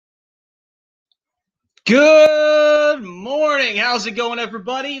Good morning. How's it going,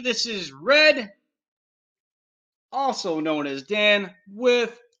 everybody? This is Red, also known as Dan,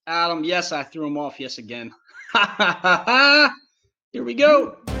 with Adam. Yes, I threw him off. Yes, again. Here we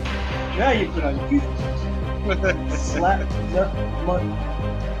go. Now you put on you. Slap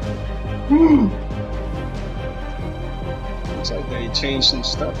Looks like they changed some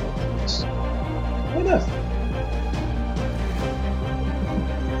stuff. What else?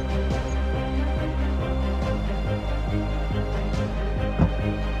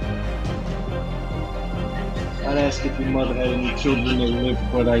 I'd ask if your mother had any children that lived,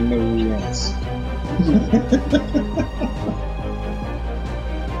 but I know the answer.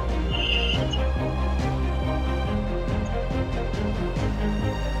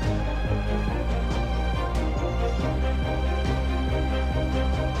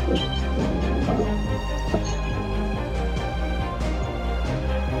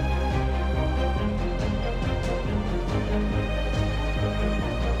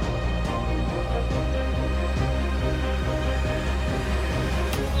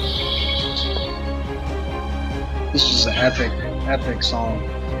 This is an epic song.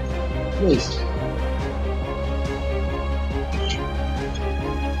 Please.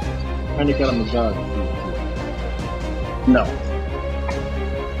 Trying to get him a dog. No.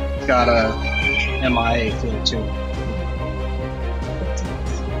 Got a MIA feel too.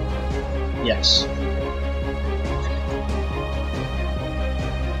 Yes.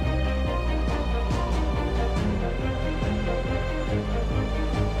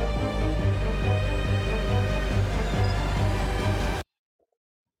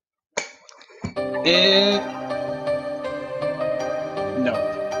 No.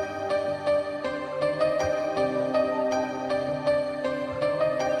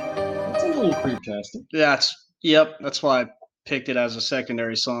 It's a little creeptastic. That's why I picked it as a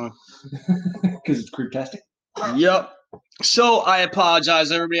secondary song. Because it's creeptastic? Yep. So I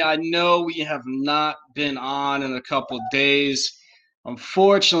apologize, everybody. I know we have not been on in a couple of days.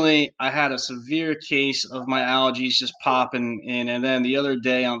 Unfortunately, I had a severe case of my allergies just popping in. And then the other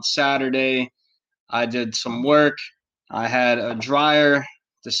day on Saturday, I did some work. I had a dryer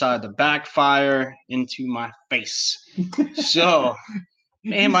decide to backfire into my face. So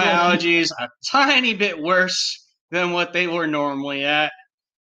made my allergies a tiny bit worse than what they were normally at.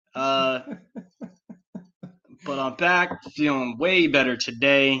 But I'm back, feeling way better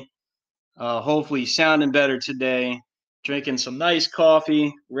today. Hopefully sounding better today. Drinking some nice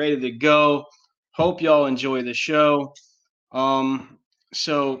coffee, ready to go. Hope y'all enjoy the show.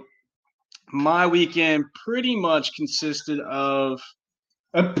 So my weekend pretty much consisted of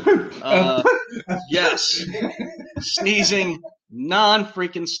yes, sneezing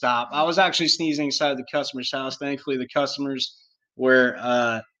non-freaking stop. I was actually sneezing inside the customer's house. Thankfully, the customers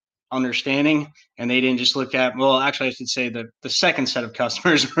were understanding, and they didn't just look at, well, actually, I should say the second set of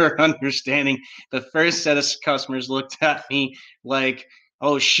customers were understanding. The first set of customers looked at me like,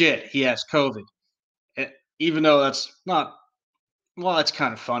 oh, shit, he has COVID. Even though that's not, well, it's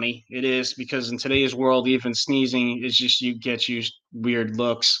kind of funny. It is, because in today's world, even sneezing is just, you get used weird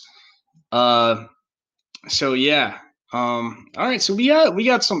looks. So yeah. All right. So we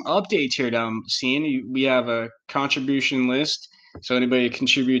got some updates here that I'm seeing. We have a contribution list. So anybody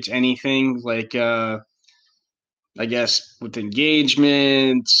contributes anything, like I guess with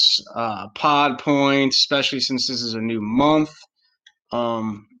engagements, pod points, especially since this is a new month.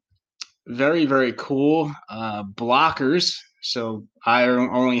 Very, very cool. Blockers. So I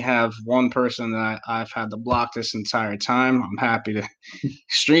only have one person that I've had to block this entire time. I'm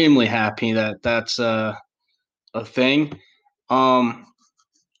extremely happy that that's a thing.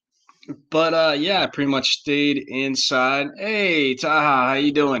 But yeah, I pretty much stayed inside. Hey, Taha, how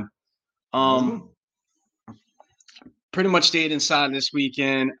you doing? Pretty much stayed inside this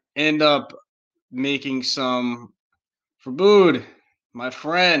weekend. End up making some for Bood, my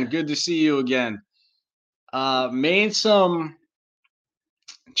friend. Good to see you again. Made some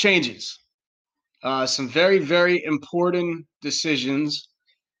changes. Some very, very important decisions,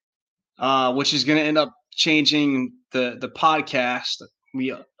 which is going to end up changing the podcast.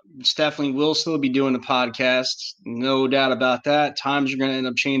 We definitely will still be doing the podcast, no doubt about that. Times are going to end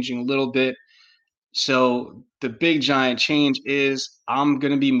up changing a little bit. So the big giant change is I'm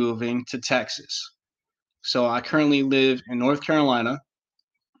going to be moving to Texas. So I currently live in North Carolina,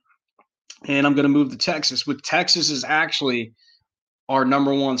 and I'm going to move to Texas. Texas is actually our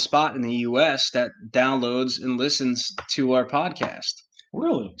number one spot in the U.S. that downloads and listens to our podcast.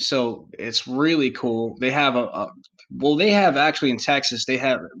 Really? So it's really cool. They have they have actually in Texas, they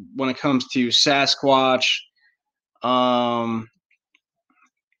have, when it comes to Sasquatch,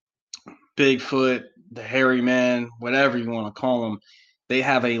 Bigfoot, the hairy man, whatever you want to call them. They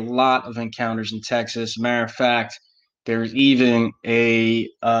have a lot of encounters in Texas. Matter of fact, there's even a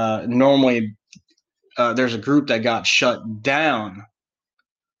normally there's a group that got shut down.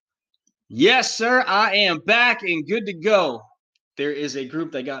 Yes, sir, I am back and good to go. There is a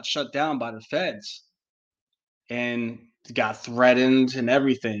group that got shut down by the feds and got threatened and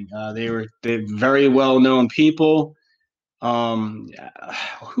everything. They're very well known people. Who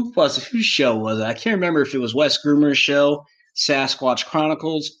was it? Whose show was it? I can't remember if it was Wes Groomer's show, Sasquatch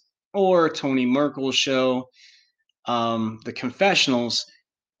Chronicles, or Tony Merkel's show, The Confessionals.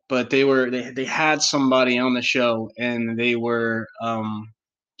 But they had somebody on the show, and they were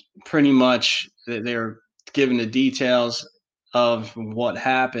pretty much they're giving the details of what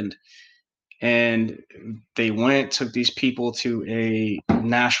happened. And they took these people to a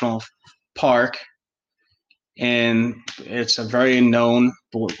national park, and it's a very known,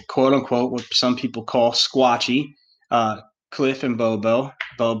 quote unquote, what some people call Squatchy. Cliff and Bobo.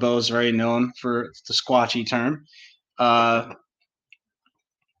 Bobo is very known for the Squatchy term.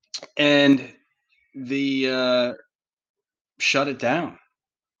 And the shut it down.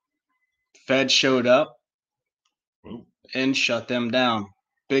 Fed showed up and shut them down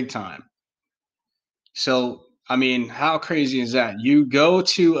big time. So, I mean, how crazy is that? You go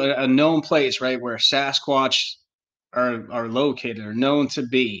to a known place, right, where Sasquatch are located, are known to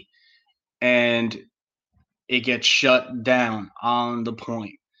be, and it gets shut down on the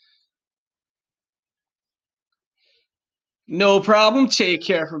point. No problem. Take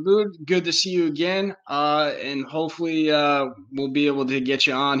care, Fabood. Good to see you again. And hopefully we'll be able to get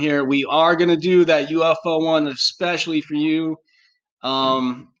you on here. We are going to do that UFO one, especially for you.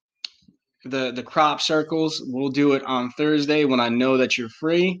 The crop circles, we'll do it on Thursday when I know that you're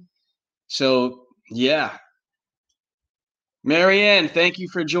free. So, yeah. Marianne, thank you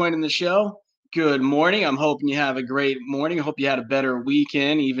for joining the show. Good morning. I'm hoping you have a great morning. I hope you had a better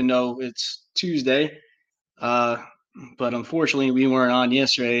weekend, even though it's Tuesday. But unfortunately, we weren't on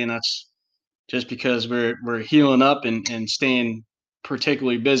yesterday, and that's just because we're healing up and staying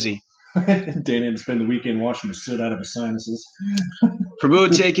particularly busy. Dan didn't spend the weekend washing the shit out of his sinuses.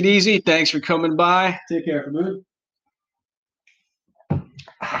 Fabood, take it easy. Thanks for coming by. Take care, Fabood.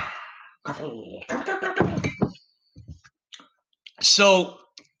 So,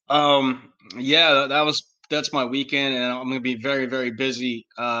 yeah, that's my weekend, and I'm going to be very, very busy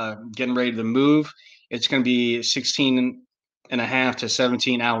getting ready to move. It's going to be 16 and a half to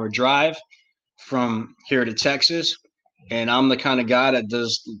 17-hour drive from here to Texas, and I'm the kind of guy that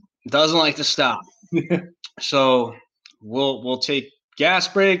doesn't like to stop. So we'll take gas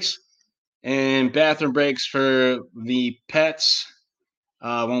breaks and bathroom breaks for the pets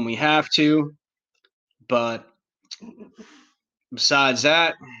when we have to, but besides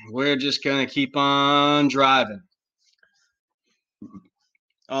that, we're just going to keep on driving.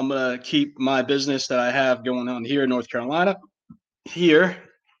 I'm going to keep my business that I have going on here in North Carolina here,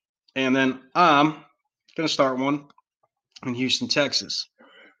 and then I'm going to start one in Houston, Texas.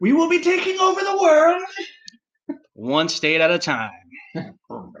 We will be taking over the world. One state at a time.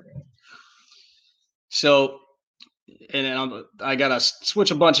 So, and I got to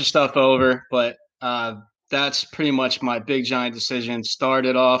switch a bunch of stuff over, but that's pretty much my big giant decision.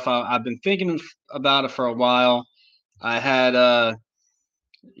 Started off, I've been thinking about it for a while. I had,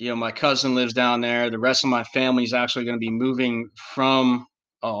 my cousin lives down there. The rest of my family is actually going to be moving from,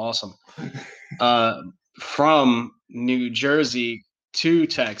 from New Jersey to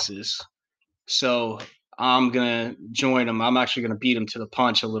Texas. So I'm going to join them. I'm actually going to beat them to the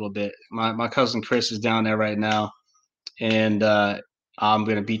punch a little bit. My cousin Chris is down there right now, and I'm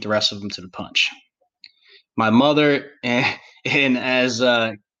going to beat the rest of them to the punch. My mother, and as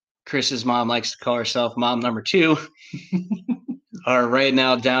Chris's mom likes to call herself, mom number 2, are right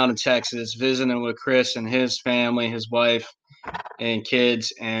now down in Texas visiting with Chris and his family, his wife and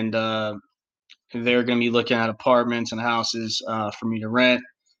kids, and they're going to be looking at apartments and houses for me to rent.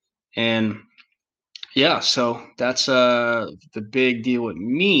 And yeah, so that's the big deal with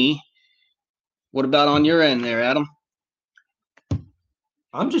me. What about on your end there, Adam?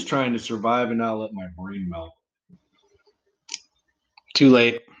 I'm just trying to survive and not let my brain melt. Too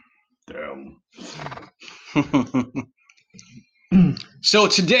late. Damn. So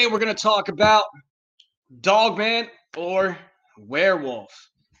today we're going to talk about Dogman or werewolf.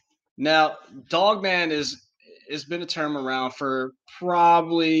 Now, Dogman has been a term around for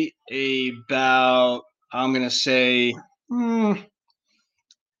probably about, I'm going to say,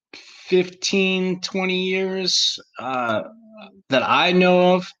 15, 20 years that I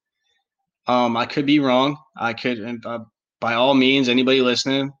know of. I could be wrong. I could, by all means, anybody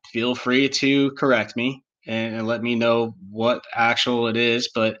listening, feel free to correct me and let me know what actual it is.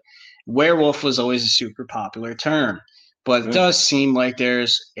 But werewolf was always a super popular term. But it does seem like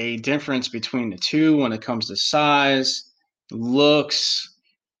there's a difference between the two when it comes to size, looks.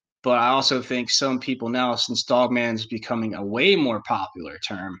 But I also think some people now, since Dogman is becoming a way more popular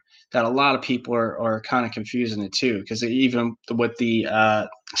term, that a lot of people are kind of confusing it too. Because even with the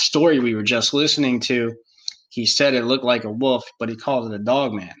story we were just listening to, he said it looked like a wolf, but he called it a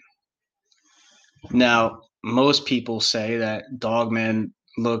Dogman. Now, most people say that Dogmen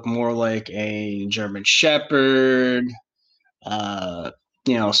look more like a German Shepherd, uh,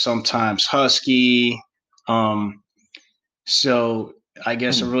 sometimes Husky. So I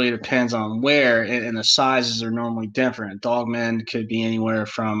guess it really depends on where, and the sizes are normally different. Dogmen could be anywhere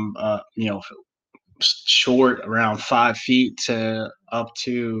from, short around 5 feet to up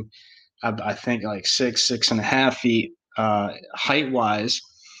to, I think like 6.5 feet height wise.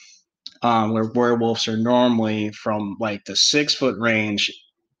 Where werewolves are normally from like the 6 foot range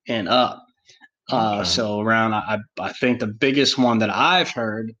and up. So around, I think the biggest one that I've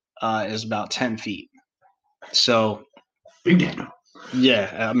heard is about 10 feet. So,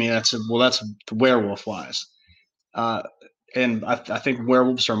 yeah, I mean, that's werewolf wise. And I think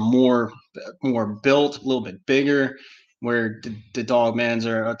werewolves are more built, a little bit bigger, where the Dogmans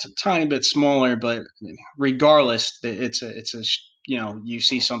are a tiny bit smaller. But regardless, it's a you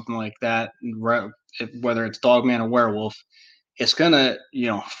see something like that, whether it's Dogman or werewolf, it's gonna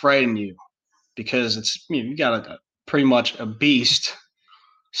frighten you because it's you got pretty much a beast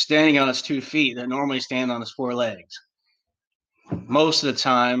standing on its 2 feet that normally stand on its 4 legs. Most of the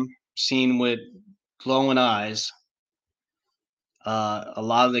time, seen with glowing eyes. A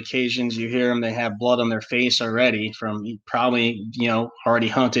lot of the occasions you hear them, they have blood on their face already from probably already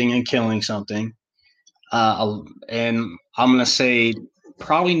hunting and killing something. And I'm gonna say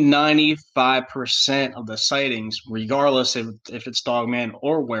probably 95% of the sightings, regardless if it's Dogman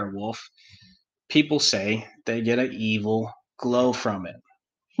or werewolf, people say they get an evil glow from it.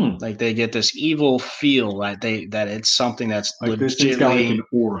 Like they get this evil feel that it's something that's like this thing's got like an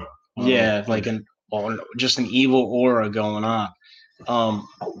aura. Yeah, or just an evil aura going on.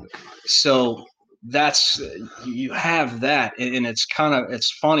 So that's you have that, and it's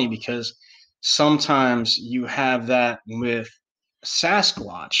funny because sometimes you have that with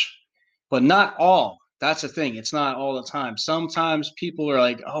Sasquatch, but not all. That's the thing. It's not all the time. Sometimes people are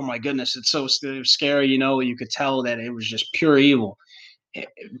like, "Oh my goodness, it's so scary." You could tell that it was just pure evil.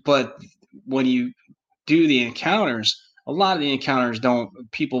 But when you do the encounters, a lot of the encounters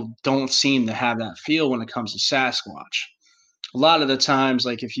people don't seem to have that feel when it comes to Sasquatch. A lot of the times,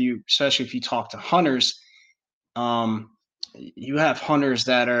 like especially if you talk to hunters, you have hunters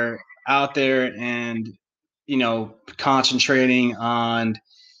that are out there and concentrating on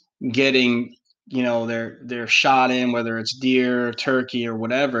getting their shot in, whether it's deer, turkey, or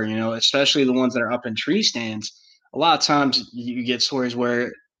whatever. Especially the ones that are up in tree stands. A lot of times you get stories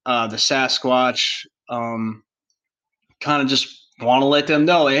where the Sasquatch kind of just want to let them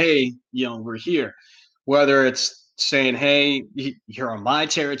know, hey, we're here. Whether it's saying, hey, you're on my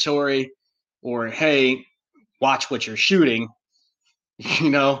territory, or hey, watch what you're shooting.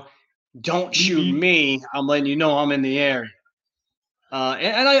 Don't shoot me. I'm letting you know I'm in the area.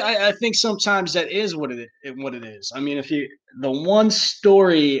 And I think sometimes that is what it is. I mean, the one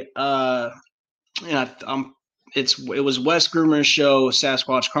story, it was Wes Groomer's show,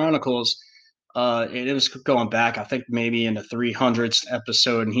 Sasquatch Chronicles. And it was going back, I think maybe in the 300th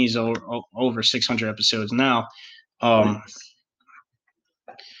episode, and he's over 600 episodes now.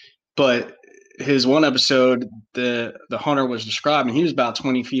 But his one episode, the hunter was describing, he was about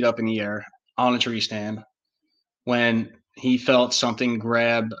 20 feet up in the air on a tree stand when he felt something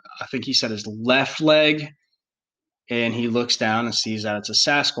grab, I think he said his left leg, and he looks down and sees that it's a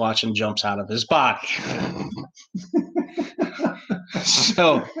Sasquatch and jumps out of his body.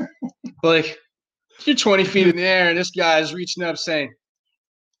 So, like, you're 20 feet in the air, and this guy's reaching up saying,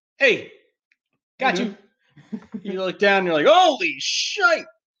 hey, got you. You look down, and you're like, holy shit.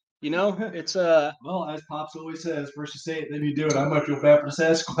 It's well, as Pops always says, first you say it, then you do it. I might feel bad for the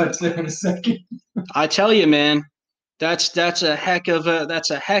Sasquatch there in a second. I tell you, man, that's a heck of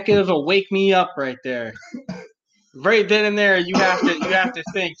a wake me up right there. Right then and there, you have to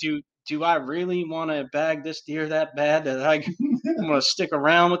think, do I really want to bag this deer that bad that I'm going to stick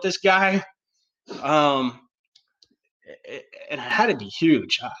around with this guy? It had to be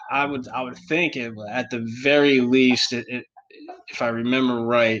huge. I would think at the very least, if I remember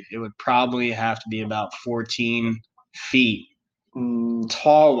right, it would probably have to be about 14 feet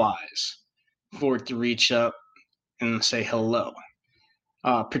tall wise for it to reach up and say hello.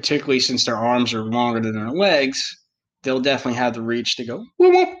 particularly since their arms are longer than their legs. They'll definitely have the reach to go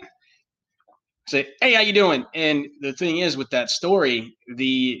whoop, whoop, say, "Hey, how you doing?" And the thing is, with that story,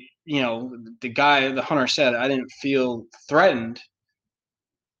 the guy, the hunter said, "I didn't feel threatened.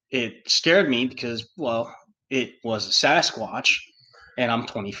 It scared me because, well, it was a Sasquatch, and I'm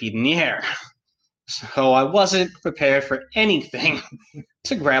 20 feet in the air, so I wasn't prepared for anything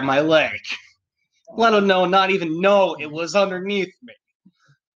to grab my leg. Let alone not even know it was underneath me."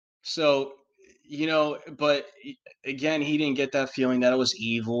 So, but again, he didn't get that feeling that it was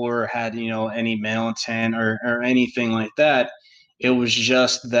evil or had, any malintent or anything like that. It was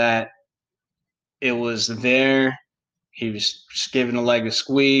just that it was there. He was just giving the leg a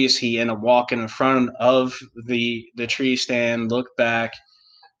squeeze. He ended up walking in front of the tree stand, looked back,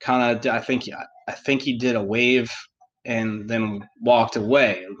 kind of, I think he did a wave and then walked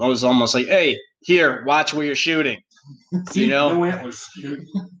away. It was almost like, "Hey, here, watch where you're shooting." See, no antlers.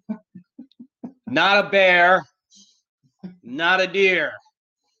 Not a bear, not a deer.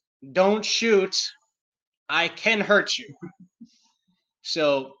 Don't shoot. I can hurt you.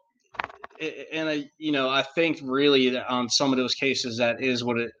 So, and I think really on some of those cases that's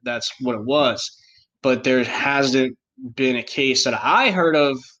what it was. But there hasn't been a case that I heard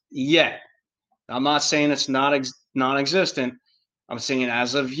of yet. I'm not saying it's non-existent. I'm saying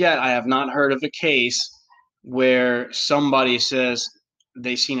as of yet, I have not heard of a case where somebody says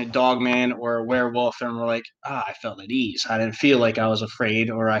they seen a dog man or a werewolf and were like, I felt at ease. I didn't feel like I was afraid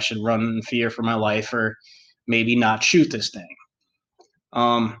or I should run in fear for my life or maybe not shoot this thing.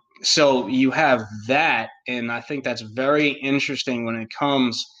 So you have that, and I think that's very interesting when it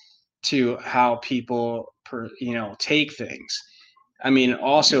comes to how people take things. I mean,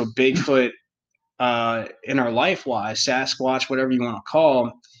 also Bigfoot in our life-wise, Sasquatch, whatever you want to call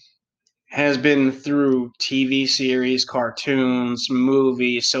him, has been through TV series, cartoons,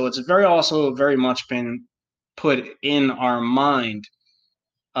 movies. So it's very much been put in our mind,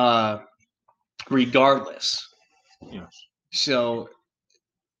 regardless. Yes. So,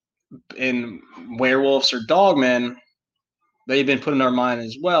 in werewolves or dogmen, they've been put in our mind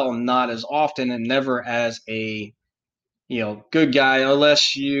as well, not as often and never as a good guy,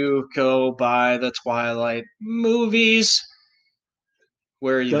 unless you go by the Twilight movies,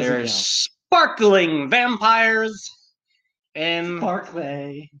 where there's sparkling vampires and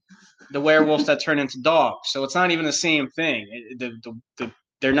the werewolves that turn into dogs. So it's not even the same thing.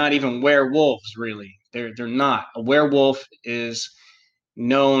 They're not even werewolves, really. They're not. A werewolf is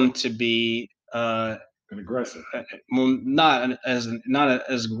known to be an aggressive. Well, not as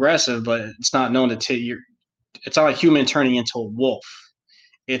aggressive, but it's not known to it's not a human turning into a wolf.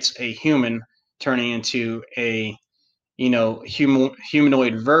 It's a human turning into a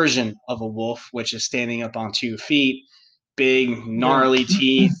humanoid version of a wolf, which is standing up on 2 feet, big, gnarly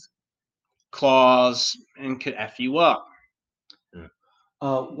teeth, claws, and could F you up. Yeah.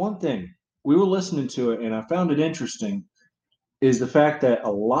 One thing, we were listening to it, and I found it interesting, is the fact that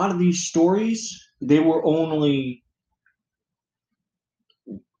a lot of these stories, they were only,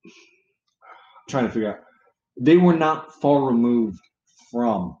 I'm trying to figure out, they were not far removed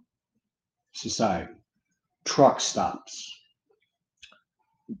from society. Truck stops.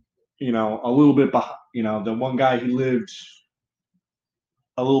 A little bit behind, the one guy, he lived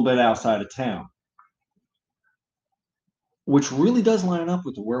a little bit outside of town, which really does line up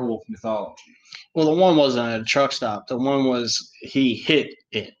with the werewolf mythology. Well, the one wasn't at a truck stop. The one was he hit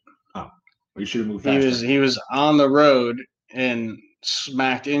it. Oh, you should have moved faster. He was on the road and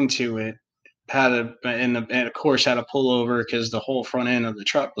smacked into it. And of course had to pull over because the whole front end of the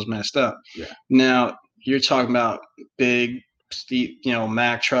truck was messed up. Yeah. Now you're talking about big, steep,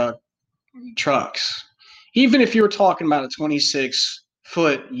 Mack trucks. Even if you were talking about a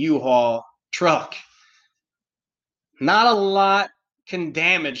 26-foot U-Haul truck, not a lot can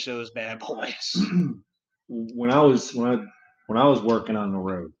damage those bad boys. When I was working on the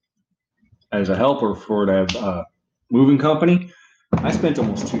road as a helper for that moving company, I spent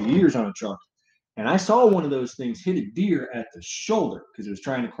almost 2 years on a truck, and I saw one of those things hit a deer at the shoulder because it was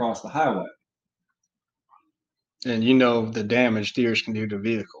trying to cross the highway. And the damage deers can do to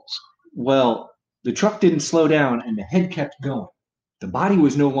vehicles. Well, the truck didn't slow down, and the head kept going. The body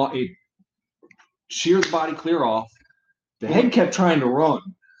was no longer. It sheared the body clear off. The head kept trying to run.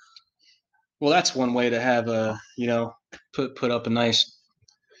 Well, that's one way to have put up a nice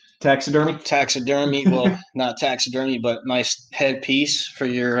taxidermy. Well, not taxidermy, but nice headpiece for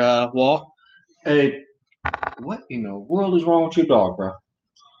your wall. Hey, what in the world is wrong with your dog, bro?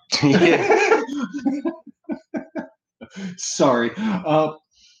 Yeah. Sorry.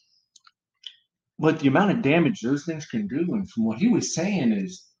 But the amount of damage those things can do, and from what he was saying,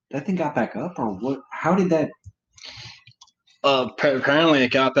 is that thing got back up, or what? How did that? Apparently,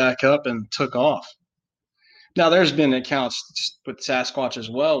 it got back up and took off. Now, there's been accounts with Sasquatch as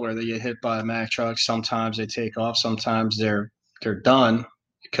well where they get hit by a Mack truck. Sometimes they take off. Sometimes they're done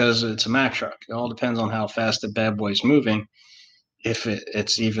because it's a Mack truck. It all depends on how fast the bad boy's moving, if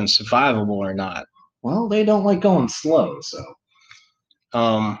it's even survivable or not. Well, they don't like going slow,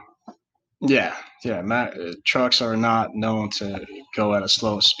 so. Yeah. Trucks are not known to go at a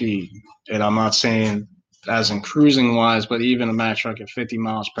slow speed, and I'm not saying as in cruising wise, but even a Mack truck at 50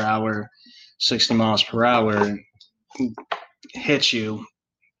 miles per hour, 60 miles per hour hits you,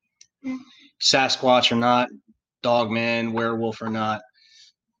 Sasquatch or not, Dogman, werewolf or not,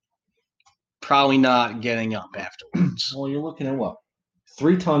 probably not getting up afterwards. Well, you're looking at what?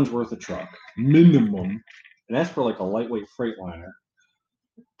 3 tons worth of truck, minimum. And that's for like a lightweight Freightliner.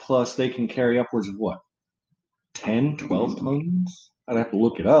 Plus, they can carry upwards of what? 10, 12 tons? I'd have to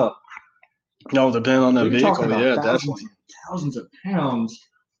look it up. No, depending on the vehicle, yeah, definitely. Thousands of pounds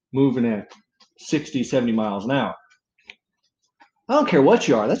moving at 60, 70 miles an hour. I don't care what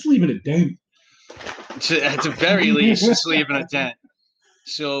you are. That's leaving a dent. At the very least, it's leaving a dent.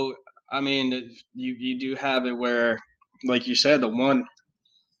 So, I mean, you do have it where, like you said, the one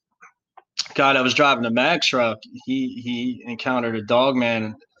guy that was driving the Mack truck, he encountered a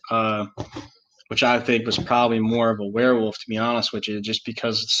Dogman, which I think was probably more of a werewolf, to be honest with you, just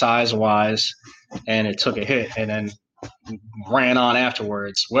because size-wise, and it took a hit and then ran on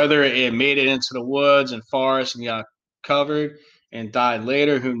afterwards. Whether it made it into the woods and forest and got covered and died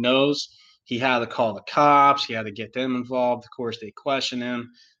later, who knows? He had to call the cops. He had to get them involved. Of course, they questioned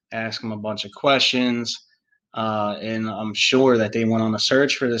him, asked him a bunch of questions, and I'm sure that they went on a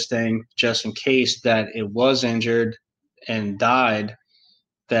search for this thing just in case that it was injured and died,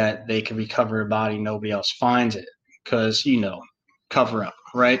 that they could recover a body, nobody else finds it, because cover up,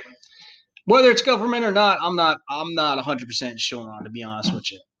 right? Whether it's government or not, I'm not 100% sure on, to be honest with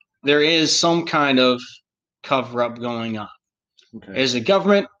you. There is some kind of cover up going on. Okay. Is it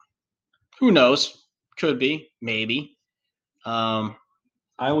government? Who knows? Could be, maybe. I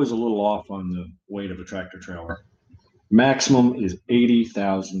was a little off on the weight of a tractor trailer. Maximum is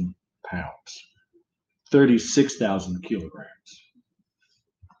 80,000 pounds, 36,000 kilograms.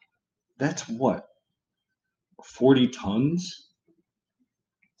 That's what? 40 tons?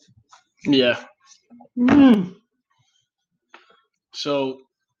 Yeah. So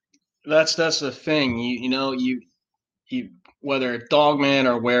that's the thing. You whether Dogman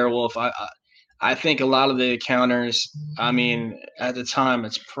or werewolf, I think a lot of the encounters, I mean, at the time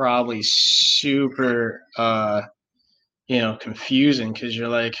it's probably super confusing, because you're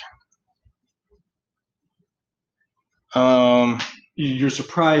like, you're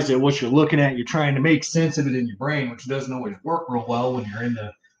surprised at what you're looking at. You're trying to make sense of it in your brain, which doesn't always work real well when you're in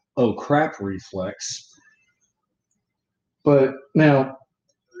the oh crap reflex. But now,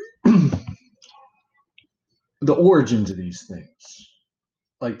 the origins of these things,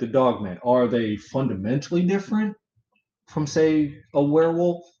 like the Dogman, are they fundamentally different from, say, a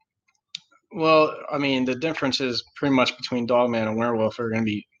werewolf? Well, I mean, the differences pretty much between Dogman and werewolf are going to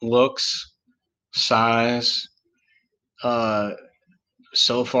be looks, size.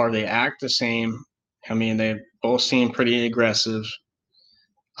 So far, they act the same. I mean, they both seem pretty aggressive.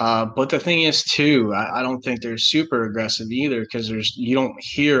 But the thing is, too, I don't think they're super aggressive either, because you don't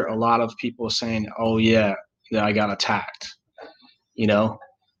hear a lot of people saying, "Oh yeah, I got attacked." You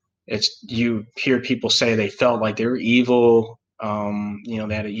hear people say they felt like they were evil. They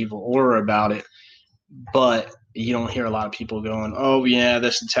had an evil aura about it, but you don't hear a lot of people going, "Oh yeah,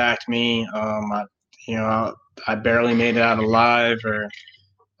 this attacked me. I barely made it out alive,"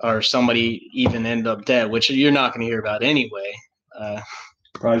 or somebody even end up dead, which you're not going to hear about anyway.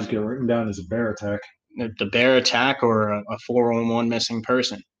 Probably just get written down as a bear attack. The bear attack, or a 411 missing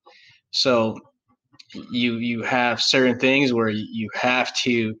person. So you have certain things where you have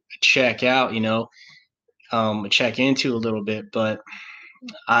to check out, check into a little bit. But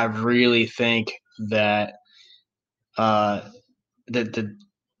I really think that the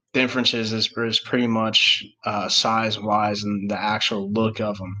differences is pretty much size wise and the actual look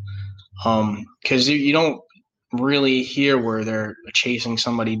of them. Because you don't really hear where they're chasing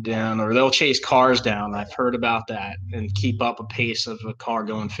somebody down, or they'll chase cars down. I've heard about that, and keep up a pace of a car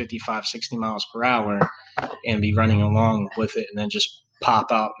going 55, 60 miles per hour and be running along with it, and then just pop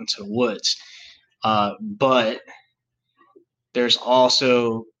out into the woods. But there's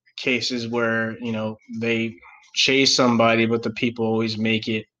also cases where, they chase somebody, but the people always make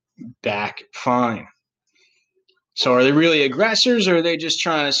it back fine. So are they really aggressors, or are they just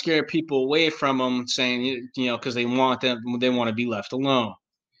trying to scare people away from them, saying because they want to be left alone?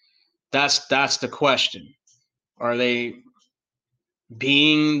 That's the question. Are they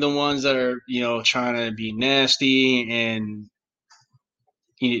being the ones that are trying to be nasty and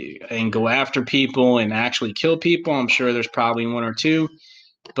go after people and actually kill people? I'm sure there's probably one or two,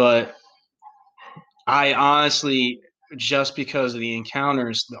 but I honestly, just because of the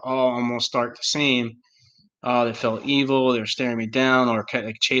encounters, they all almost start the same. They felt evil. They were staring me down, or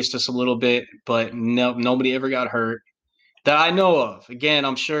chased us a little bit, but no, nobody ever got hurt that I know of. Again,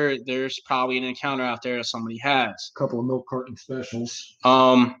 I'm sure there's probably an encounter out there that somebody has. A couple of milk carton specials.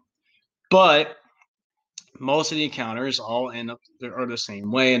 But most of the encounters all end up are the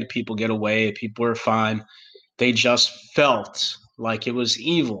same way, and people get away. People are fine. They just felt like it was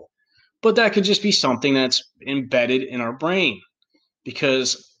evil. But that could just be something that's embedded in our brain,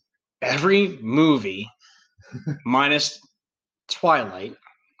 because every movie, minus Twilight,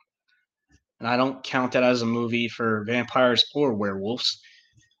 and I don't count that as a movie for vampires or werewolves,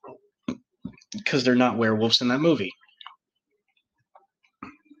 because they're not werewolves in that movie,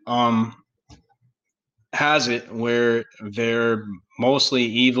 has it where they're mostly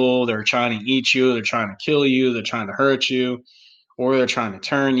evil. They're trying to eat you. They're trying to kill you. They're trying to hurt you, or they're trying to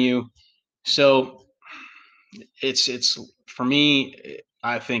turn you. So it's for me,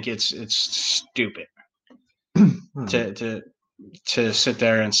 I think it's stupid to sit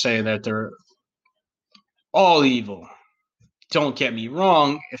there and say that they're all evil. Don't get me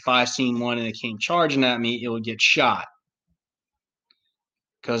wrong. If I seen one and it came charging at me, it would get shot.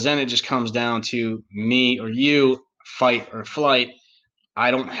 Because then it just comes down to me or you, fight or flight.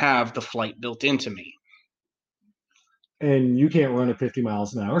 I don't have the flight built into me. And you can't run at 50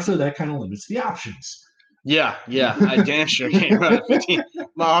 miles an hour, so that kind of limits the options. Yeah. I damn sure can't run at 50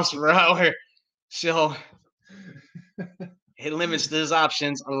 miles per hour. So it limits those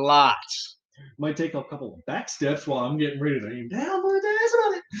options a lot. Might take a couple of back steps while I'm getting ready to aim down, but that's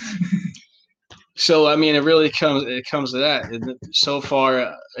about it. So I mean, it comes to that. So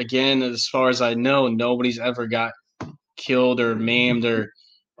far, again, as far as I know, nobody's ever got killed or maimed or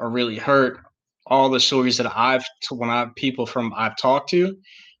really hurt. All the stories that I've talked to,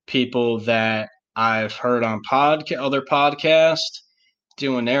 people that I've heard on other podcasts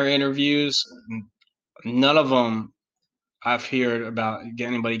doing their interviews, none of them I've heard about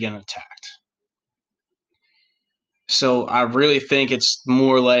anybody getting attacked. So I really think it's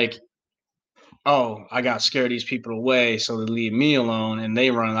more like, oh, I got scared these people away, so they leave me alone and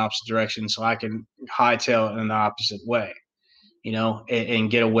they run in the opposite direction, so I can hightail it in the opposite way, and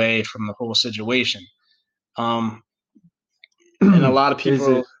get away from the whole situation. And a lot of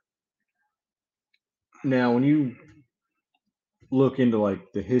people. Now, when you look into like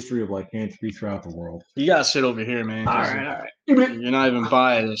the history of like entropy throughout the world, you gotta sit over here, man. All right. You're not even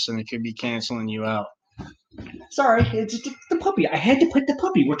buying this, and it could be canceling you out. Sorry, it's the puppy. I had to put the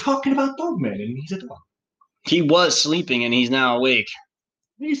puppy. We're talking about Dogman, and he's a dog. He was sleeping, and he's now awake.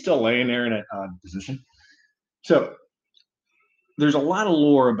 He's still laying there in an odd position. So, there's a lot of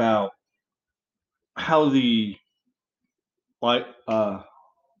lore about how the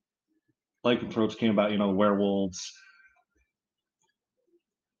lycanthropes came about. The werewolves.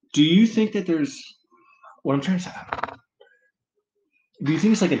 Do you think that there's what I'm trying to say? Do you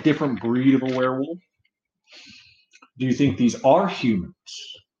think it's like a different breed of a werewolf? Do you think these are humans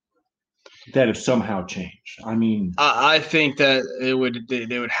that have somehow changed? I mean, I think that they would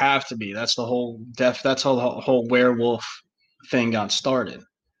have to be. That's the whole that's how the whole werewolf thing got started.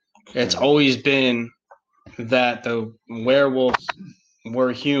 Okay. It's always been that the werewolves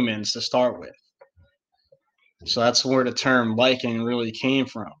were humans to start with. So that's where the term Lycan really came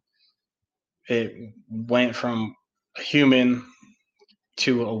from. It went from a human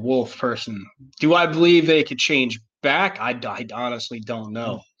to a wolf person. Do I believe they could change back? I honestly don't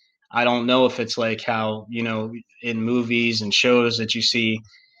know. I don't know if it's like how, in movies and shows that you see,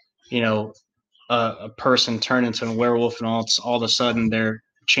 a person turn into a werewolf and all of a sudden they're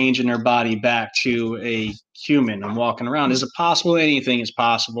changing their body back to a human and walking around. Is it possible? Anything is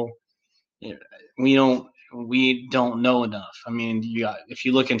possible. We don't know enough. I mean, if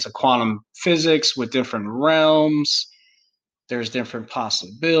you look into quantum physics with different realms, there's different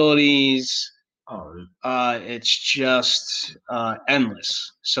possibilities. It's just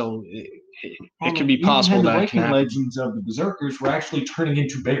endless. So it could be possible that the Viking legends of the berserkers were actually turning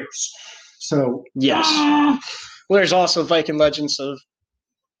into bears. So yes, well, there's also Viking legends of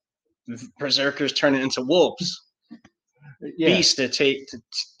berserkers turning into wolves. Yeah. Beast that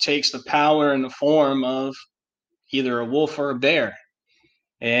takes the power in the form of either a wolf or a bear,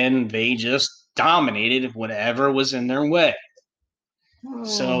 and they just dominated whatever was in their way.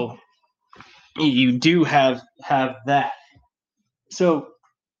 So you do have that. So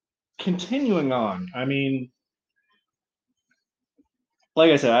continuing on, I mean,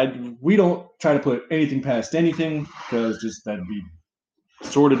 like I said, we don't try to put anything past anything because just that'd be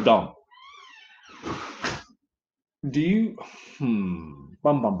sort of dumb. Do you?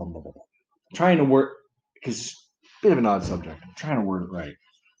 Trying to work because it's a bit of an odd subject. I'm trying to word it right.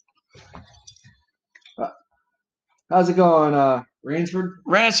 How's it going, Ransford?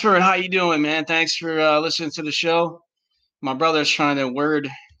 Ransford, how you doing, man? Thanks for listening to the show. My brother's trying to word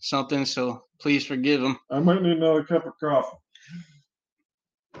something, so please forgive him. I might need another cup of coffee.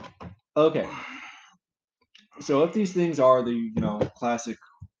 Okay. So if these things are the classic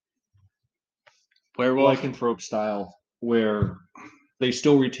werewolf lycanthrope style, where they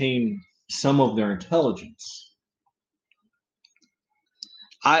still retain some of their intelligence,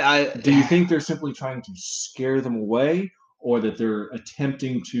 do you think they're simply trying to scare them away, or that they're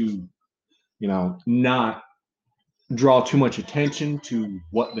attempting to, not draw too much attention to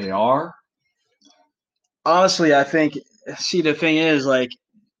what they are? Honestly, I think, see, the thing is, like,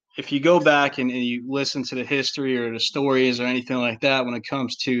 if you go back and you listen to the history or the stories or anything like that, when it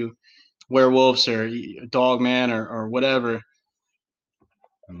comes to werewolves or Dogman or whatever,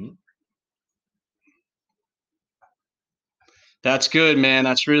 that's good, man.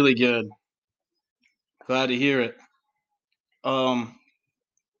 That's really good. Glad to hear it.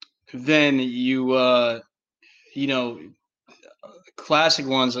 Then classic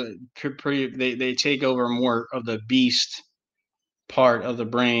ones, they take over more of the beast part of the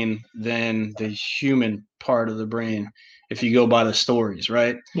brain than the human part of the brain, if you go by the stories,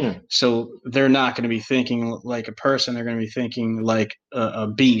 right? Yeah. So they're not going to be thinking like a person. They're going to be thinking like a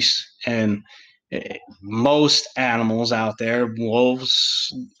beast. And most animals out there,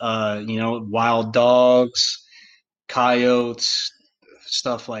 wolves, wild dogs, coyotes,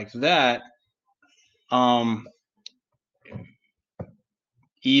 stuff like that,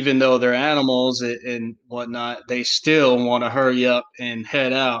 even though they're animals and whatnot, they still want to hurry up and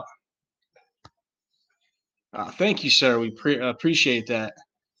head out. Thank you, sir. We appreciate that.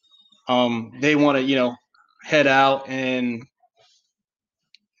 They want to, head out and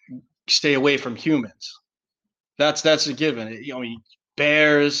stay away from humans. That's a given.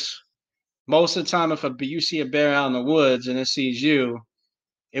 Bears. Most of the time, if you see a bear out in the woods and it sees you,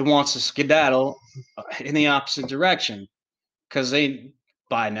 it wants to skedaddle in the opposite direction because they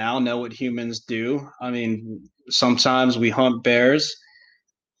by now know what humans do. I mean, sometimes we hunt bears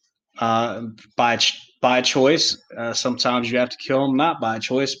by choice. Sometimes you have to kill them not by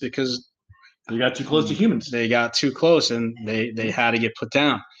choice because they got too close to humans. They got too close and they had to get put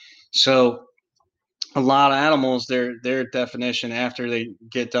down. So a lot of animals, their definition after they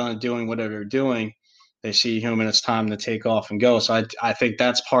get done doing whatever they're doing, they see a human, it's time to take off and go. So I think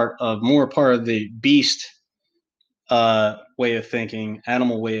that's more part of the beast way of thinking,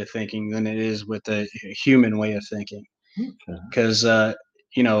 animal way of thinking, than it is with the human way of thinking. Because if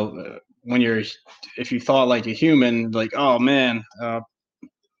you thought like a human, like, oh man, I'm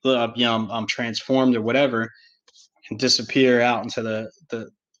transformed or whatever, and disappear out into the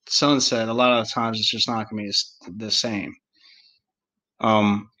sunset, a lot of the times it's just not going to be the same.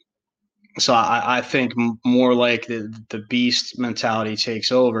 So I think more like the beast mentality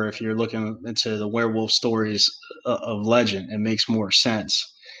takes over. If you're looking into the werewolf stories of legend, it makes more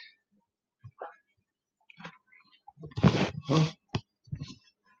sense. Well,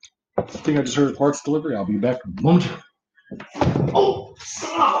 I think I just heard a parts delivery. I'll be back in a moment. Oh!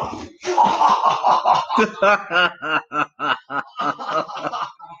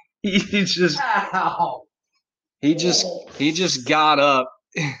 He just got up.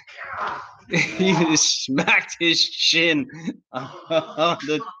 He just smacked his chin on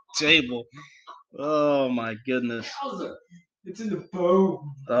the table. Oh my goodness! It's in the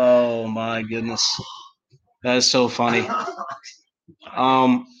bone. Oh my goodness, that is so funny.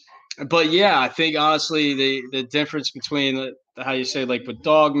 But yeah, I think honestly the difference between how you say, like, with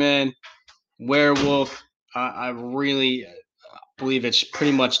Dogman, werewolf, I really believe it's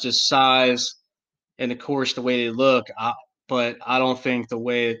pretty much the size and of course the way they look. But I don't think the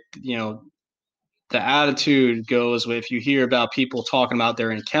way the attitude goes. If you hear about people talking about their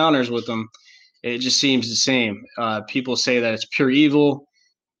encounters with them, it just seems the same. People say that it's pure evil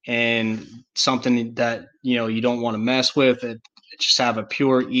and something that you don't want to mess with. It just have a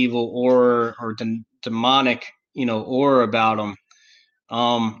pure evil aura or demonic aura about them.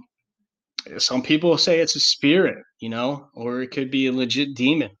 Some people say it's a spirit, or it could be a legit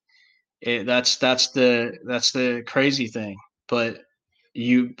demon. That's the crazy thing. But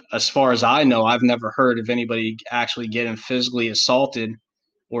as far as I know, I've never heard of anybody actually getting physically assaulted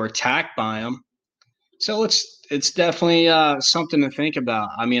or attacked by them. So it's definitely something to think about.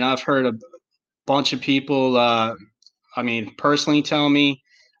 I mean, I've heard a bunch of people. Personally, tell me.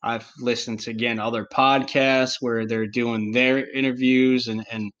 I've listened to again other podcasts where they're doing their interviews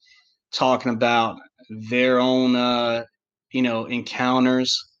and talking about their own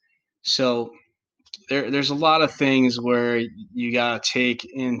encounters. So there's a lot of things where you gotta take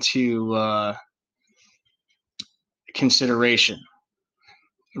into consideration,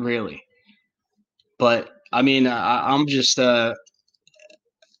 really. But I mean, I'm just I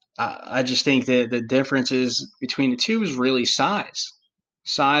just think that the differences between the two is really size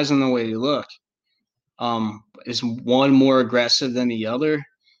and the way you look. Is one more aggressive than the other?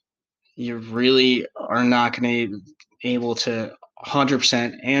 You really are not going to be able to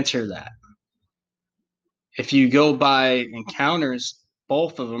 100% answer that. If you go by encounters,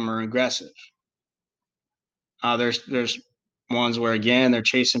 both of them are aggressive. There's ones where again they're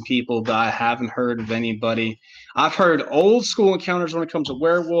chasing people, but I haven't heard of anybody. I've heard old school encounters when it comes to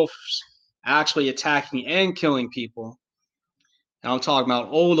werewolves actually attacking and killing people. And I'm talking about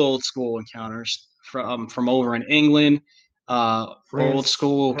old school encounters from over in England, old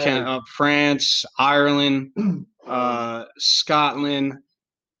school France, Ireland, Scotland.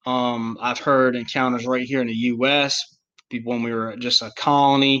 I've heard encounters right here in the U.S. when we were just a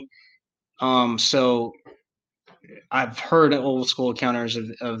colony. So I've heard old school encounters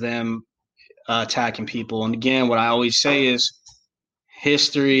of them attacking people. And again, what I always say is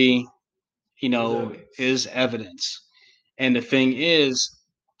history, is evidence. And the thing is,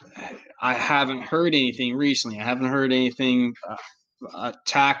 I haven't heard anything recently. I haven't heard anything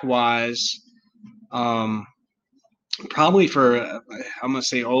attack-wise. Probably for I'm gonna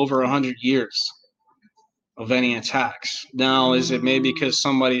say over 100 years of any attacks. Now, is it maybe because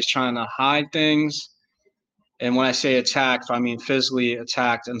somebody's trying to hide things? And when I say attacked, I mean physically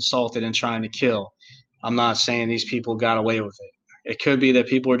attacked, assaulted, and trying to kill. I'm not saying these people got away with it. It could be that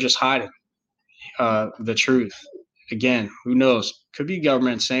people are just hiding the truth. Again, who knows? Could be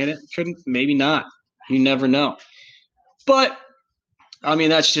government saying it. Couldn't, maybe not. You never know. But I mean,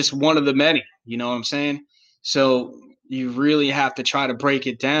 that's just one of the many. You know what I'm saying? So you really have to try to break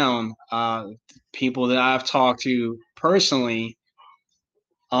it down. People that I've talked to personally,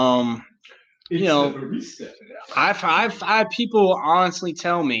 I've had people honestly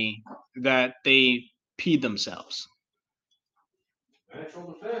tell me that they peed themselves,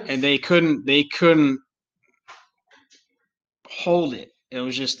 and they couldn't hold it. It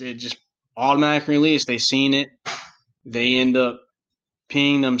just automatic release. They seen it. They end up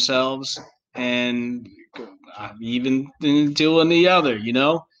peeing themselves, and even doing the other,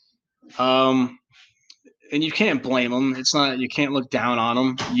 and you can't blame them. It's not, you can't look down on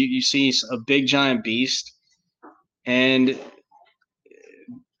them. You see a big giant beast, and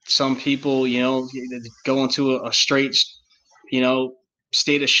some people, go into a straight,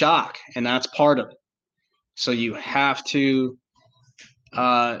 state of shock, and that's part of it. So you have to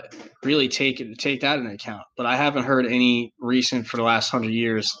really take that into account. But I haven't heard any recent for the last 100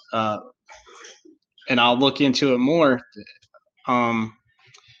 years, and I'll look into it more.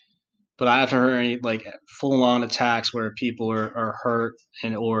 But I haven't heard any like full-on attacks where people are hurt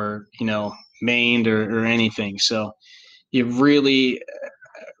or maimed or anything. So you really,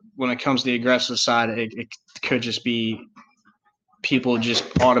 when it comes to the aggressive side, it could just be people just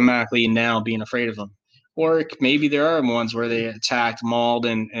automatically now being afraid of them. Or maybe there are ones where they attacked, mauled,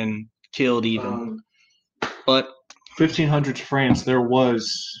 and killed even. But 1500s France, there was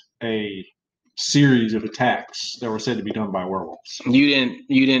a series of attacks that were said to be done by werewolves. You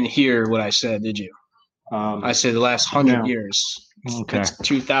didn't hear what I said, did you? I said the last 100 years. Okay. It's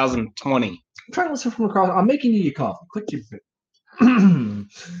 2020. I'm trying to listen from across. I'm making you a coffee. Click your bit.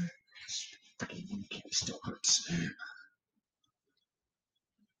 Still hurts.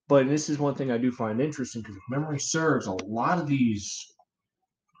 But this is one thing I do find interesting, because if memory serves, a lot of these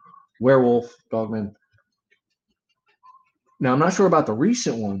werewolf dogmen. Now, I'm not sure about the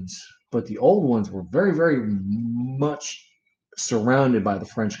recent ones, but the old ones were very, very much surrounded by the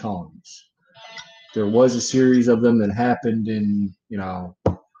French colonies. There was a series of them that happened in, the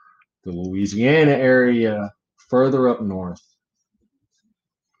Louisiana area, further up north.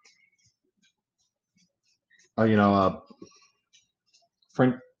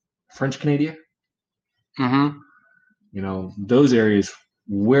 French Canada. Mm-hmm. Those areas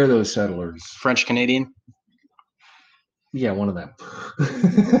where those settlers. French Canadian. Yeah, one of them.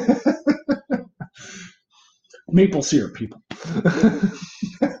 Maple syrup, people.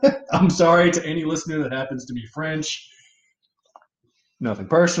 I'm sorry to any listener that happens to be French. Nothing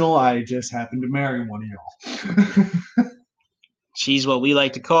personal. I just happened to marry one of y'all. She's what we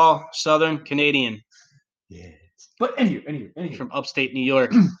like to call Southern Canadian. Yes. But anyway. From upstate New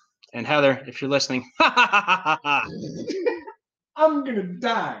York. And Heather, if you're listening, I'm gonna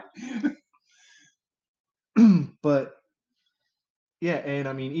die. But yeah, and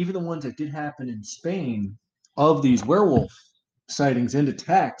I mean, even the ones that did happen in Spain of these werewolf sightings and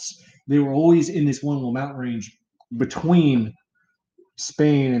attacks, they were always in this one little mountain range between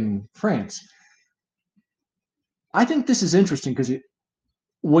Spain and France. I think this is interesting because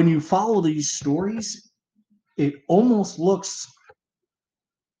when you follow these stories, it almost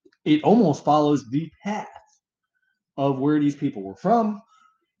follows the path of where these people were from,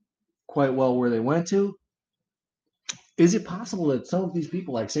 quite well where they went to. Is it possible that some of these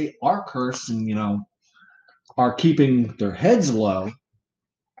people, like say, are cursed and are keeping their heads low?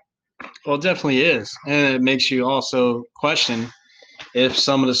 Well, it definitely is, and it makes you also question if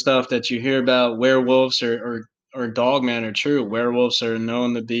some of the stuff that you hear about werewolves or dogmen are true. Werewolves are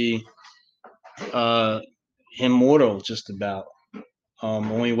known to be immortal, just about.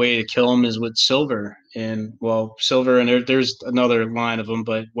 Only way to kill them is with silver, and silver, and there's another line of them,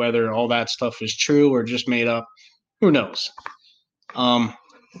 but whether all that stuff is true or just made up, who knows?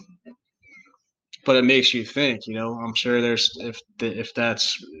 But it makes you think, I'm sure there's,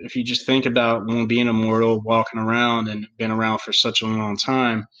 if you just think about one being immortal, walking around and been around for such a long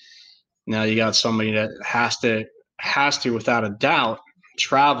time, now you got somebody that has to, without a doubt,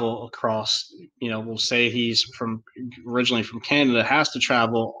 travel across, we'll say he's originally from Canada, has to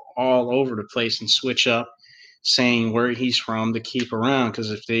travel all over the place and switch up saying where he's from to keep around. Because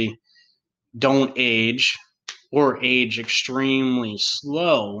if they don't age or age extremely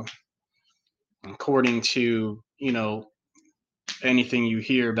slow, according to, anything you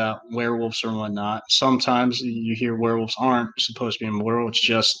hear about werewolves or whatnot, sometimes you hear werewolves aren't supposed to be immortal. It's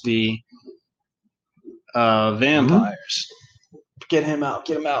just the vampires. Get him out.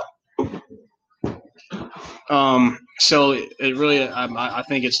 So it really, I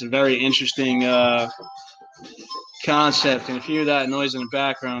think it's a very interesting concept. And if you hear that noise in the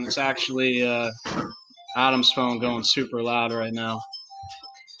background, it's actually Adam's phone going super loud right now.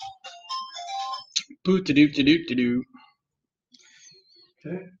 Boot-a-doot-a-doot-a-doot.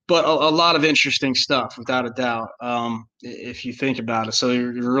 Okay. But a lot of interesting stuff, without a doubt, if you think about it. So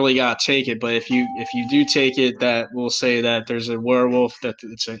you really got to take it. But if you do take it, that we'll say that there's a werewolf, that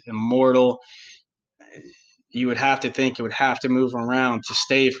it's immortal, you would have to think it would have to move around to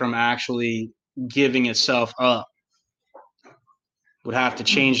stay from actually giving itself up. Would have to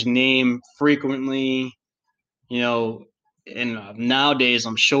change the name frequently, and nowadays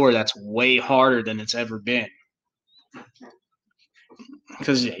I'm sure that's way harder than it's ever been.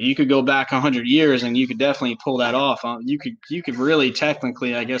 Because you could go back 100 years and you could definitely pull that off. You could really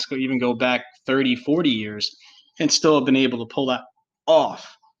technically, I guess, even go back 30, 40 years and still have been able to pull that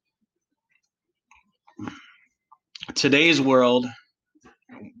off. Today's world,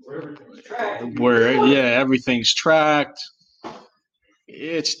 where everything's tracked,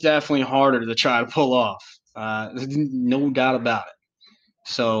 it's definitely harder to try to pull off. No doubt about it.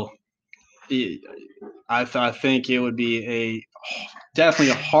 So I think it would be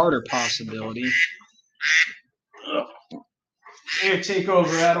definitely a harder possibility. Here, take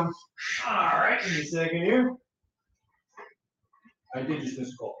over, Adam. All right, give me a second here. I did just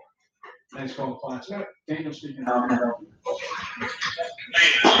miss a call. Thanks for calling. Daniel speaking.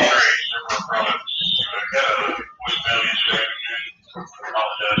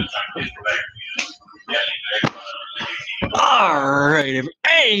 All right.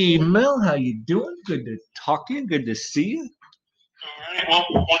 Hey, Mel, how you doing? Good to talk to you. Good to see you. All right. Well,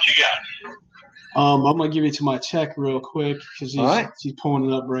 what you got? I'm gonna give it to my tech real quick because he's pulling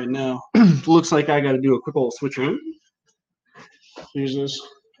it up right now. Looks like I got to do a quick old switcheroo. Here's this.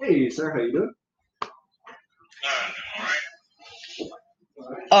 Hey, sir, how you doing?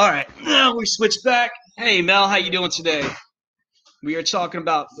 All right, now we switch back. Hey, Mel, how you doing today? We are talking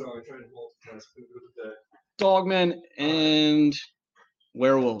about dogmen and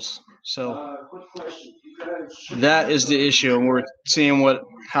werewolves. So that is the issue, and we're seeing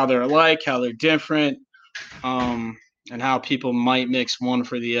how they're alike, how they're different, and how people might mix one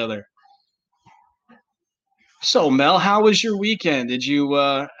for the other. So, Mel, how was your weekend? Did you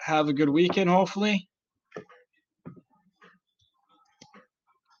have a good weekend, hopefully?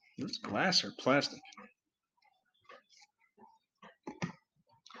 Is it glass or plastic?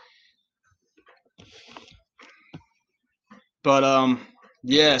 But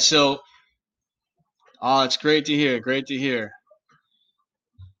yeah, so it's great to hear. Great to hear.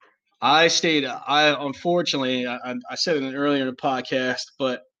 I unfortunately, I said it earlier in the podcast,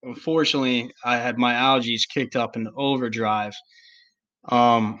 but unfortunately, I had my allergies kicked up in overdrive.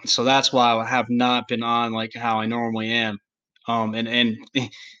 So that's why I have not been on like how I normally am. And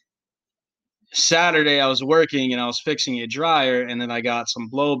Saturday I was working and I was fixing a dryer, and then I got some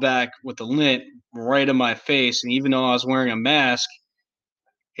blowback with the lint right in my face. And even though I was wearing a mask,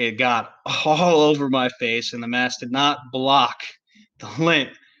 it got all over my face, and the mask did not block the lint.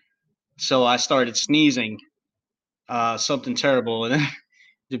 So I started sneezing, something terrible. And then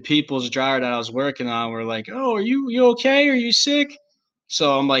the people's dryer that I was working on were like, "Oh, are you okay? Are you sick?"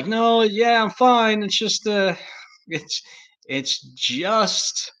 So I'm like, "No, yeah, I'm fine. It's just it's it's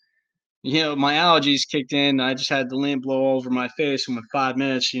just my allergies kicked in. I just had the lint blow over my face, and with 5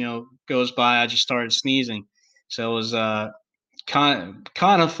 minutes, goes by, I just started sneezing. So it was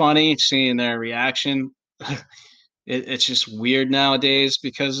kind of funny seeing their reaction. It's just weird nowadays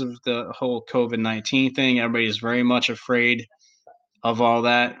because of the whole COVID-19 thing. Everybody's very much afraid of all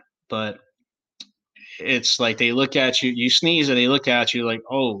that, but it's like they look at you, you sneeze, and they look at you like,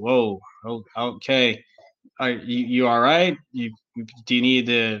 "Oh, whoa, oh, okay, are you all right? Do you need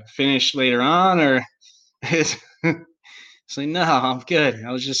to finish later on, or?" It's, it's like, no, I'm good.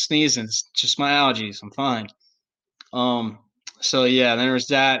 I was just sneezing. It's just my allergies. I'm fine. Um, so yeah, there was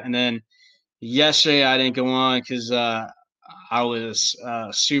that, and then yesterday I didn't go on because I was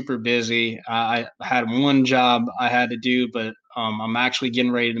super busy. I had one job I had to do, but I'm actually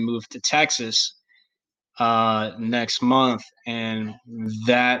getting ready to move to Texas next month, and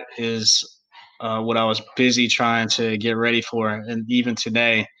that is what I was busy trying to get ready for. And even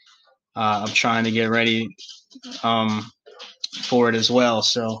today, I'm trying to get ready for it as well.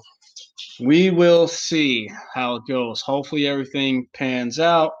 So we will see how it goes. Hopefully, everything pans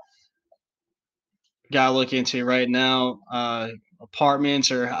out. Gotta look into it right now.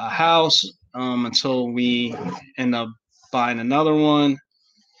 Apartments or a house until we end up buying another one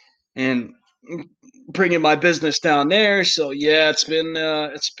and bringing my business down there. So yeah, it's been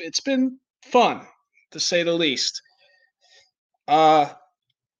fun to say the least. Oh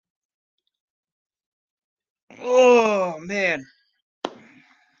man,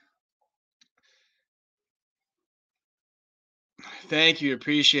 thank you,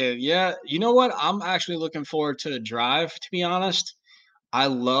 appreciate it. Yeah, you know what? I'm actually looking forward to the drive. To be honest, I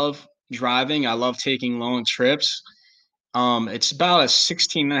love driving. I love taking long trips. It's about a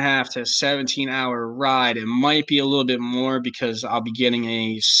 16 and a half to 17-hour ride. It might be a little bit more because I'll be getting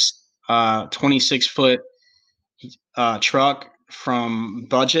a 26-foot truck from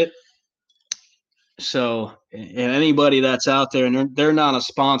Budget. So, and anybody that's out there, and they're not a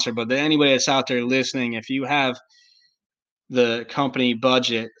sponsor, but anybody that's out there listening, if you have the company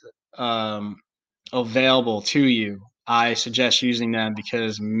Budget available to you, I suggest using them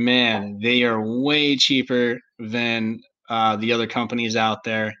because, man, they are way cheaper than the other companies out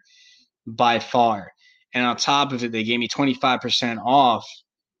there by far. And on top of it, they gave me 25% off,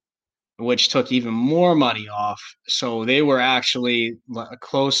 which took even more money off. So they were actually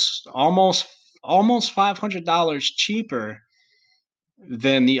close, almost $500 cheaper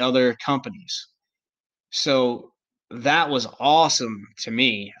than the other companies. So that was awesome to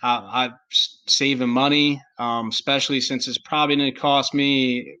me. I'm saving money, especially since it's probably going to cost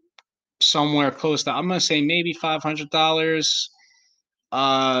me somewhere close to, I'm going to say maybe $500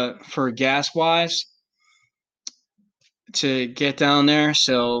 for gas wise to get down there.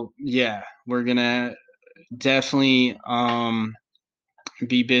 So yeah, we're gonna definitely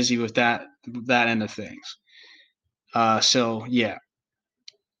be busy with that end of things. So yeah,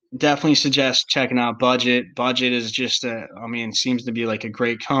 definitely suggest checking out Budget. Budget is just seems to be like a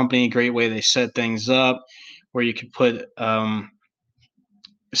great company, great way they set things up, where you could put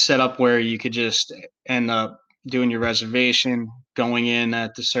set up where you could just end up doing your reservation, going in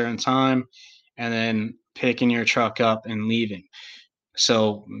at a certain time, and then picking your truck up and leaving.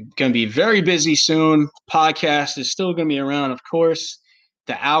 So going to be very busy soon. Podcast is still going to be around, of course.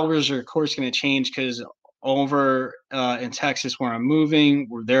 The hours are, of course, going to change because over in Texas where I'm moving,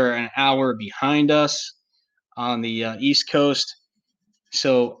 they're an hour behind us on the East Coast.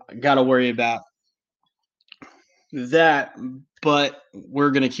 So I got to worry about that. But we're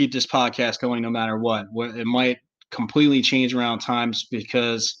going to keep this podcast going no matter what. It might completely change around times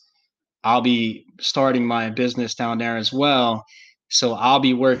because I'll be starting my business down there as well. So I'll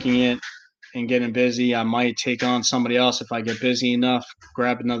be working it and getting busy. I might take on somebody else if I get busy enough,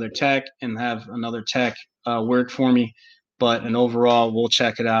 grab another tech and have another tech work for me. But and overall, we'll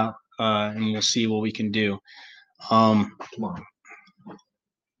check it out and we'll see what we can do. Tomorrow.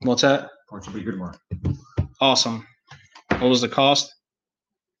 What's that? Parts will be here tomorrow. Awesome. What was the cost?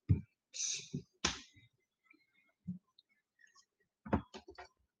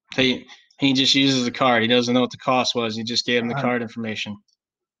 He just uses the card. He doesn't know what the cost was. You just gave him the card information.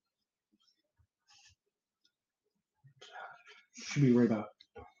 Should be right about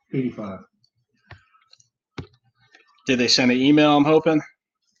 85. Did they send an email, I'm hoping?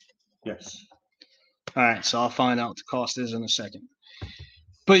 Yes. All right, so I'll find out what the cost is in a second.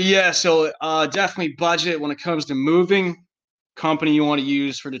 But yeah, so definitely budget when it comes to moving. Company you want to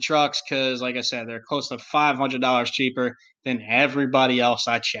use for the trucks because, like I said, they're close to $500 cheaper than everybody else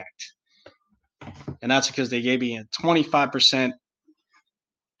I checked. And that's because they gave me a 25%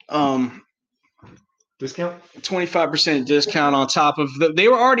 discount. 25% discount on top of they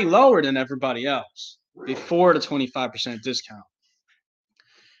were already lower than everybody else before the 25% discount.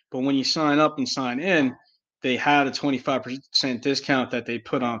 But when you sign up and sign in, they had a 25% discount that they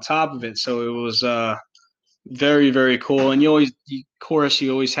put on top of it. So it was very, very cool. And you always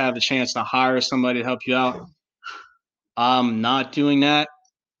have the chance to hire somebody to help you out. I'm not doing that.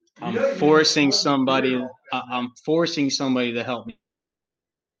 I'm forcing somebody to help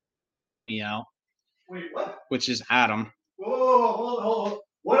me out. Wait, what? Which is Adam. Whoa.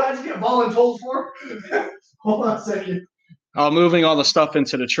 What did I just get voluntold for? Hold on a second. Moving all the stuff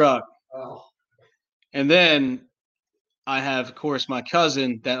into the truck. Oh. And then I have, of course, my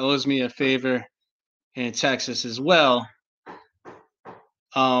cousin that owes me a favor in Texas as well.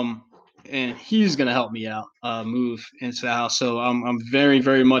 And he's going to help me out move into the house. So I'm very,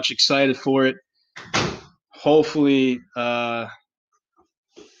 very much excited for it. Hopefully,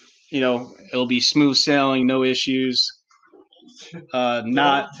 it'll be smooth sailing, no issues.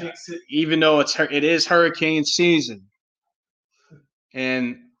 Not even though it is hurricane season,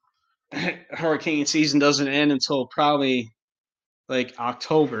 and hurricane season doesn't end until probably like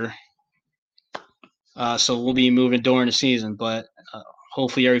October. So we'll be moving during the season, but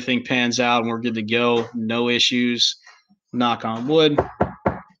hopefully everything pans out and we're good to go. No issues. Knock on wood.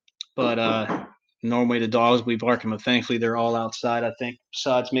 But normally the dogs will be barking, but thankfully they're all outside, I think,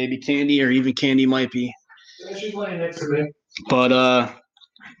 besides maybe Candy, or even Candy might be. Yeah, she's laying next to me. But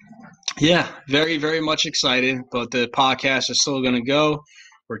yeah, very, very much excited. But the podcast is still going to go.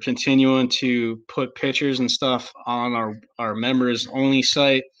 We're continuing to put pictures and stuff on our members only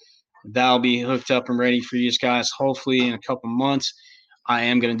site. That'll be hooked up and ready for you guys hopefully in a couple months. I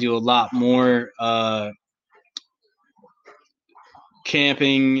am going to do a lot more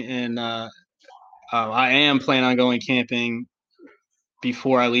camping, and I am planning on going camping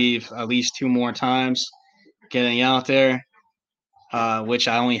before I leave at least 2 more times, getting out there, which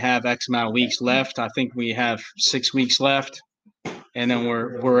I only have X amount of weeks left. I think we have 6 weeks left, and then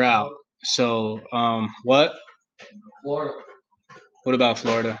we're out. So what? Florida. What about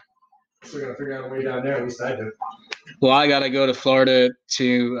Florida? Still gotta figure out a way down there. At least I do. Well, I got to go to Florida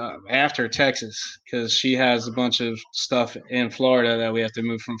after Texas because she has a bunch of stuff in Florida that we have to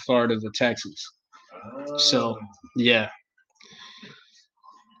move from Florida to Texas. So, yeah.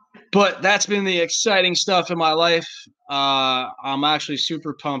 But that's been the exciting stuff in my life. I'm actually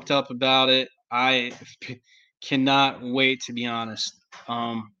super pumped up about it. I cannot wait, to be honest.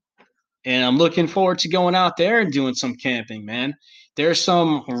 And I'm looking forward to going out there and doing some camping, man. There's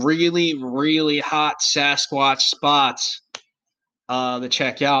some really, really hot Sasquatch spots to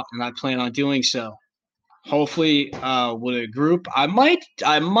check out, and I plan on doing so. Hopefully, with a group, I might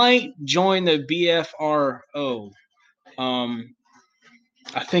join the BFRO.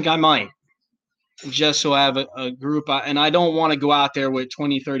 I think I might, just so I have a group. And I don't want to go out there with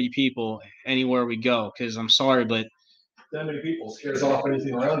 20, 30 people anywhere we go, because I'm sorry, but that many people scares off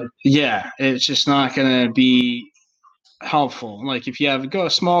anything around you. Yeah, it's just not going to be helpful. Like if you have a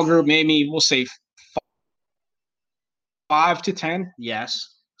small group, maybe we'll say 5 to 10.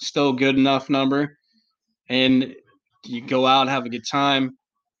 Yes, still good enough number. And you go out, have a good time,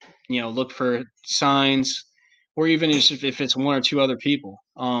 look for signs, or even if it's 1 or 2 other people.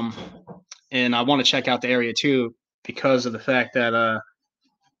 And I want to check out the area too, because of the fact that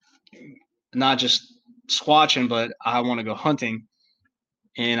not just squatching, but I want to go hunting.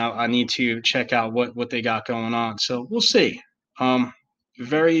 And I need to check out what they got going on. So we'll see.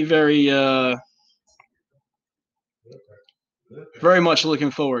 Very, very, very much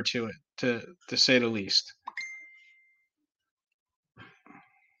looking forward to it, to say the least.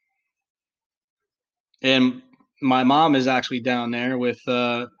 And my mom is actually down there with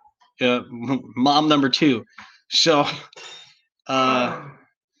mom number 2. So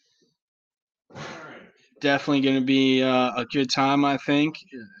definitely going to be a good time, I think.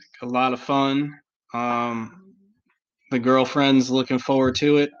 A lot of fun. The girlfriend's looking forward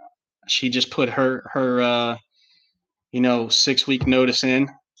to it. She just put her 6-week notice in.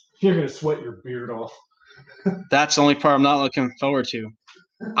 You're going to sweat your beard off. That's the only part I'm not looking forward to.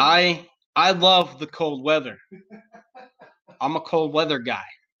 I love the cold weather. I'm a cold weather guy.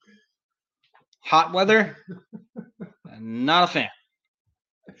 Hot weather, not a fan.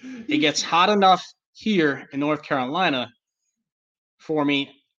 It gets hot enough here in North Carolina for me,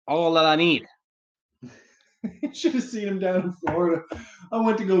 all that I need. You should have seen him down in Florida. I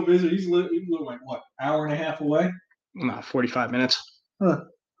went to go visit. He's living like what, hour and a half away? About 45 minutes. Huh.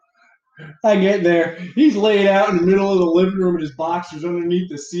 I get there. He's laid out in the middle of the living room in his boxers underneath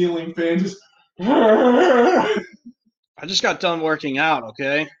the ceiling fan. Just. I just got done working out,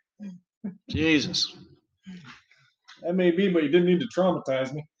 okay? Jesus. That may be, but you didn't need to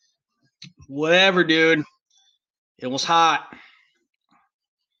traumatize me. Whatever, dude. It was hot.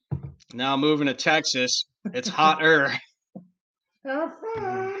 Now moving to Texas, it's hotter.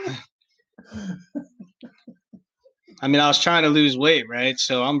 I mean, I was trying to lose weight, right?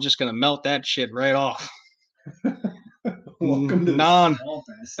 So I'm just gonna melt that shit right off. Welcome to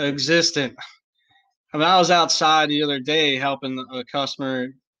non-existent. I mean, I was outside the other day helping a customer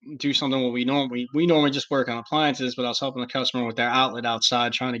do something what we normally just work on appliances, but I was helping the customer with their outlet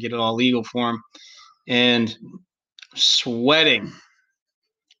outside, trying to get it all legal for them, and sweating,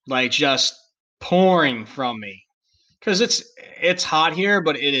 like just pouring from me, because it's hot here,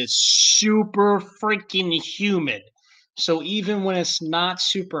 but it is super freaking humid. So even when it's not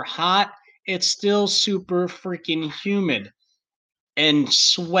super hot, it's still super freaking humid. And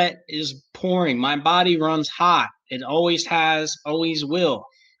sweat is pouring. My body runs hot. It always has, always will.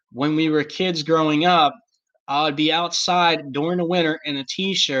 When we were kids growing up, I would be outside during the winter in a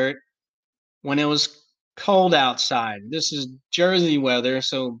t-shirt when it was cold outside. This is Jersey weather,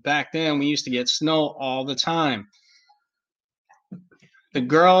 so back then we used to get snow all the time. The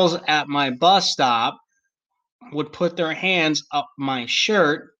girls at my bus stop would put their hands up my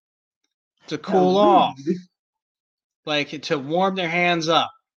shirt to cool off. Like to warm their hands up,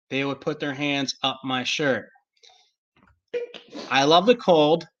 they would put their hands up my shirt. I love the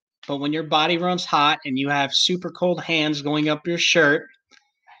cold, but when your body runs hot and you have super cold hands going up your shirt,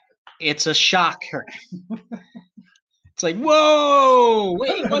 it's a shocker. It's like, whoa,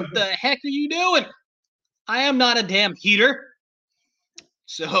 wait, what the heck are you doing? I am not a damn heater.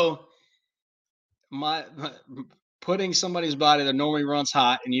 So my putting somebody's body that normally runs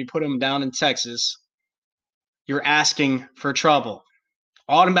hot and you put them down in Texas, you're asking for trouble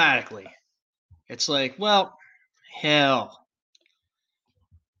automatically. It's like, well, hell.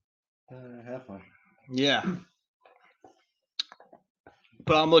 Have fun. Yeah.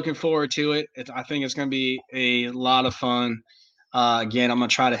 But I'm looking forward to it. I think it's going to be a lot of fun. Again, I'm going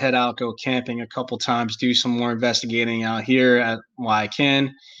to try to head out, go camping a couple times, do some more investigating out here while I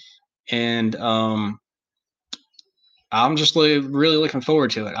can. And I'm just really looking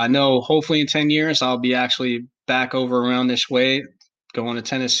forward to it. I know hopefully in 10 years, I'll be actually back over around this way, going to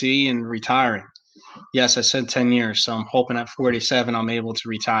Tennessee and retiring. Yes, I said 10 years. So I'm hoping at 47, I'm able to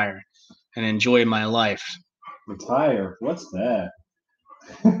retire and enjoy my life. Retire? What's that?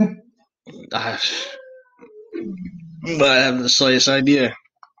 But I have the slightest idea.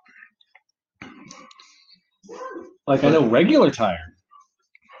 Like, I know regular tired.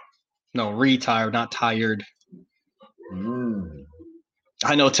 No, retired, not tired.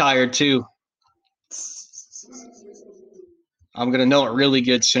 I know tired too. I'm going to know it really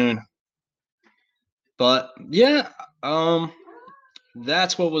good soon. But yeah,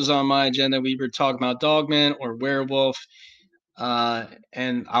 that's what was on my agenda. We were talking about Dogman or Werewolf.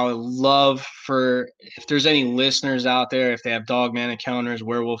 And I would love if there's any listeners out there, if they have Dogman encounters,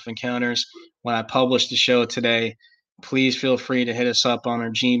 Werewolf encounters, when I publish the show today, please feel free to hit us up on our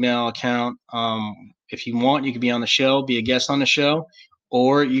Gmail account. If you want, you could be on the show, be a guest on the show,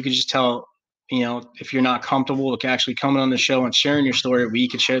 or you could just tell, if you're not comfortable with actually coming on the show and sharing your story, we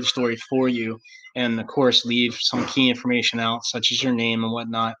could share the story for you. And of course, leave some key information out, such as your name and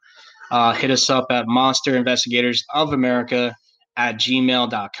whatnot. Hit us up at Monster Investigators of America at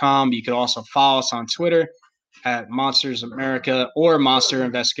gmail.com. You could also follow us on Twitter at Monsters America or Monster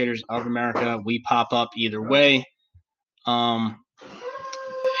Investigators of America. We pop up either way. And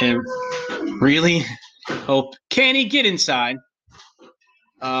really hope, Kenny, get inside.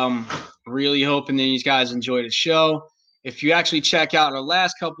 Really hoping that you guys enjoyed the show. If you actually check out our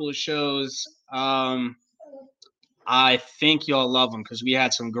last couple of shows, I think y'all love them because we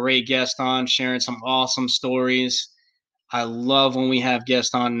had some great guests on sharing some awesome stories. I love when we have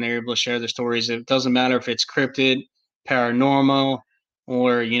guests on and they're able to share their stories. It doesn't matter if it's cryptid, paranormal,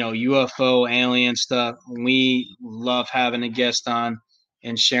 or, UFO, alien stuff. We love having a guest on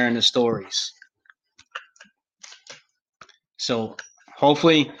and sharing the stories. So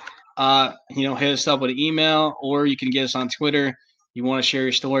hopefully, hit us up with an email, or you can get us on Twitter you want to share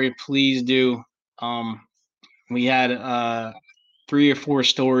your story, please do. We had 3 or 4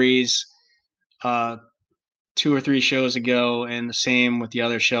 stories 2 or 3 shows ago, and the same with the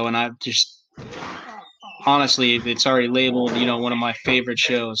other show. And I just honestly, it's already labeled, one of my favorite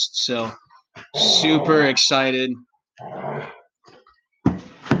shows. So super excited.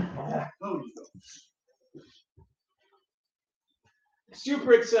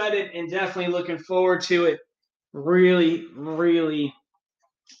 Super excited and definitely looking forward to it. Really, really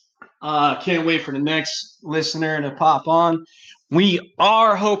can't wait for the next listener to pop on. We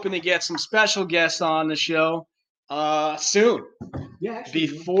are hoping to get some special guests on the show soon. Yeah, actually,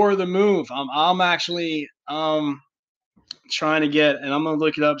 Before the move. I'm actually trying to get, and I'm gonna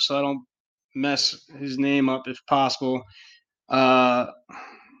look it up so I don't mess his name up if possible. Let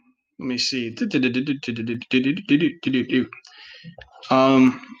me see.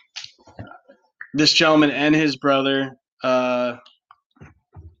 This gentleman and his brother, they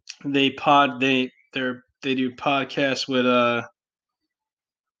do podcasts with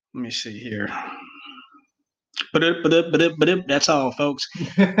let me see here. That's all, folks.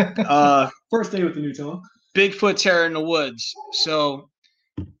 first day with the new tongue. Bigfoot Terror in the Woods. So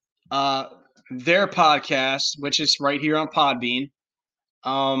their podcast, which is right here on Podbean,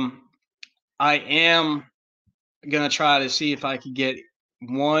 I am gonna try to see if I could get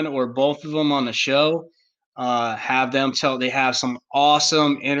one or both of them on the show. Have them they have some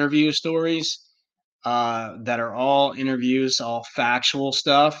awesome interview stories that are all interviews, all factual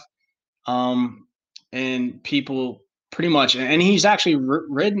stuff. And people pretty much, and he's actually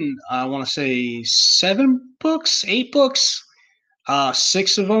written, I want to say 7 books, 8 books.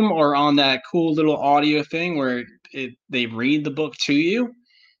 6 of them are on that cool little audio thing where they read the book to you.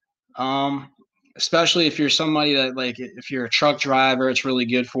 Especially if you're somebody that, like, if you're a truck driver, it's really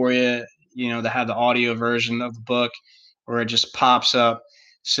good for you, to have the audio version of the book where it just pops up.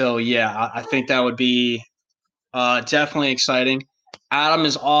 So yeah, I think that would be definitely exciting. Adam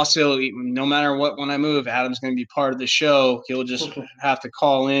is also, no matter what, when I move, Adam's going to be part of the show. He'll just have to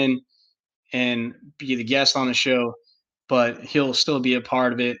call in and be the guest on the show, but he'll still be a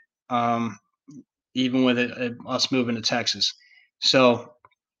part of it, even with us moving to Texas. So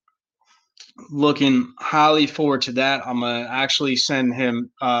looking highly forward to that. I'm gonna actually send them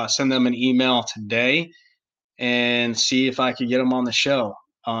an email today and see if I could get him on the show.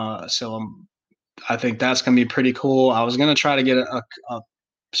 I think that's gonna be pretty cool. I was gonna try to get a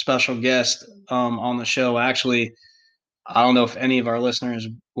special guest on the show. Actually, I don't know if any of our listeners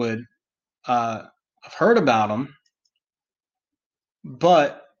would have heard about him,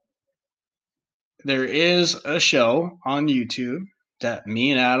 but there is a show on YouTube that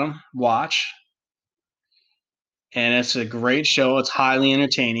me and Adam watch, and it's a great show. It's highly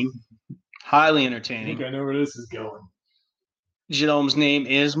entertaining. Highly I entertaining. think I know where this is going. Gentleman's name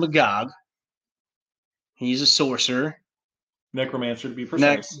is Magog. He's a sorcerer, Necromancer, to be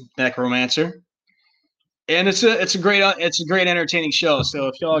precise. necromancer, and it's a great entertaining show. So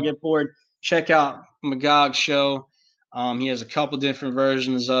if y'all get bored, check out Magog's show. He has a couple different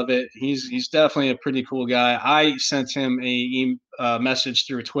versions of it. He's definitely a pretty cool guy. I sent him a message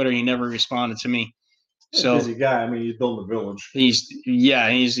through Twitter. He never responded to me. So busy guy. I mean, he's building a village. He's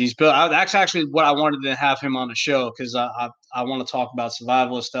built. That's actually what I wanted to have him on the show, because I want to talk about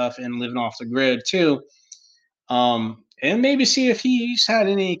survival stuff and living off the grid too. And maybe see if he's had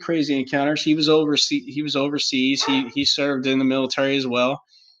any crazy encounters. He was overseas. He served in the military as well.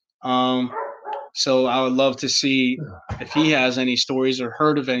 So I would love to see if he has any stories or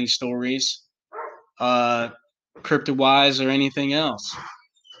heard of any stories, cryptid-wise or anything else.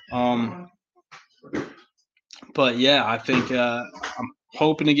 But yeah, I think I'm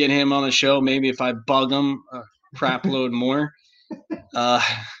hoping to get him on the show. Maybe if I bug him a crap load more,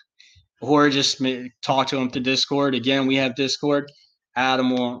 or just talk to him through Discord. Again, we have Discord. Adam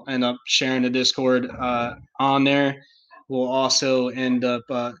will end up sharing the Discord on there. We'll also end up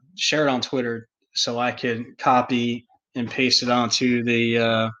share it on Twitter, so I can copy and paste it onto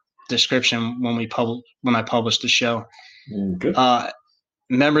the description when I publish the show. Good.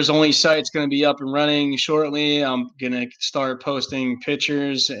 Members only site's going to be up and running shortly. I'm going to start posting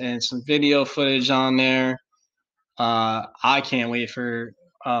pictures and some video footage on there. I can't wait for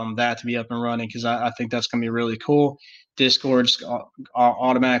that to be up and running, because I think that's going to be really cool. Discord's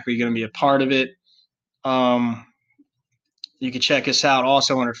automatically going to be a part of it. You can check us out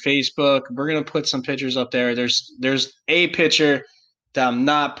also on our Facebook. We're going to put some pictures up there. There's a picture that I'm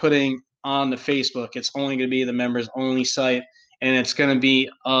not putting on the Facebook. It's only going to be the members only site. And it's going to be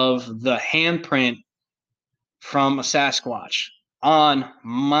of the handprint from a Sasquatch on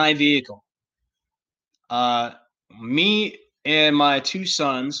my vehicle. Me and my two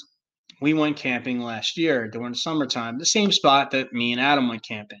sons, we went camping last year during the summertime, the same spot that me and Adam went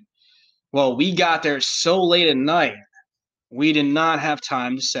camping. Well, we got there so late at night, we did not have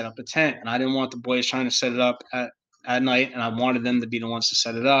time to set up a tent. And I didn't want the boys trying to set it up at night, and I wanted them to be the ones to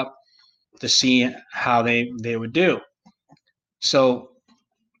set it up to see how they would do. So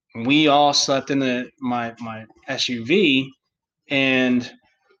we all slept in my SUV, and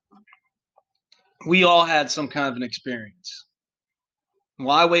we all had some kind of an experience.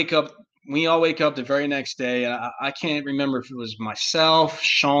 Well, we all wake up the very next day. And I can't remember if it was myself,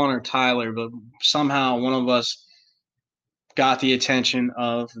 Sean, or Tyler, but somehow one of us got the attention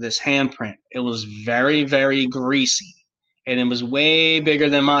of this handprint. It was very, very greasy, and it was way bigger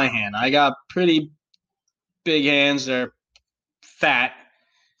than my hand. I got pretty big hands. They're fat.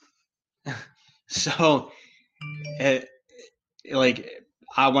 So, when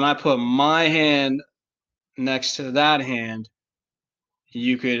I put my hand next to that hand,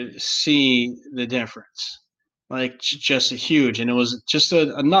 you could see the difference, like just a huge, and it was just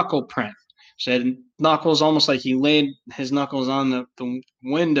a knuckle print. So it had knuckles, almost like he laid his knuckles on the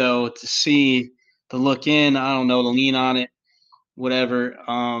window to look in. I don't know, to lean on it, whatever.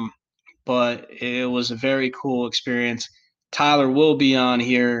 But it was a very cool experience. Tyler will be on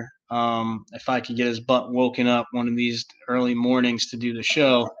here if I could get his butt woken up one of these early mornings to do the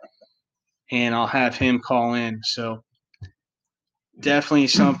show, and I'll have him call in. So definitely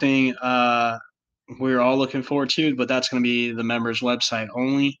something we're all looking forward to, but that's going to be the members' website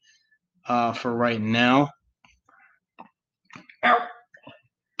only for right now.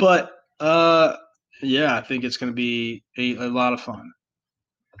 But yeah, I think it's going to be a lot of fun.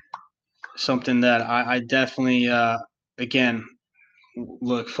 Something that I definitely, again,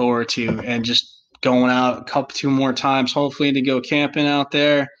 look forward to, and just going out two more times, hopefully, to go camping out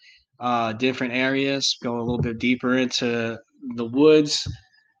there, different areas, go a little bit deeper into the woods,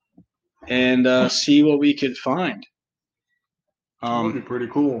 and see what we could find. That would be pretty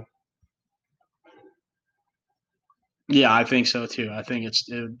cool. Yeah, I think so too. I think it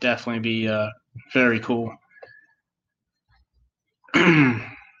would definitely be very cool.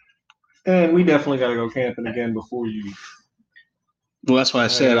 And we definitely got to go camping again before you. Well, that's why I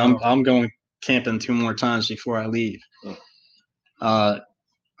said I'm going camping 2 more times before I leave. I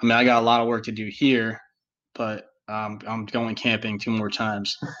mean, I got a lot of work to do here, but I'm going camping 2 more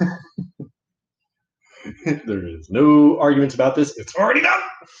times. There is no arguments about this. It's already done.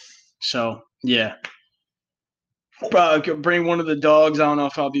 So, yeah. Probably could bring one of the dogs. I don't know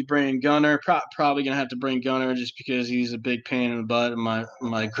if I'll be bringing Gunner. Probably going to have to bring Gunner just because he's a big pain in the butt. And my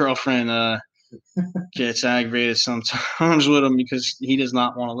girlfriend gets aggravated sometimes with him because he does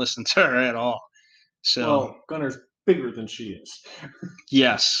not want to listen to her at all. So, well, Gunner's bigger than she is.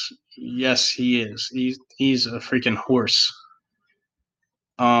 Yes, he is. He's a freaking horse.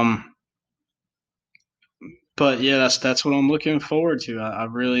 But yeah, that's what I'm looking forward to. I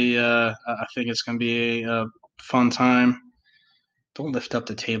really I think it's gonna be a fun time. Don't lift up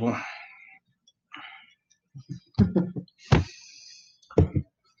the table.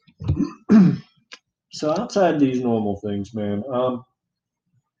 So outside these normal things, man,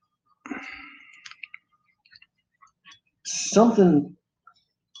 something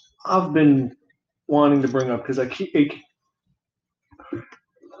I've been wanting to bring up because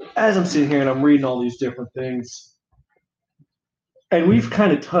as I'm sitting here and I'm reading all these different things, and we've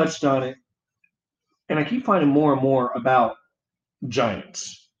kind of touched on it, and I keep finding more and more about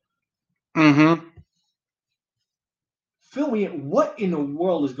giants. Mm-hmm. Fill me in. What in the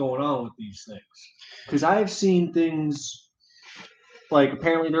world is going on with these things? Because I've seen things like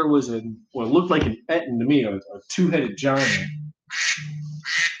apparently there was what looked like an Etten to me, a 2-headed giant.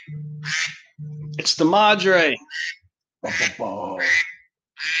 It's the Madre.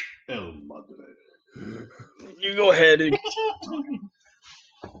 El Madre. You go ahead.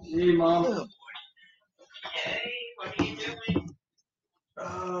 Hey, Mom. Hey, what are you doing?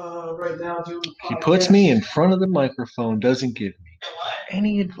 Right now, He puts me in front of the microphone, doesn't give me What?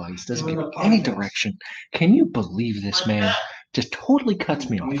 any advice, doesn't give me any direction. Can you believe this man? Just totally cuts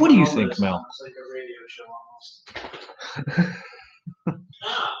me off. What do you think, Mel? It's like a radio show almost.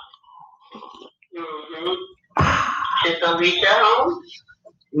 Mm-hmm. Is Alicia home?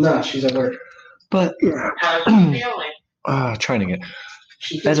 No, she's at work. But How's she feeling? trying to get,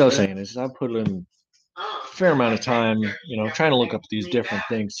 as I was saying, is I put in a fair amount of time, trying to look up these different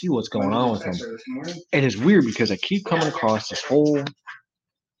things, see what's going on with them. It is weird because I keep coming across this whole,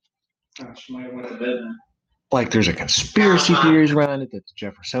 She might have went to bed then. like there's a conspiracy theories around it that the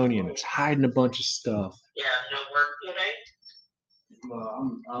Jeffersonian is hiding a bunch of stuff. Yeah, no work today?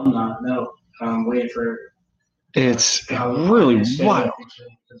 Well, I'm not. No, I'm waiting for It's I really stayed wild. up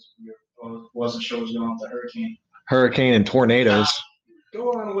because we wasn't sure what was going on with the hurricane. Hurricane and tornadoes.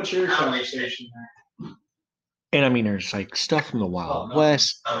 Go on with your conversation there. And I mean, there's like stuff from the Wild Oh, no.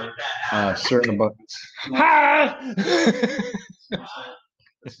 West, certain about.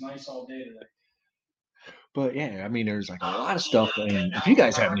 It's nice all day today. But yeah, I mean, there's like a lot of stuff. And if you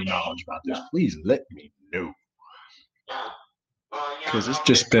guys have any knowledge about this, please let me know. Because it's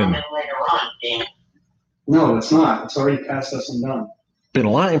just been No, it's not. It's already past us and done. a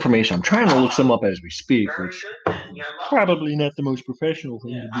lot of information. I'm trying to look some up as we speak, which probably not the most professional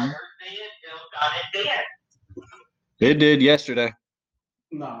thing to do. It did yesterday.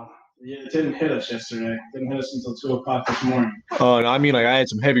 No, it didn't hit us yesterday. It didn't hit us until 2:00 this morning. Oh, and I mean, like I had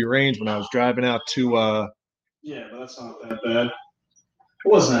some heavy rains when I was driving out to. Yeah, but that's not that bad. It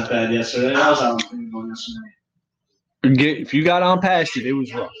wasn't that bad yesterday. I was out in Greenville yesterday. If you got on past it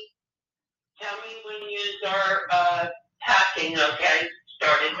was rough. Tell me when you start packing, okay?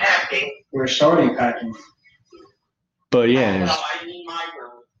 Started packing. We're starting packing. But yeah, So I need my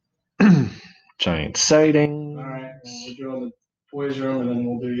room. giant sighting. All right, we'll do the boys' room and then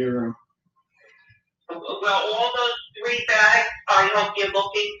we'll do your room. Well, all those 3 bags, I hope you're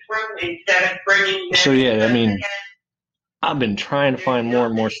looking through instead of bringing them. So yeah, I mean, I've been trying to find more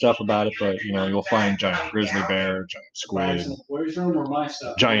and more stuff about it, but you know, you'll find giant grizzly bear, giant Bags squid, in the boys' room or my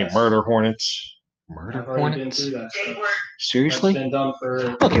stuff? giant Yes. murder hornets. Murder I've already been hornets? through that They stuff. were, That's Seriously? been done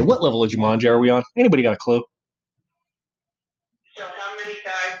for. Okay, what level of Jumanji are we on? Anybody got a clue? so how many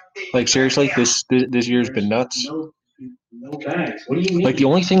bags did you Like seriously, pack out? this year's been nuts. No bags. What do you mean? Like the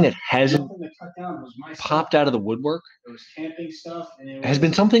only thing that hasn't Nothing to cut down was my popped stuff. out of the woodwork There was camping stuff. And it has was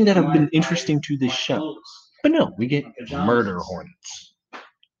been something that have my- been interesting to this my show. clothes. But no, we get My pajamas. murder hornets.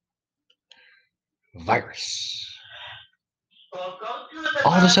 Virus. Well, go through the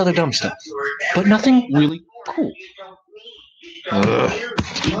All this other boxes dumb of stuff. yours. But nothing Everything's really important. cool. You don't need. You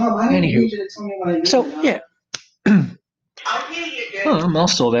don't use. Mom, I didn't Anywho. need you to tell me what I did. So yeah, I'll hear you, dude. well, I'm all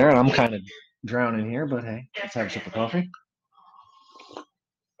still there and I'm kind of drowning here, but hey, let's have a sip of coffee.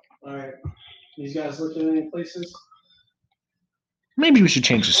 All right. These guys looked at any places? Maybe we should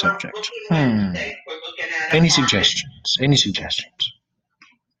change the We're subject. looking at things. We're looking at Any apartments. suggestions? Any suggestions?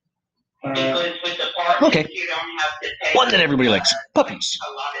 All right. Because with apartments, Okay. you don't have to pay One that everybody likes. Puppies.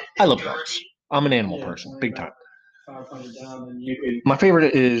 a lot of I love security. dogs. I'm an animal Yeah, person, it's big only time. about 500 down, and you could My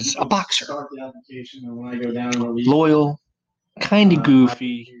favorite is a boxer. start the application, and when I go down in a week, Loyal, kind of I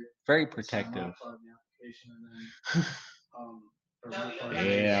goofy, can very sign my protective. part of the application, and then, for my part-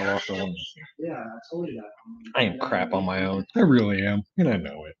 Yeah, I lost the one. Yeah, I told you that. I am crap on my own. I really am, and I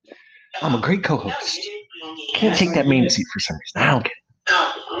know it. I'm a great co-host. Can't take that main seat for some reason. I don't get it.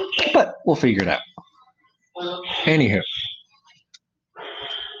 Oh, okay. But we'll figure it out. Okay. Anywho.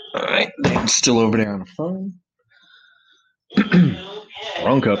 Alright, I'm still over there on the phone. Okay.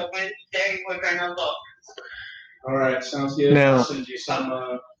 Wrong cup. So Wednesday, we're gonna look. All right, sounds good. Now, I'll send you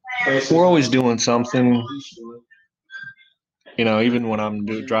some, places. We're always doing something, you know, even when I'm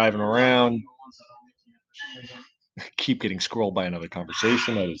driving around, keep getting scrolled by another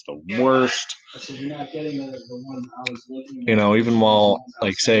conversation. That is the worst. I said, you're not getting the one I was looking at. You know, even while,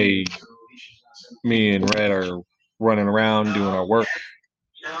 like, say, me and Red are running around doing our work,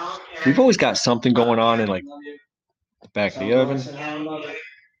 Okay. we've always got something going on in, like, the back of the oven.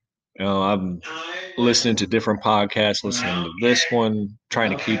 You know, I'm listening to different podcasts, listening to this one,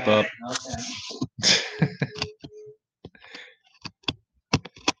 trying to keep up.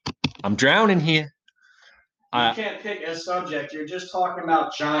 I'm drowning here. You can't pick a subject. You're just talking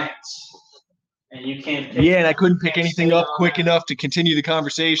about giants. And you can't pick. Yeah, and I couldn't pick anything up quick enough to continue the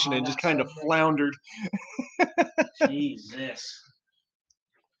conversation and just kind of floundered. Jesus.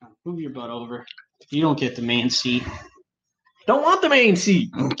 Move your butt over. You don't get the main seat. Don't want the main seat.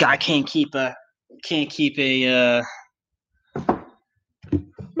 I can't keep a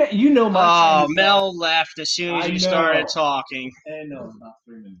Man, you know my Oh, time is up. Mel left as soon as I you know. started talking. And no, it's about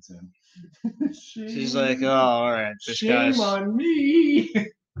 3 minutes in. She's like, oh, all right, this Shame guy's. on me.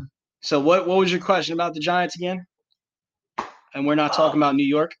 So what was your question about the Giants again? And we're not talking about New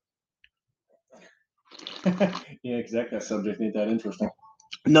York? Yeah, exactly. That subject ain't that interesting.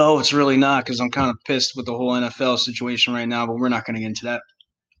 No, it's really not, because I'm kind of pissed with the whole NFL situation right now, but we're not going to get into that.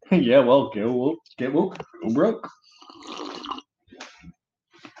 Yeah, well, get woke. Get woke. Go broke.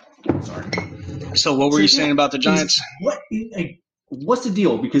 So what were you saying about the Giants? What's the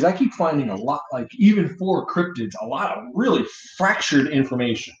deal? Because I keep finding a lot, like even for cryptids, a lot of really fractured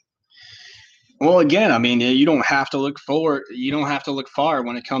information. Well, again, I mean, you don't have to look forward. You don't have to look far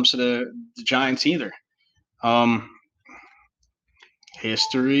when it comes to the Giants either.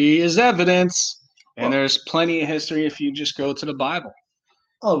 History is evidence. And there's plenty of history if you just go to the Bible.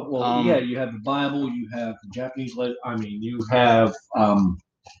 Oh well, yeah. You have the Bible. You have the Japanese. You have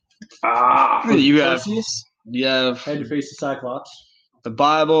You have Perseus had to face the Cyclops. The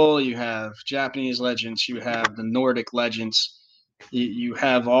Bible. You have Japanese legends. You have the Nordic legends. You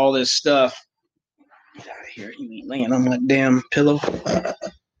have all this stuff. Get out of here! You ain't laying on my damn pillow.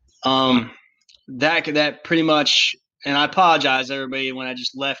 That pretty much. And I apologize, everybody, when I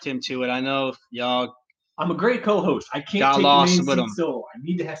just left him to it. I know y'all. I'm a great co-host. I can't Got take lost the with main him. seat solo. I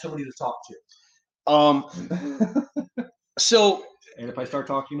need to have somebody to talk to. So. And if I start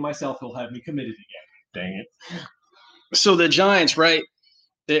talking to myself, he'll have me committed again. Dang it. So the Giants, right?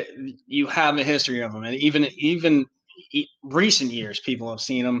 You have a history of them, and even recent years, people have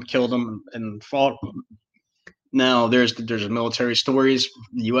seen them, killed them, and fought them. Now there's military stories.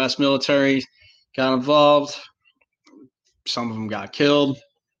 The U.S. military got involved. Some of them got killed.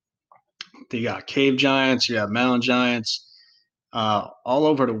 They got cave giants. You have mountain giants all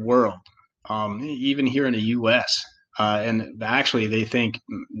over the world, even here in the U.S. And actually, they think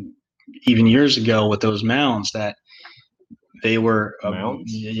even years ago with those mounds that they were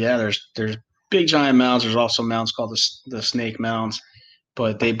there's big giant mounds. There's also mounds called the snake mounds,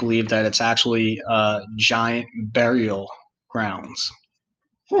 but they believe that it's actually giant burial grounds,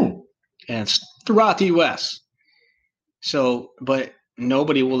 and it's throughout the U.S. So, but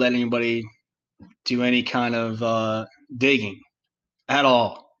nobody will let anybody do any kind of digging at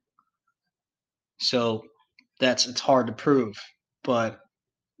all. So it's hard to prove, but at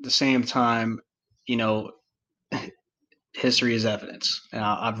the same time, history is evidence. And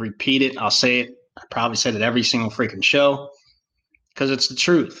I've repeated, I'll say it. I probably said it every single freaking show because it's the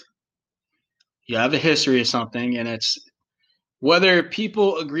truth. You have a history of something, and it's whether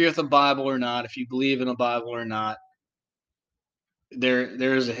people agree with the Bible or not, if you believe in the Bible or not,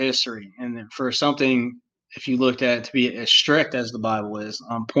 there is a history. And for something, if you looked at it to be as strict as the Bible is,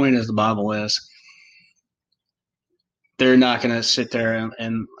 on point as the Bible is, they're not going to sit there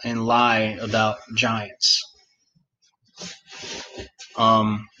and lie about giants.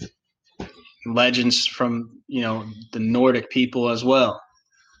 Legends from the Nordic people as well.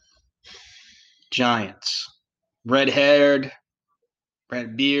 Giants, red-haired,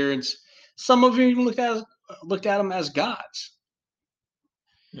 red beards. Some of you even looked at them as gods.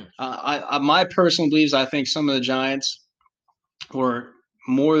 Yeah. My personal beliefs, I think some of the giants were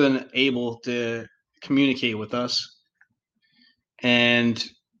more than able to communicate with us, and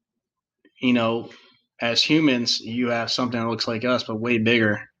as humans, you have something that looks like us, but way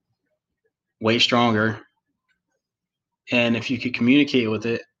bigger, way stronger. And if you could communicate with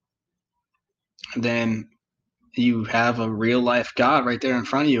it, then you have a real life God right there in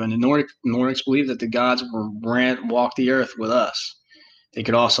front of you. And the Nordics believe that the gods walk the earth with us. They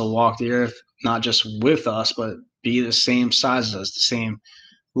could also walk the earth not just with us, but be the same size as us, the same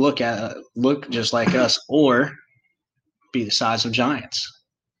look just like us, or be the size of giants.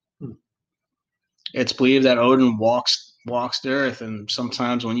 It's believed that Odin walks the earth, and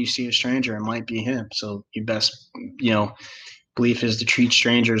sometimes when you see a stranger, it might be him. So your best, belief is to treat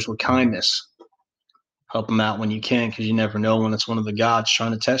strangers with kindness. Help them out when you can, because you never know when it's one of the gods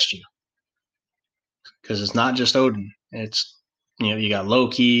trying to test you. Because it's not just Odin. It's, you got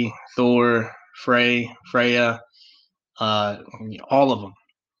Loki, Thor, Freya, all of them.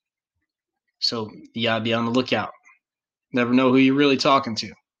 So you gotta be on the lookout. Never know who you're really talking to.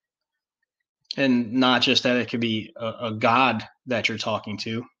 And not just that it could be a god that you're talking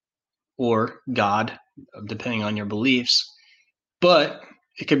to, or God, depending on your beliefs, but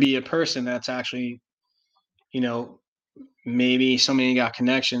it could be a person that's actually, maybe somebody got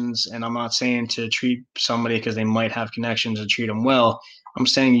connections. And I'm not saying to treat somebody because they might have connections and treat them well. I'm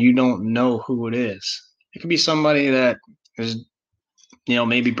saying you don't know who it is. It could be somebody that is,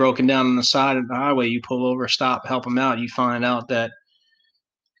 maybe broken down on the side of the highway. You pull over, stop, help them out. You find out that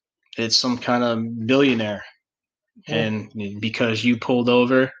it's some kind of billionaire. Yeah. And because you pulled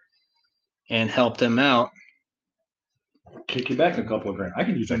over and helped them out, kick you back a couple of grand. I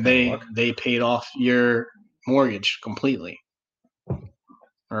could use that. They paid off your mortgage completely,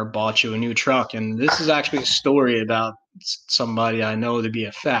 or bought you a new truck. And this is actually a story about somebody I know to be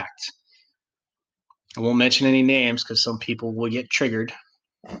a fact. I won't mention any names because some people will get triggered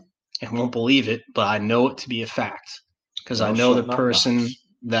and won't believe it, but I know it to be a fact because I know the person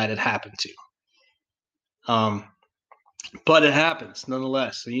that it happened to. But it happens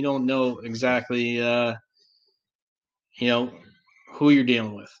nonetheless. So you don't know exactly, who you're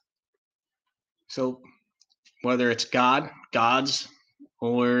dealing with. So whether it's gods,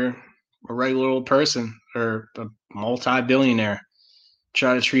 or a regular old person, or a multi-billionaire,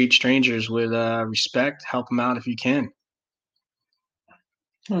 try to treat strangers with respect. Help them out if you can.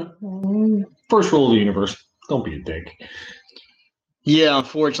 First rule of the universe: don't be a dick. Yeah,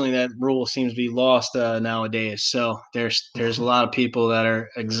 unfortunately, that rule seems to be lost nowadays. So there's a lot of people that are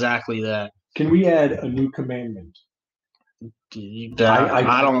exactly that. Can we add a new commandment?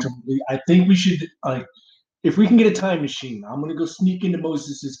 I don't. I think we should if we can get a time machine, I'm gonna go sneak into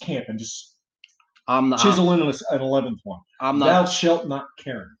Moses' camp and just I'm not. chisel in an 11th one. I'm Thou not. shalt not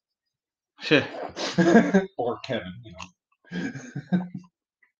Karen. Or Kevin,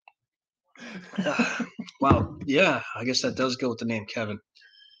 Well, yeah, I guess that does go with the name Kevin.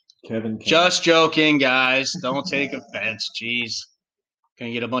 Kevin. Just joking, guys. Don't take offense. Jeez.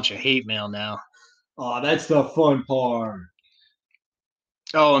 Gonna get a bunch of hate mail now. Oh, that's the fun part.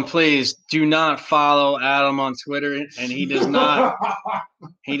 Oh, and please do not follow Adam on Twitter. And he does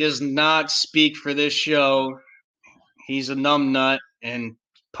not speak for this show. He's a numbnut and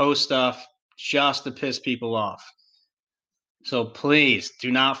post stuff just to piss people off. So please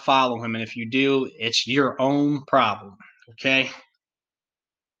do not follow him. And if you do, it's your own problem. Okay?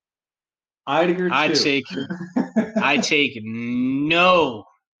 I take none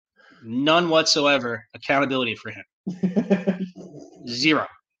whatsoever accountability for him. Zero.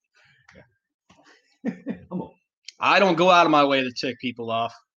 I don't go out of my way to tick people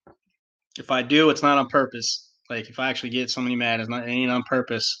off. If I do, it's not on purpose. Like if I actually get somebody mad, it ain't on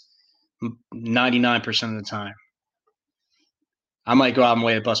purpose 99% of the time. I might go out of my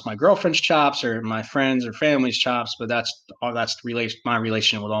way to bust my girlfriend's chops or my friends or family's chops, but that's my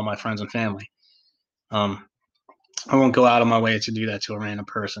relation with all my friends and family. I won't go out of my way to do that to a random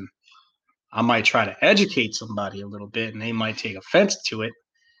person. I might try to educate somebody a little bit, and they might take offense to it.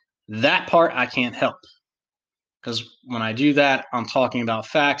 That part I can't help. Because when I do that, I'm talking about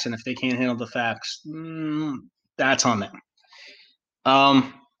facts, and if they can't handle the facts, that's on them.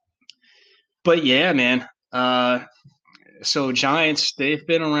 But yeah, man. So Giants, they've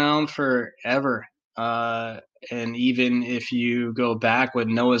been around forever. And even if you go back with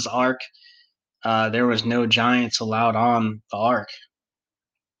Noah's Ark, there was no Giants allowed on the Ark.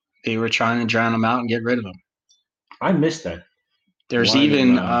 They were trying to drown them out and get rid of them. I missed that. There's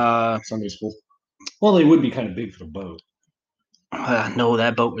even Sunday school. Well, they would be kind of big for the boat. No,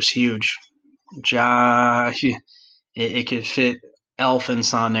 that boat was huge. It could fit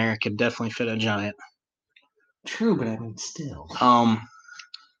elephants on there. It could definitely fit a giant. True, but I mean, still.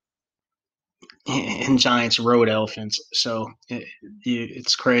 And giants rode elephants, so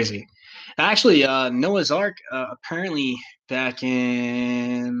it's crazy. Actually, Noah's Ark apparently back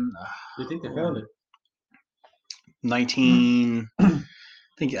in. You think they found it?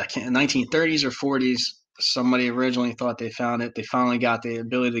 1930s or 40s. Somebody originally thought they found it. They finally got the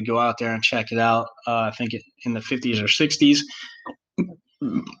ability to go out there and check it out. I think in the 50s or 60s.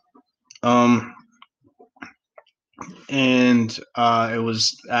 And it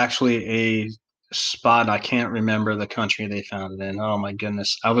was actually a spot. I can't remember the country they found it in. Oh my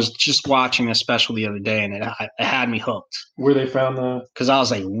goodness! I was just watching a special the other day, and it had me hooked. Where they found the? Because I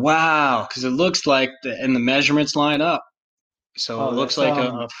was like, wow! Because it looks like and the measurements line up. So it looks like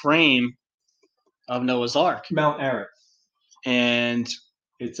a frame of Noah's Ark. Mount Ararat. And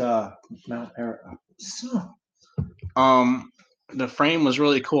it's Mount Ararat. The frame was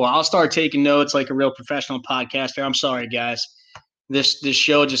really cool. I'll start taking notes like a real professional podcaster. I'm sorry, guys. This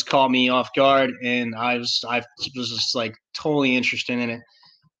show just caught me off guard, and I was just like totally interested in it.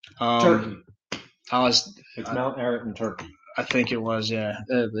 Turkey. It's Mount Ararat in Turkey. I think it was, yeah.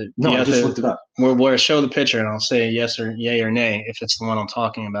 I just looked it up. We'll show the picture, and I'll say yes or yay or nay if it's the one I'm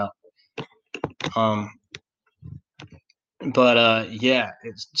talking about. Yeah,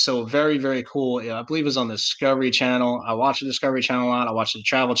 it's so very, very cool. Yeah, I believe it was on the Discovery Channel. I watch the Discovery Channel a lot. I watch the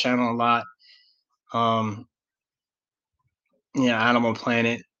Travel Channel a lot. Animal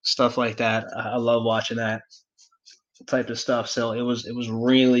Planet, stuff like that. I love watching that type of stuff. So it was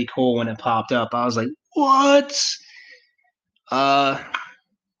really cool when it popped up. I was like, what?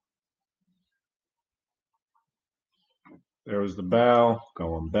 There was the bow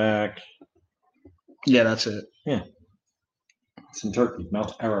going back. Yeah, that's it. Yeah. It's in Turkey,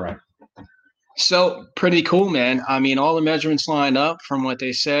 Mount Ararat. So pretty cool, man. I mean, all the measurements lined up from what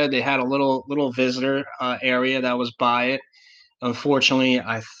they said. They had a little visitor area that was by it. Unfortunately,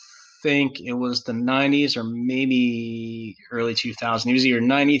 I think it was the 90s or maybe early 2000s. It was either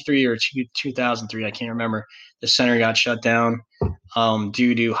 93 or 2003. I can't remember. The center got shut down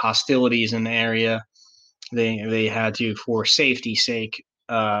due to hostilities in the area. They had to, for safety's sake,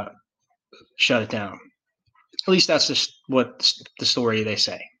 shut it down. At least that's just what the story they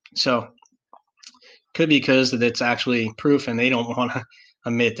say. So could be because it's actually proof, and they don't want to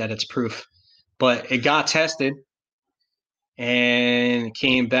admit that it's proof. But it got tested and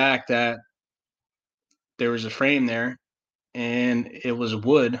came back that there was a frame there and it was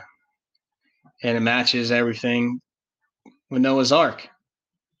wood and it matches everything with Noah's Ark.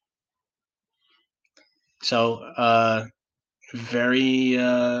 So very,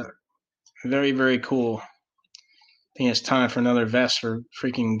 very, very cool. I think it's time for another vest for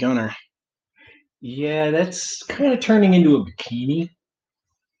freaking Gunner. Yeah, that's kind of turning into a bikini.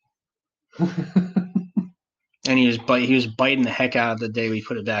 And he was biting the heck out of the day we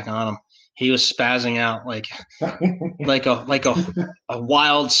put it back on him. He was spazzing out like a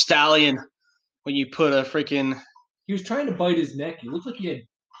wild stallion when you put a freaking. He was trying to bite his neck. He looked like he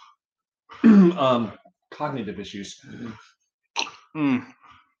had cognitive issues.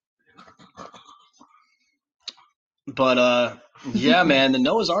 But yeah, man, the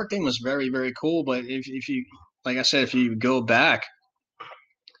Noah's Ark thing was very, very cool. But if you, like I said, if you go back,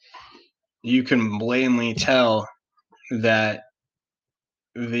 you can blatantly tell that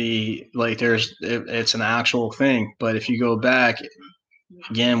it's an actual thing. But if you go back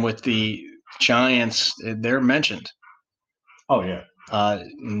again with the Giants, they're mentioned. Oh yeah.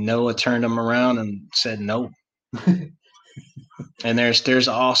 Noah turned them around and said no. And there's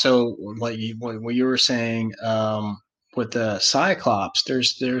also what you were saying with the Cyclops.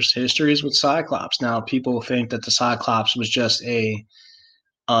 There's histories with Cyclops. Now people think that the Cyclops was just a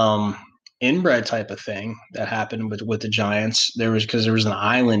inbred type of thing that happened with the Giants. There was an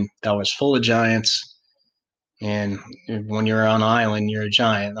island that was full of giants, and when you're on an island, you're a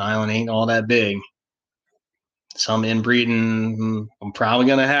giant. The island ain't all that big. Some inbreeding probably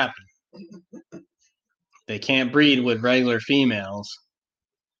gonna happen. They can't breed with regular females.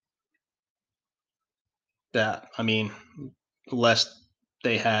 Unless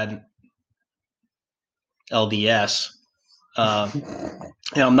they had LDS.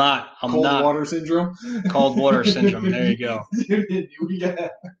 I'm not Cold water syndrome. Cold water syndrome. There you go. Yeah.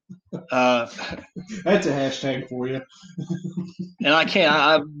 That's a hashtag for you. And I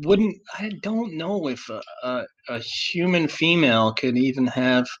don't know if a human female could even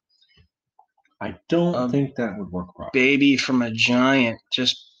have. I don't think that would work properly. Baby from a giant,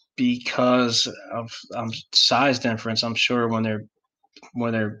 just because of size difference. I'm sure when they're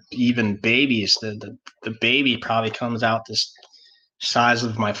even babies, the baby probably comes out this size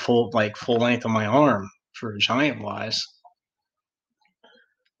of my full length of my arm for giant wise.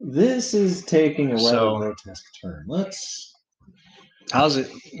 This is taking a rather grotesque turn. How's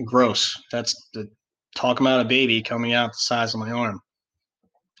it gross? That's talking about a baby coming out the size of my arm.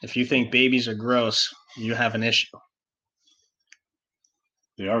 If you think babies are gross, you have an issue.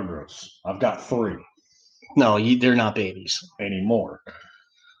 They are gross. I've got 3. No, they're not babies anymore.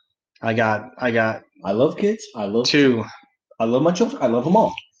 I love kids. I love 2. I love my children. I love them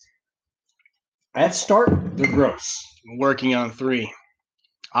all. At start, they're gross. Working on 3.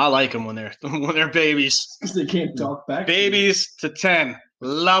 I like them when they're babies. Because they can't talk back. Babies to 10.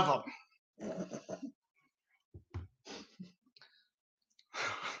 Love them.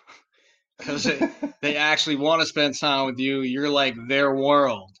 Because they actually want to spend time with you. You're like their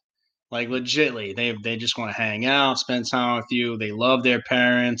world. Like legitly. They just want to hang out, spend time with you. They love their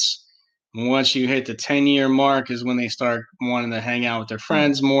parents. And once you hit the 10-year mark is when they start wanting to hang out with their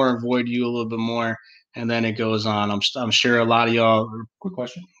friends more, avoid you a little bit more. And then it goes on. I'm sure a lot of y'all. Quick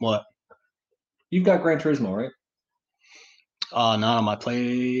question. What? You've got Gran Turismo, right? Not on my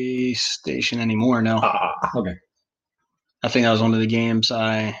PlayStation anymore. No. Okay. I think that was one of the games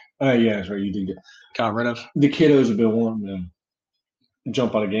I. Yeah, that's right. You did got rid of. The kiddos have been wanting to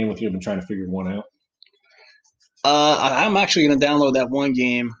jump on a game with you. I've been trying to figure one out. I'm actually going to download that one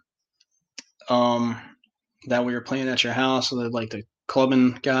game. That we were playing at your house with like the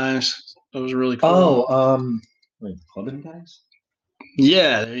clubbing guys. That was really cool. Like clubbing guys?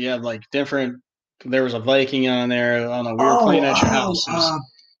 Yeah, you have like different. There was a Viking on there. I don't know. We were playing at your house.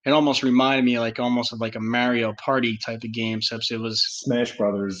 It almost reminded me almost of like a Mario Party type of game, except it was Smash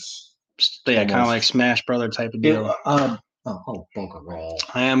Brothers. Yeah, kind of like Smash Brother type of deal. Boca Roll.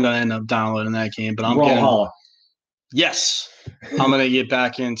 I am gonna end up downloading that game, but Yes, I'm gonna get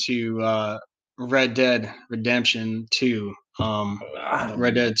back into Red Dead Redemption 2.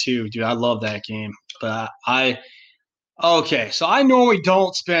 Red Dead 2, dude, I love that game. But so I normally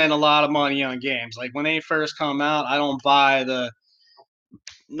don't spend a lot of money on games. Like when they first come out, I don't buy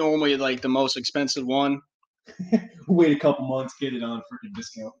normally the most expensive one. Wait a couple months, get it on freaking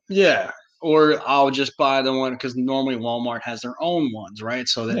discount. Yeah. Or I'll just buy the one because normally Walmart has their own ones, right?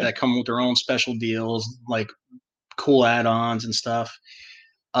 So that come with their own special deals, like cool add-ons and stuff.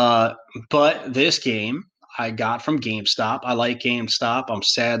 But this game, I got from GameStop. I like GameStop. I'm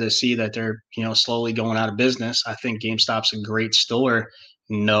sad to see that they're, slowly going out of business. I think GameStop's a great store.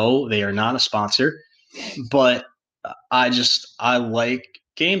 No, they are not a sponsor, but I like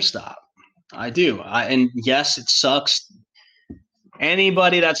GameStop. I do. And yes, it sucks.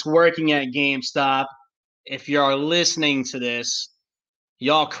 Anybody that's working at GameStop, if you're listening to this,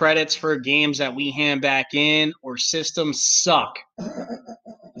 y'all credits for games that we hand back in or systems suck.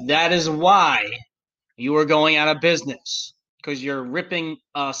 That is why you are going out of business, because you're ripping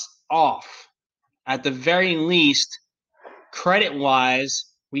us off. At the very least, credit-wise,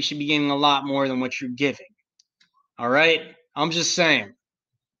 we should be getting a lot more than what you're giving. All right? I'm just saying.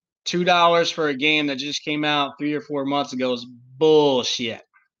 $2 for a game that just came out 3 or 4 months ago is bullshit.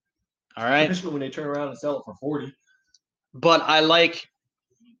 All right? Especially when they turn around and sell it for 40. But I like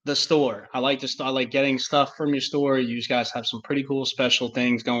the store. I like getting stuff from your store. You guys have some pretty cool special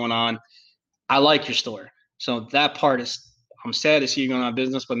things going on. I like your store. So that part is, I'm sad to see you going out of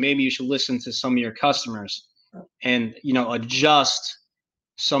business, but maybe you should listen to some of your customers and, adjust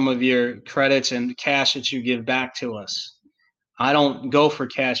some of your credits and cash that you give back to us. I don't go for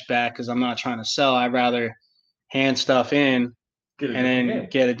cash back because I'm not trying to sell. I'd rather hand stuff in and then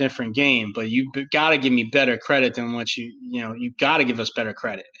get a different game. But you got to give me better credit than what you got to give us better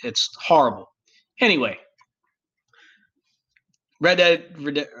credit. It's horrible. Anyway, Red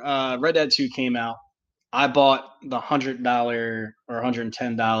Dead 2 came out. I bought the $100 or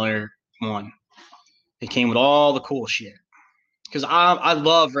 $110 one. It came with all the cool shit. Because I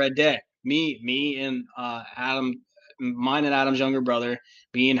love Red Dead. Me and Adam, mine and Adam's younger brother,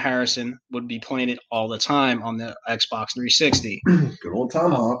 me and Harrison would be playing it all the time on the Xbox 360. Good old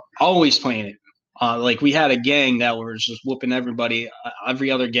Tomahawk. Always playing it. Like we had a gang that was just whooping everybody, every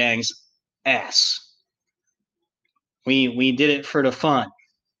other gang's ass. We did it for the fun.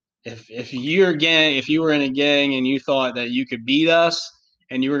 If you were in a gang and you thought that you could beat us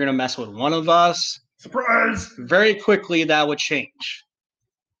and you were gonna mess with one of us, surprise! Very quickly that would change.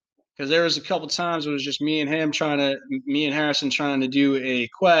 Because there was a couple times it was just me and Harrison trying to do a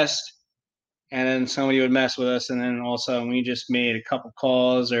quest, and then somebody would mess with us, and then all of a sudden we just made a couple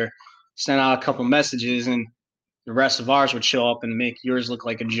calls or sent out a couple messages, and the rest of ours would show up and make yours look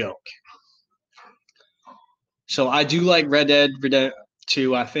like a joke. So I do like Red Dead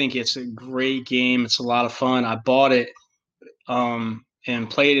 2. I think it's a great game. It's a lot of fun. I bought it and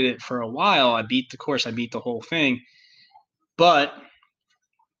played it for a while. I beat the whole thing. But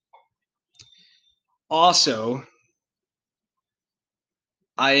also,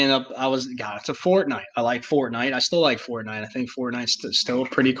 it's a Fortnite. I like Fortnite. I still like Fortnite. I think Fortnite's still a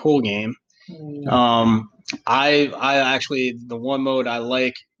pretty cool game. I actually, the one mode I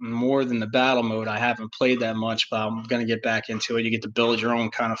like more than the battle mode, I haven't played that much, but I'm going to get back into it. You get to build your own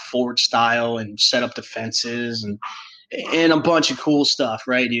kind of fort style and set up defenses and a bunch of cool stuff,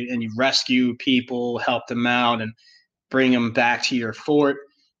 right? And you rescue people, help them out, and bring them back to your fort.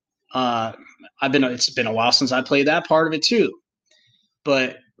 It's been a while since I played that part of it too.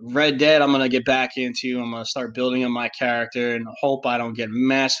 But Red Dead, I'm going to get back into. I'm going to start building up my character and hope I don't get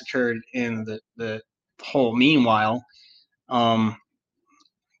massacred in the whole meanwhile. But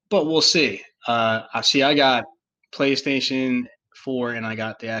we'll see. I got PlayStation 4 and I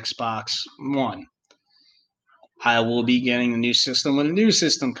got the Xbox One. I will be getting the new system when the new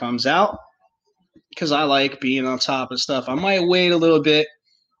system comes out because I like being on top of stuff. I might wait a little bit.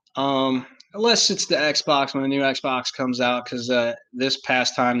 Unless it's the Xbox when the new Xbox comes out, because this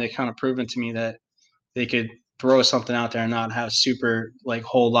past time they kind of proven to me that they could throw something out there and not have super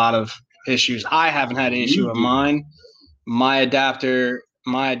whole lot of issues. I haven't had an issue with mine. My adapter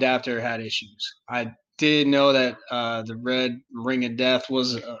had issues. I did know that the red ring of death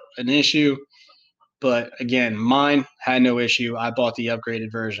was an issue, but again, mine had no issue. I bought the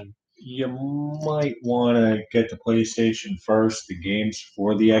upgraded version. You might want to get the PlayStation first. The games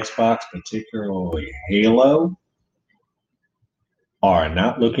for the Xbox, particularly Halo, are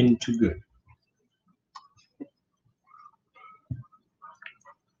not looking too good.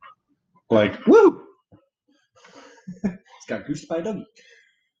 Woo! It's got goose by W.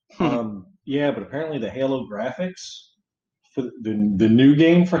 Yeah, but apparently the Halo graphics for the new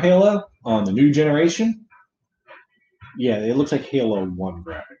game for Halo on the new generation, yeah, it looks like Halo 1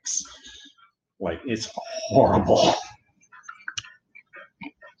 graphics. It's horrible.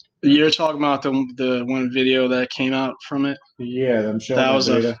 You're talking about the one video that came out from it? Yeah, I'm showing that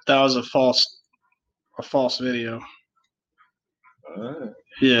was a false video.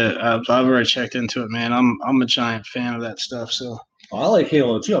 Yeah, I've already checked into it, man. I'm a giant fan of that stuff. So I like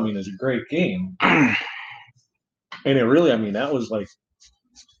Halo 2. I mean, it's a great game. And it really, that was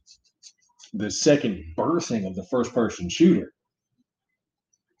the second birthing of the first-person shooter,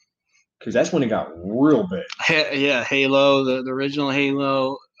 because that's when it got real big. Yeah, Halo, the original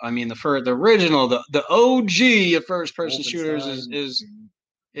Halo. I mean, the original, the OG of first-person shooters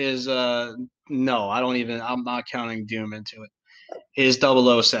is no, I don't even. I'm not counting Doom into it. Is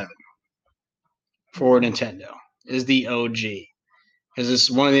 007 for Nintendo is the OG. Because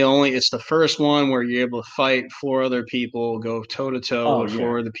it's one of the only. It's the first one where you're able to fight 4 other people, go toe to toe with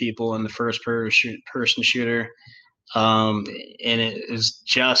 4 other people in the first person shooter. And it is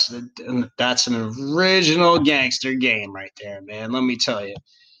just that's an original gangster game right there, man. Let me tell you,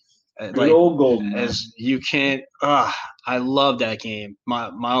 Good old Golden. As you can't. I love that game.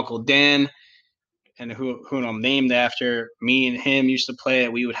 My uncle Dan, and who I'm named after. Me and him used to play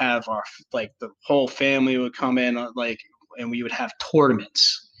it. We would have our the whole family would come in and we would have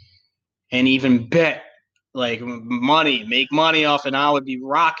tournaments and even bet make money off, and I would be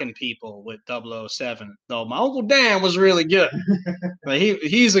rocking people with 007. Though my uncle Dan was really good.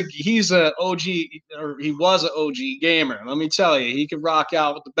 He's a OG, or he was an OG gamer. Let me tell you, he could rock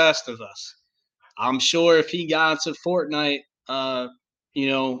out with the best of us. I'm sure if he got into Fortnite,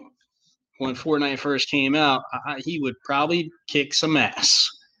 when Fortnite first came out, he would probably kick some ass.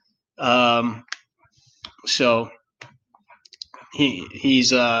 So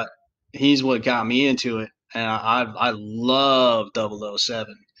he's what got me into it, and I love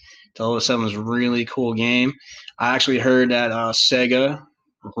 007. 007 is a really cool game. I actually heard that Sega,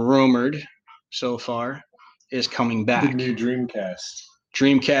 rumored so far, is coming back. The new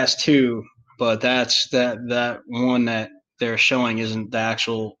Dreamcast 2, but that's that one that they're showing isn't the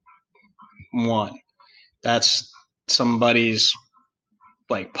actual one. That's somebody's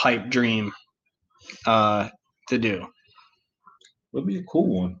pipe dream to do. Would be a cool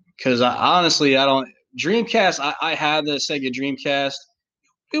one. Because I don't Dreamcast. I had the Sega Dreamcast.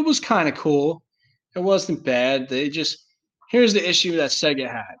 It was kind of cool. It wasn't bad. Here's the issue that Sega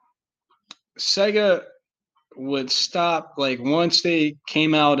had. Sega would stop once they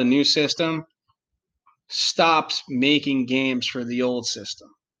came out a new system, stopped making games for the old system.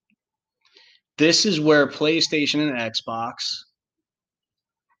 This is where PlayStation and Xbox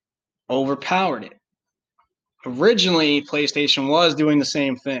overpowered it. Originally, PlayStation was doing the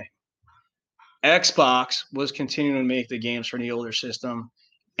same thing. Xbox was continuing to make the games for the older system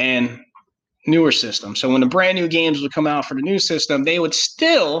and newer system. So when the brand new games would come out for the new system, they would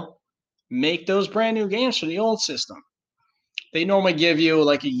still make those brand new games for the old system. They normally give you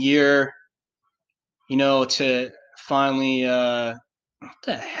a year, to finally. What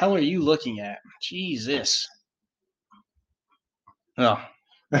the hell are you looking at? Jesus. Oh.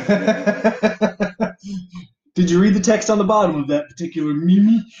 Did you read the text on the bottom of that particular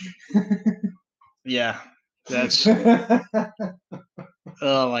meme? Yeah, that's. Oh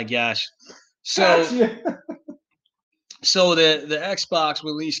my gosh. So the Xbox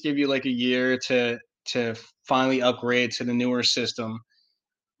will at least give you a year to finally upgrade to the newer system.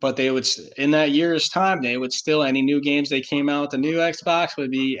 But they would, in that year's time, they would still, any new games they came out with the new Xbox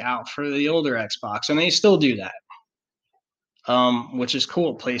would be out for the older Xbox. And they still do that, which is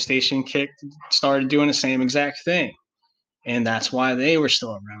cool. PlayStation started doing the same exact thing. And that's why they were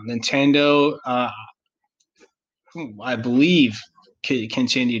still around. Nintendo, I believe,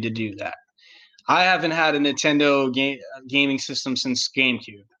 continue to do that. I haven't had a Nintendo gaming system since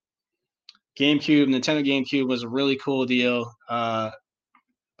GameCube. Nintendo GameCube was a really cool deal.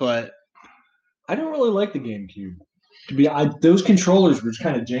 But I don't really like the GameCube. Those controllers were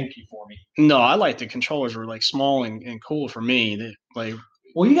kind of janky for me. No, I like the controllers were small and cool for me.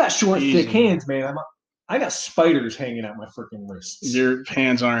 Well, you got short, thick hands, man. I got spiders hanging out my freaking wrists. Your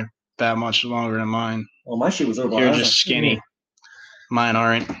hands aren't that much longer than mine. Well, my shit was over. You're just skinny. Mine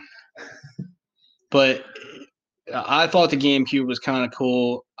aren't. But I thought the GameCube was kind of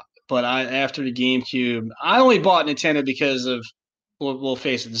cool. But after the GameCube, I only bought Nintendo because of, we'll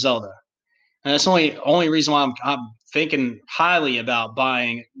face it, Zelda. And that's the only reason why I'm thinking highly about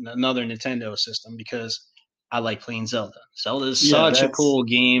buying another Nintendo system, because I like playing Zelda. Zelda is such a cool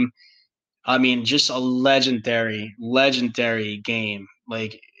game. I mean, just a legendary game.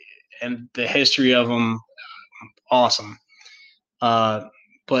 And the history of them, awesome.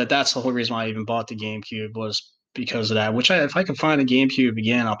 But that's the whole reason why I even bought the GameCube, was because of that. Which if I can find a GameCube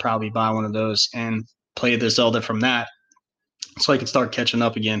again, I'll probably buy one of those and play the Zelda from that, so I can start catching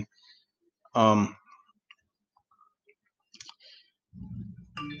up again.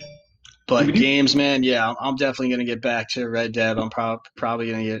 But games, man, yeah, I'm definitely gonna get back to Red Dead. I'm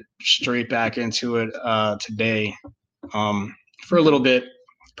probably gonna get straight back into it today, for a little bit.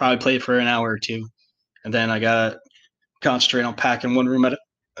 Probably play for an hour or two, and then I gotta concentrate on packing one room at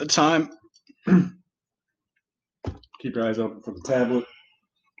a time. Keep your eyes open for the tablet.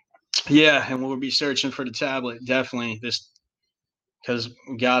 Yeah, and we'll be searching for the tablet definitely this because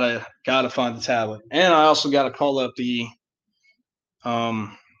we gotta find the tablet, and I also gotta call up the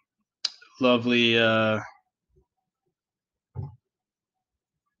lovely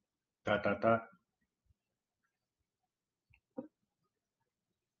Dot, dot, dot.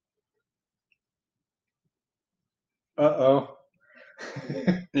 Uh-oh.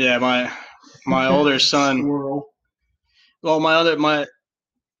 yeah my older son. Squirrel. Well, my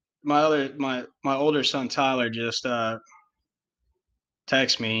older son Tyler just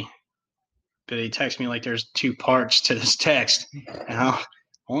text me, but he texts me like there's 2 parts to this text, and I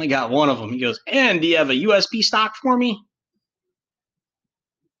only got one of them. He goes, "And do you have a USB stock for me?"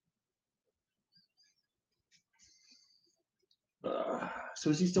 So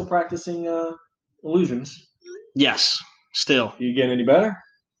is he still practicing illusions? Yes, still. You getting any better?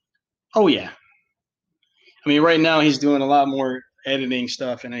 Oh yeah. I mean, right now he's doing a lot more editing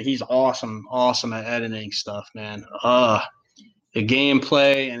stuff, and he's awesome at editing stuff, man. The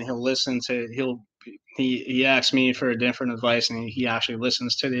gameplay, and he asks me for a different advice, and he actually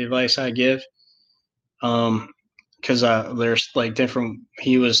listens to the advice I give. Because there's like different.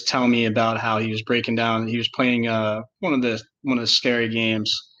 He was telling me about how he was breaking down. He was playing one of the scary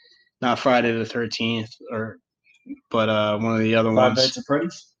games, not Friday the 13th, but one of the other Five ones. Nights at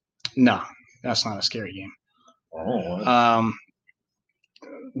Freddy's? No, that's not a scary game. Oh.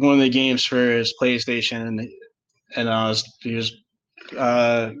 One of the games for his PlayStation, and he was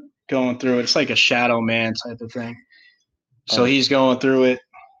going through it. It's like a Shadow Man type of thing. So he's going through it.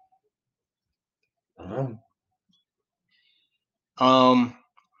 So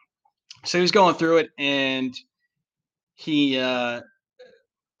he was going through it, and he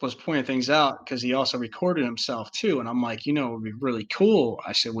was pointing things out because he also recorded himself too. And I'm like, it would be really cool.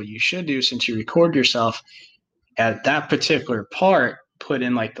 I said, what you should do, since you record yourself at that particular part, put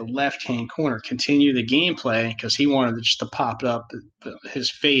in like the left-hand corner, continue the gameplay, because he wanted just to pop up his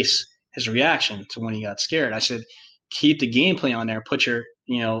face, his reaction to when he got scared. I said, keep the gameplay on there, put your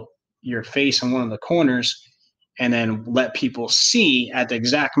face in one of the corners, and then let people see at the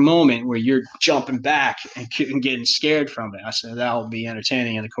exact moment where you're jumping back and getting scared from it. I said that will be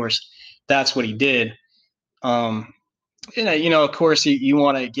entertaining, and of course, that's what he did. Of course, you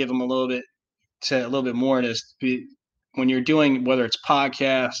want to give him a little bit more to be when you're doing, whether it's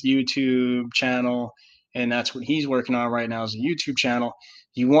podcast, YouTube channel, and that's what he's working on right now is a YouTube channel.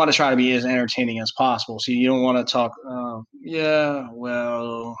 You want to try to be as entertaining as possible. So you don't want to talk,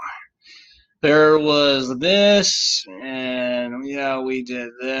 there was this, and we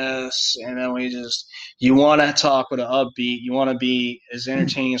did this, and then you want to talk with an upbeat. You want to be as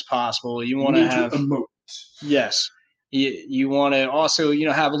entertaining as possible. You want to have emote. Yes. You want to also,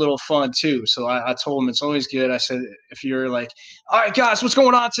 have a little fun too. So I told him it's always good. I said, if you're like, all right, guys, what's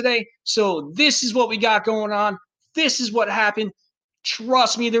going on today? So this is what we got going on. This is what happened.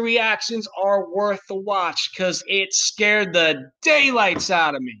 Trust me, the reactions are worth the watch because it scared the daylights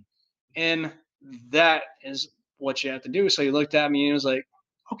out of me. And that is what you have to do. So he looked at me and he was like,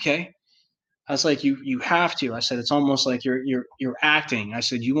 okay. I was like, you have to. I said, it's almost like you're acting. I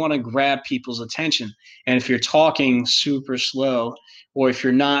said, you want to grab people's attention. And if you're talking super slow, or if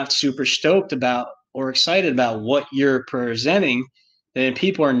you're not super stoked about or excited about what you're presenting, then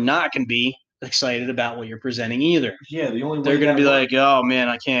people are not going to be excited about what you're presenting either. Yeah, the only way they're going to be like, oh man,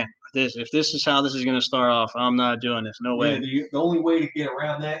 I can't. If this is how this is going to start off, I'm not doing this. No way. The only way to get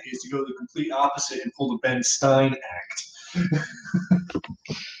around that is to go the complete opposite and pull the Ben Stein act.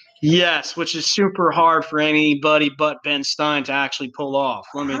 Yes, which is super hard for anybody but Ben Stein to actually pull off.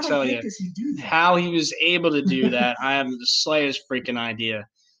 Let me tell you, how he was able to do that, I have the slightest freaking idea.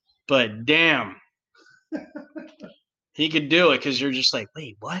 But damn, he could do it because you're just like,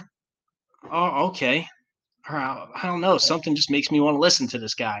 wait, what? Oh, okay. Or I don't know. Something just makes me want to listen to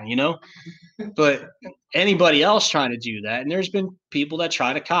this guy, But anybody else trying to do that, and there's been people that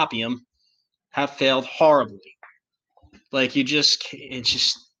try to copy him, have failed horribly. Like it's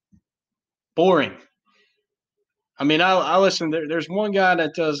just boring. I mean, I listen. There's one guy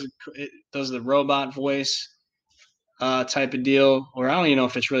that does the robot voice type of deal, or I don't even know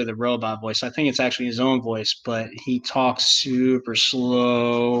if it's really the robot voice. I think it's actually his own voice, but he talks super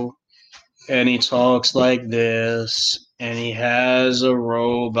slow, and he talks like this, and he has a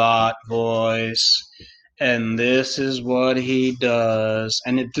robot voice, and this is what he does,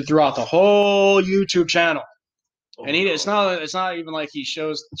 and throughout the whole YouTube channel. And it's not even like he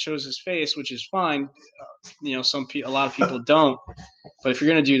shows his face, which is fine. A lot of people don't. But if you're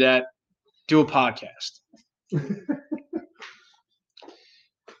gonna do that, do a podcast.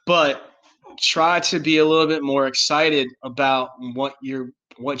 But try to be a little bit more excited about what you're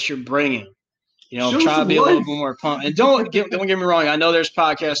bringing. Show Try to some be a little life. bit more pumped. And don't get me wrong. I know there's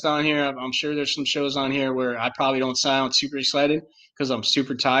podcasts on here. I'm sure there's some shows on here where I probably don't sound super excited because I'm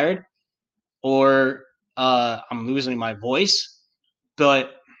super tired or I'm losing my voice.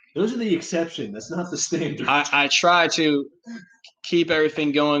 But those are the exception. That's not the standard. I try to keep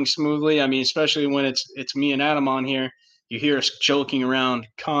everything going smoothly. I mean, especially when it's me and Adam on here. You hear us joking around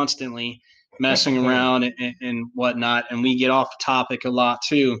constantly, messing around and whatnot, and we get off the topic a lot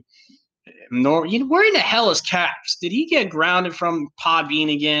too. Where in the hell is Caps? Did he get grounded from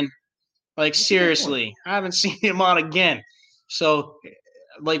Podbean again? Like, seriously, I haven't seen him on again. So,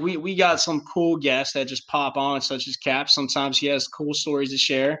 like, we got some cool guests that just pop on, such as Caps. Sometimes he has cool stories to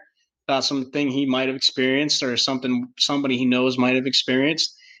share about something he might have experienced or somebody he knows might have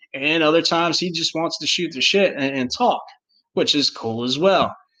experienced. And other times he just wants to shoot the shit and talk, which is cool as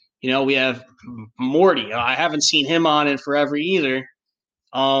well. We have Morty. I haven't seen him on in forever either.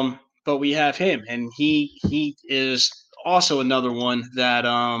 But we have him, and he is also another one that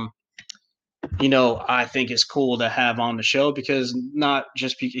I think is cool to have on the show because not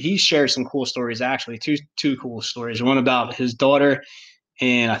just because he shares some cool stories, actually two cool stories. One about his daughter,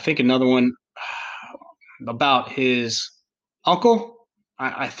 and I think another one about his uncle.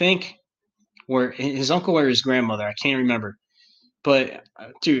 I think, or his uncle or his grandmother. I can't remember. But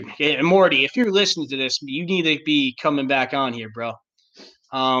dude, Morty, if you're listening to this, you need to be coming back on here, bro.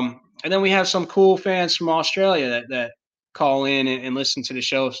 And then we have some cool fans from Australia that call in and listen to the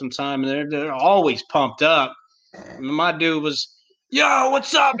show sometime, and they're always pumped up. My dude was, yo,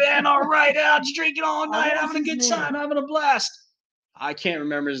 what's up, man? All right, out just drinking all night, having a good time, having a blast. I can't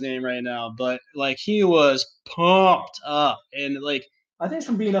remember his name right now, but like he was pumped up, and like I think it's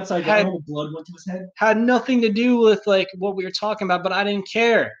from being upside down, all the blood went to his head. Had nothing to do with like what we were talking about, but I didn't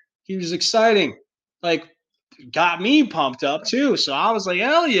care. He was exciting, like got me pumped up too. So I was like,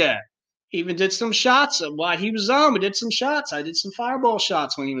 hell yeah. Even did some shots while he was on. We did some shots. I did some fireball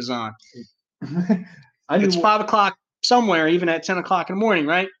shots when he was on. It's 5 o'clock somewhere, even at 10 o'clock in the morning,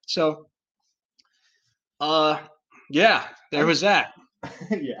 right? So, yeah, there was that.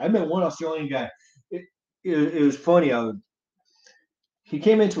 Yeah, I met one Australian guy. It was funny. He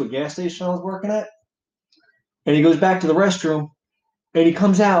came into a gas station I was working at, and he goes back to the restroom, and he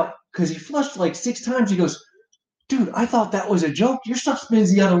comes out because he flushed like 6 times. He goes, dude, I thought that was a joke. Your stuff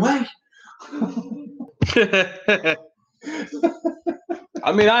spins the other way.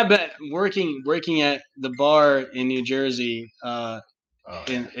 I mean, I bet working at the bar in New Jersey,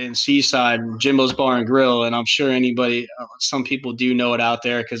 in Seaside, Jimbo's Bar and Grill, and I'm sure some people do know it out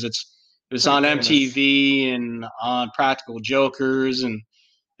there because it was on MTV and on Practical Jokers, and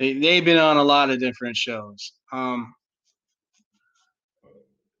they've been on a lot of different shows.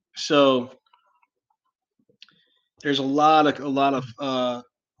 So there's a lot of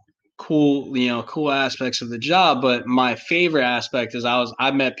cool aspects of the job, but my favorite aspect is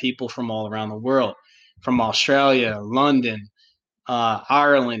I met people from all around the world, from Australia, London,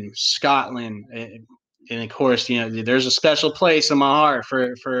 Ireland, Scotland, and of course, there's a special place in my heart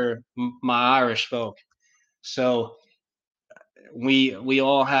for my Irish folk. So we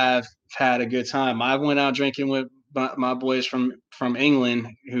all have had a good time. I went out drinking with my boys from England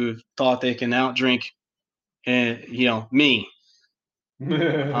who thought they can outdrink, me.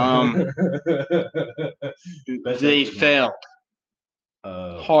 They failed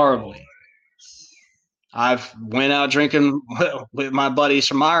horribly. I've went out drinking with my buddies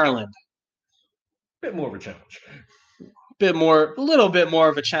from Ireland. Bit more of a challenge. A little bit more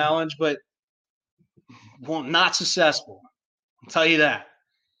of a challenge, but not successful. I'll tell you that.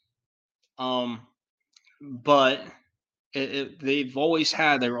 But they've always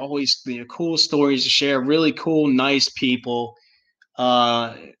had. They were always cool stories to share. Really cool, nice people.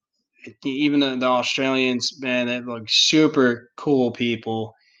 Even the Australians, man, they're like super cool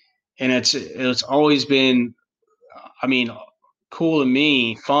people, and it's always been, I mean, cool to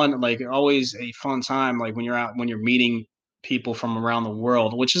me, fun, like always a fun time, like when you're meeting people from around the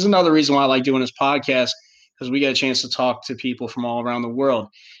world, which is another reason why I like doing this podcast because we get a chance to talk to people from all around the world.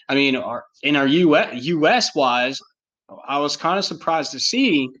 I mean, in our US wise, I was kind of surprised to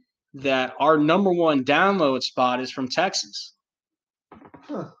see that our number one download spot is from Texas.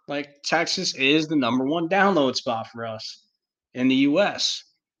 Huh. Like Texas is the number one download spot for us in the U.S.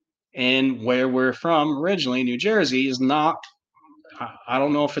 And where we're from originally, New Jersey, is not. I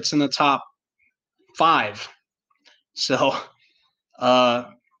don't know if it's in the top 5. So, and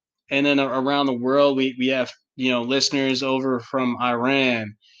then around the world, we have listeners over from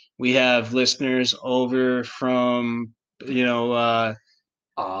Iran. We have listeners over from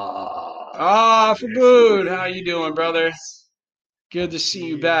Ah, Fabood, how you doing, brother? Good to see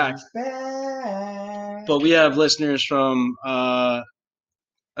you back. But we have listeners from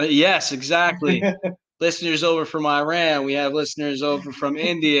yes, exactly. Listeners over from Iran. We have listeners over from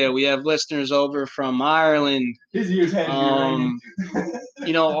India. We have listeners over from Ireland. His ears had to be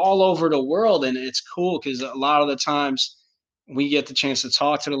ringing. All over the world, and it's cool because a lot of the times we get the chance to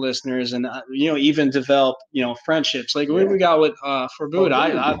talk to the listeners and even develop friendships like we got with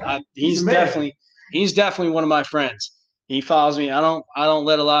Fabood. He's a man. He's definitely one of my friends. He follows me. I don't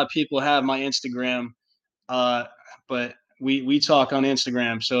let a lot of people have my Instagram, but we talk on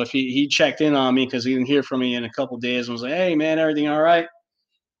Instagram. So if he checked in on me because he didn't hear from me in a couple of days and was like, hey man, everything all right?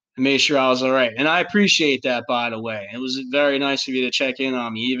 I made sure I was all right, and I appreciate that. By the way, it was very nice of you to check in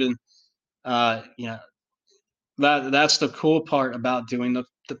on me. Even that's the cool part about doing the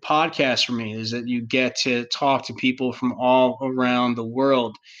podcast for me, is that you get to talk to people from all around the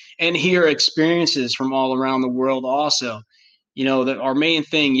world and hear experiences from all around the world also. That our main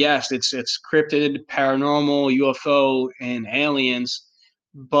thing, yes, it's cryptid, paranormal, UFO, and aliens,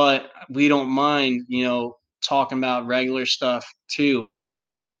 but we don't mind talking about regular stuff too,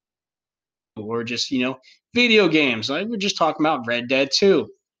 or just video games. Like we're just talking about Red Dead 2,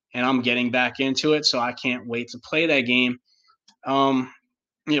 and I'm getting back into it, so I can't wait to play that game.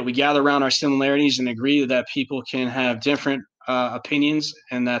 We gather around our similarities and agree that people can have different opinions,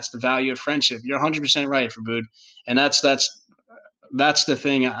 and that's the value of friendship. You're 100% right, Fabood, and that's the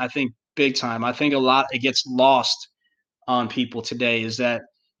thing. I think big time. I think a lot it gets lost on people today is that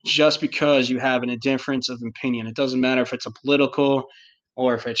just because you have a difference of opinion, it doesn't matter if it's a political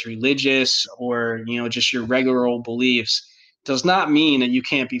or if it's religious or just your regular old beliefs, does not mean that you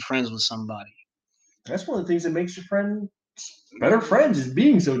can't be friends with somebody. That's one of the things that makes your friend better friends, is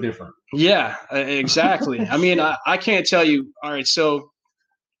being so different. Yeah, exactly. I mean, I can't tell you. All right, so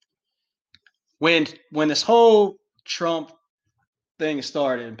when this whole Trump thing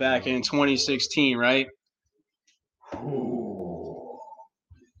started back in 2016, right? The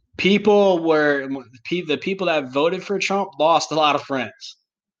people that voted for Trump lost a lot of friends.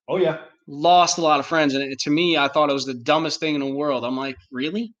 Oh yeah, lost a lot of friends, and to me, I thought it was the dumbest thing in the world. I'm like,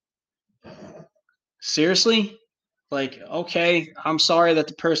 really? Seriously? Like, okay, I'm sorry that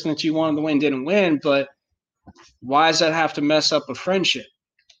the person that you wanted to win didn't win, but why does that have to mess up a friendship?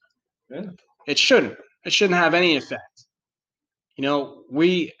 Yeah. It shouldn't. It shouldn't have any effect.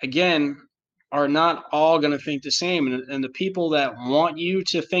 We, again, are not all going to think the same. And the people that want you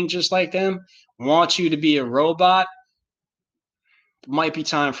to think just like them, want you to be a robot, might be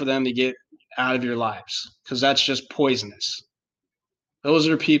time for them to get out of your lives, because that's just poisonous. Those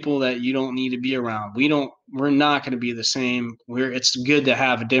are people that you don't need to be around. We're not going to be the same. It's good to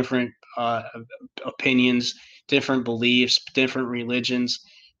have different opinions, different beliefs, different religions,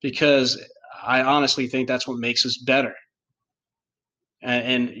 because I honestly think that's what makes us better.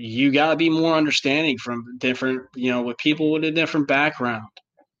 And you got to be more understanding from different, with people with a different background.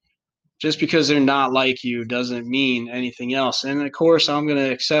 Just because they're not like you doesn't mean anything else. And of course, I'm going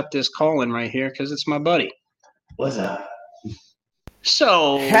to accept this call-in right here because it's my buddy. What's up?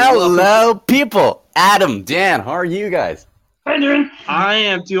 So, hello, people. Adam, Dan, how are you guys? Hi, Dan. I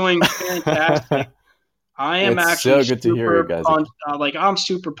am doing fantastic. I am it's actually so good to hear you guys. I'm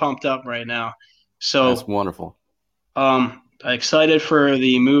super pumped up right now. So that's wonderful. Excited for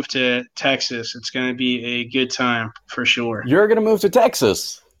the move to Texas. It's going to be a good time for sure. You're going to move to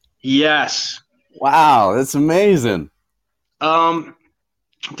Texas? Yes. Wow, that's amazing.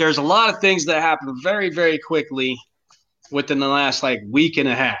 There's a lot of things that happen very, very quickly within the last week and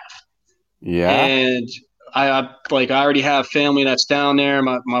a half. Yeah. And I already have family that's down there.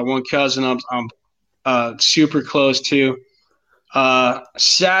 My one cousin I'm super close to.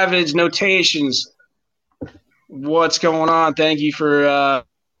 Savage Notations. What's going on? Thank you for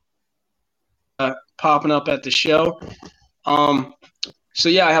popping up at the show. So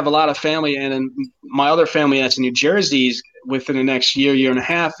yeah, I have a lot of family, and then my other family that's in New Jersey, within the next year and a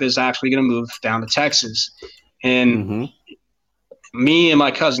half, is actually going to move down to Texas. And me and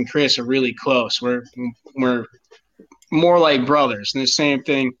my cousin Chris are really close. We're more like brothers. And the same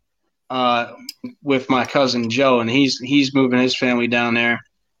thing with my cousin Joe, and he's moving his family down there.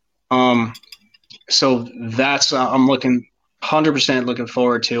 So that's I'm 100% looking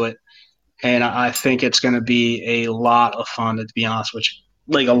forward to it, and I think it's going to be a lot of fun. To be honest with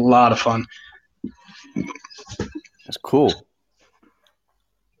you, a lot of fun. That's cool.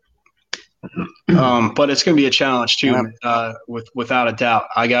 But it's going to be a challenge too, without a doubt.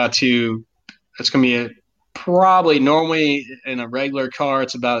 It's going to be probably normally in a regular car,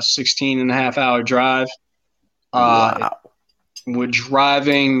 it's about a 16 and a half hour drive. Wow. We're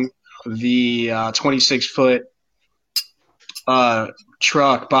driving the 26-foot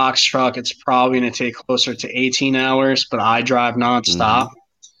box truck, it's probably going to take closer to 18 hours, but I drive nonstop.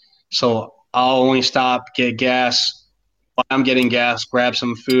 So I'll only stop, get gas. While I'm getting gas, grab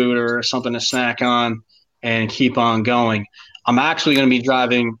some food or something to snack on and keep on going. I'm actually going to be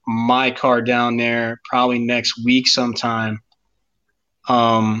driving my car down there probably next week sometime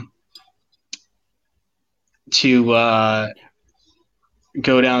to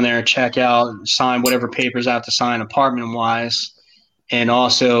go down there, check out, sign whatever papers I have to sign apartment-wise, and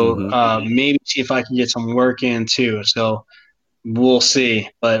also maybe see if I can get some work in too. So we'll see.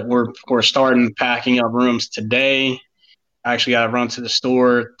 But we're starting packing up rooms today. I actually got to run to the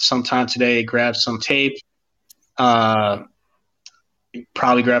store sometime today, grab some tape, probably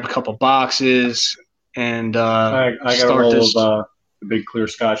grab a couple boxes, and I got a roll of the big clear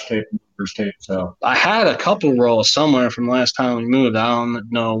Scotch tape and first tape. So I had a couple rolls somewhere from last time we moved. I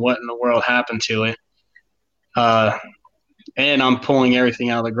don't know what in the world happened to it. And I'm pulling everything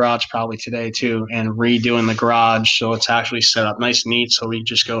out of the garage probably today too, and redoing the garage so it's actually set up nice and neat. So we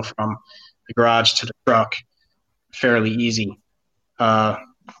just go from the garage to the truck fairly easy. But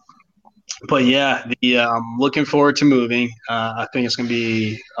yeah, I'm looking forward to moving. I think it's going to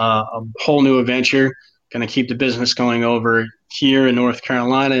be a whole new adventure. Going to keep the business going over here in North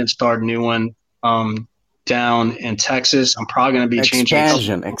Carolina and start a new one down in Texas. I'm probably going to be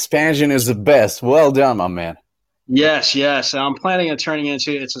changing. Expansion is the best. Well done, my man. Yes. I'm planning on turning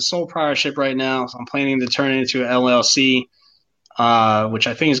it's a sole proprietorship right now. So I'm planning to turn it into an LLC, which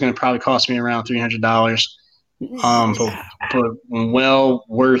I think is going to probably cost me around $300. But well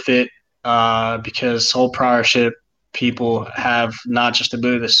worth it. Because sole proprietorship people have not just the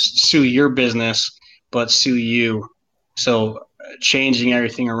ability to sue your business, but sue you. So changing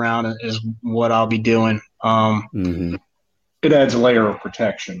everything around is what I'll be doing. It adds a layer of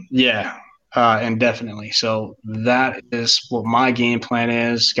protection. Yeah, and definitely. So that is what my game plan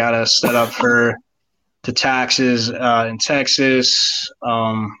is. Got to set up for the taxes in Texas,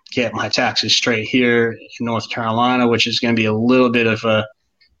 get my taxes straight here in North Carolina, which is going to be a little bit of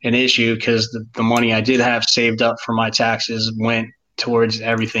an issue because the money I did have saved up for my taxes went towards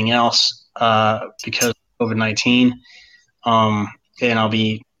everything else because of COVID-19. And I'll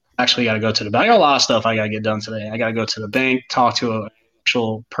be actually got to go to the bank. I got a lot of stuff I got to get done today. I got to go to the bank, talk to an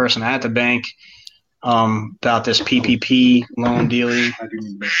actual person at the bank about this PPP loan dealing.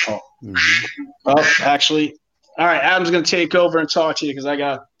 Oh, actually, all right, Adam's going to take over and talk to you because I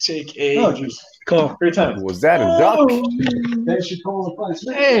got to take a call. Great time. Was that a duck? Thanks for calling.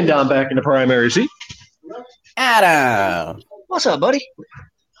 And I'm back in the primary seat. Adam! What's up, buddy?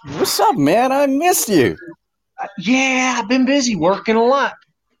 What's up, man? I missed you. Yeah, I've been busy working a lot.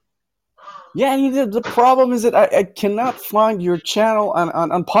 Yeah, the problem is that I cannot find your channel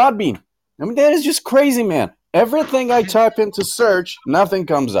on Podbean. I mean, that is just crazy, man. Everything I type into search, nothing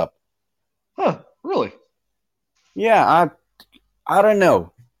comes up. Huh, really? Yeah, I don't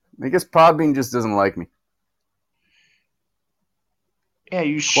know. I guess Podbean just doesn't like me. Yeah,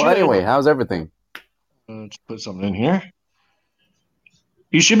 you should. Well, anyway, how's everything? Let's put something in here.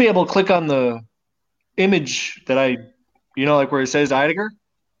 You should be able to click on the image that like where it says Eidiger.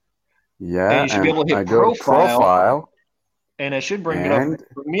 Yeah, and you should be able to hit I go to profile, and it should bring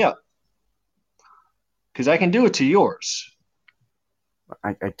me up. Because I can do it to yours.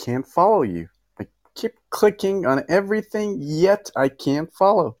 I can't follow you. I keep clicking on everything, yet I can't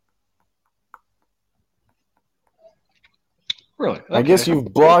follow. Really? Okay. I guess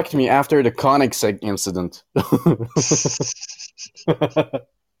you've blocked me after the Koenigsegg incident.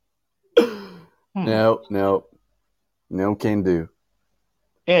 No can do.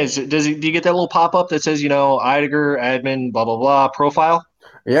 Yeah, do you get that little pop-up that says, Eidiger, admin, blah, blah, blah, profile?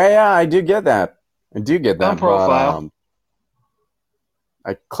 Yeah, I do get that. On profile. But,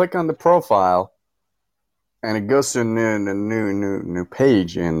 I click on the profile, and it goes to a new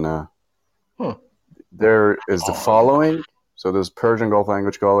page, and there is the following. So there's Persian Gulf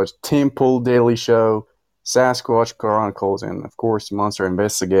Language College, Tim Pool Daily Show, Sasquatch Chronicles, and of course Monster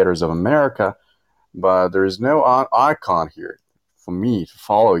Investigators of America. But there is no icon here for me to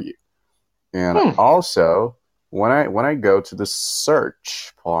follow you. And also, when I go to the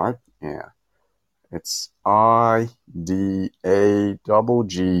search part, it's IDAGG.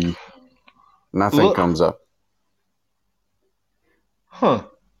 Nothing comes up. Huh.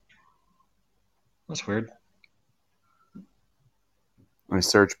 That's weird. I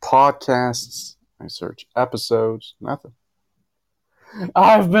search podcasts. I search episodes. Nothing.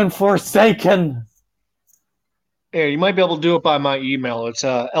 I've been forsaken. Yeah, you might be able to do it by my email. It's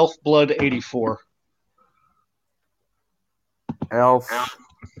elfblood84.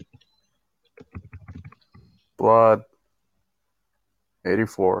 blood.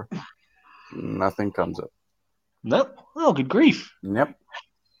 84. Nothing comes up. Nope. Oh, good grief. Yep.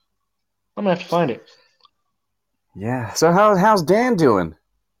 I'm going to have to find it. Yeah. So how's Dan doing?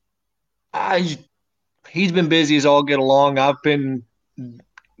 He's been busy as all get along. I've been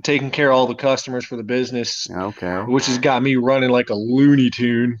taking care of all the customers for the business, Okay. which has got me running like a Looney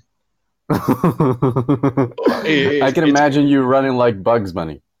Tune. I can imagine you running like Bugs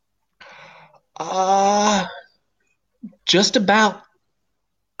Bunny. Just about.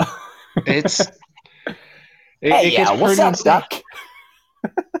 It gets what's pretty up, insane. Doc?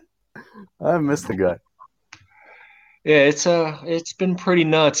 I missed the guy. Yeah, it's been pretty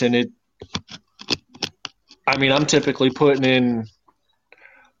nuts, and I'm typically putting in.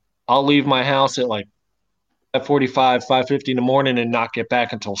 I'll leave my house at like 5:45, 5:50 in the morning, and not get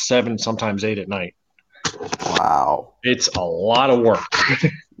back until 7, sometimes 8 at night. Wow. It's a lot of work.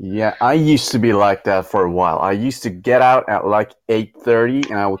 Yeah, I used to be like that for a while. I used to get out at like 8:30,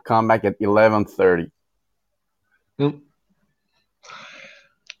 and I would come back at 11:30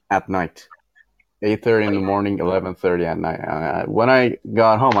 at night. 8:30 in the morning, 11:30 at night. When I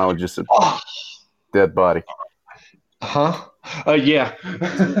got home, I was just a dead body. Huh? Yeah.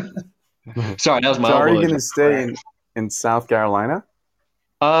 Sorry, that was my. So, are you going to stay in South Carolina?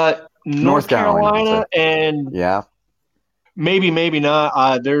 North Carolina, and yeah, maybe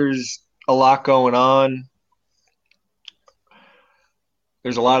not. There's a lot going on.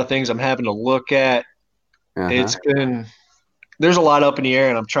 There's a lot of things I'm having to look at. There's a lot up in the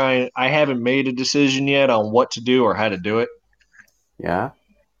air, and I haven't made a decision yet on what to do or how to do it. Yeah.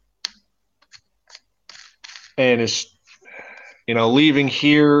 And it's, leaving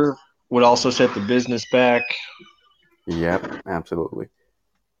here would also set the business back. Yep, absolutely.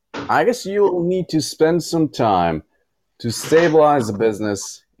 I guess you'll need to spend some time to stabilize the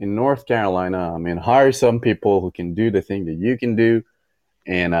business in North Carolina. Hire some people who can do the thing that you can do.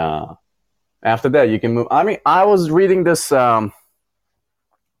 And after that, you can move. I was reading this book.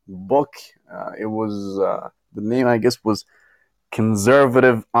 It was, the name, I guess, was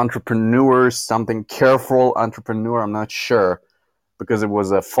Conservative Entrepreneur, something Careful Entrepreneur. I'm not sure because it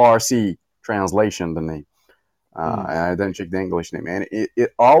was a Farsi translation, the name. And I didn't check the English name. And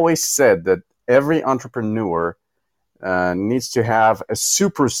it always said that every entrepreneur needs to have a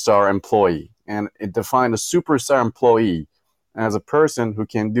superstar employee. And it defined a superstar employee as a person who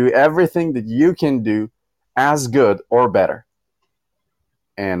can do everything that you can do as good or better.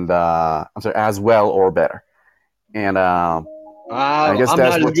 And as well or better. And I guess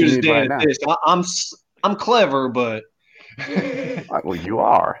that's what you need right now. I'm clever, but well, you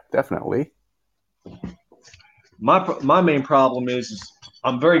are definitely. My main problem is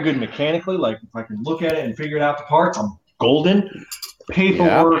I'm very good mechanically. Like if I can look at it and figure it out the parts, I'm golden.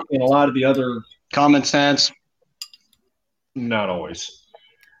 Paperwork and a lot of the other common sense, not always.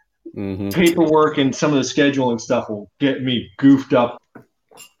 Mm-hmm. Paperwork and some of the scheduling stuff will get me goofed up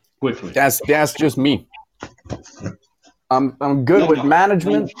quickly. That's just me. I'm good with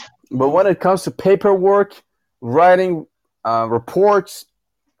management, but when it comes to paperwork, writing reports,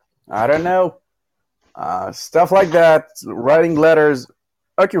 I don't know. Stuff like that, writing letters.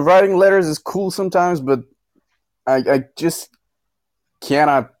 Okay, writing letters is cool sometimes, but I just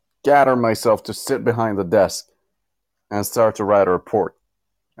cannot gather myself to sit behind the desk and start to write a report.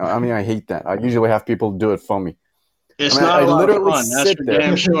 I hate that. I usually have people do it for me. It's not a lot of fun. That's for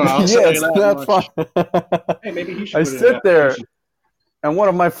damn sure. I'll say it's not fun. Hey, maybe he should. I sit there, and one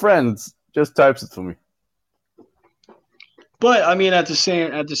of my friends just types it for me. But at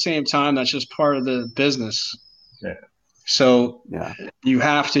the same time, that's just part of the business. Yeah. So you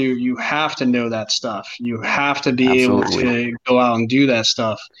have to know that stuff. You have to be able to go out and do that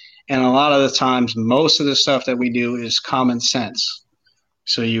stuff. And a lot of the times, most of the stuff that we do is common sense.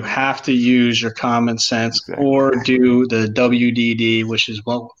 So you have to use your common sense or do the WWDD, which is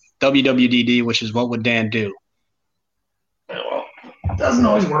what would Dan do? Well, it doesn't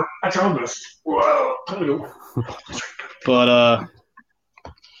always work. I try my best. Whoa. But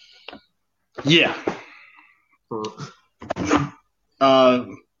yeah.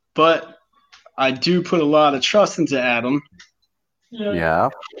 But I do put a lot of trust into Adam. Yeah.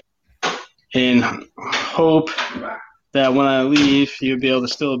 And hope that when I leave, you'll be able to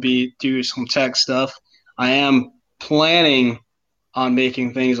still do some tech stuff. I am planning on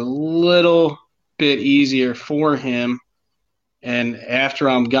making things a little bit easier for him. And after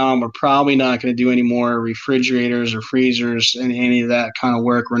I'm gone, we're probably not going to do any more refrigerators or freezers and any of that kind of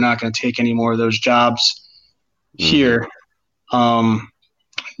work. We're not going to take any more of those jobs here,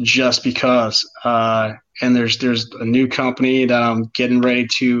 just because. And there's a new company that I'm getting ready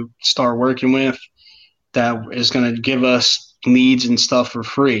to start working with. that is going to give us leads and stuff for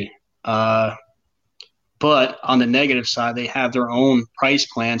free. But on the negative side, they have their own price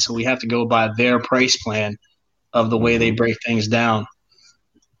plan, so we have to go by their price plan of the way they break things down.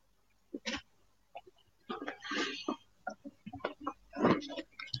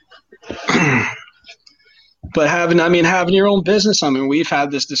 But having your own business, we've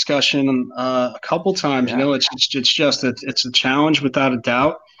had this discussion a couple times. Yeah. It's a challenge without a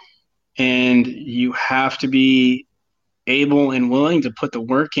doubt, and you have to be able and willing to put the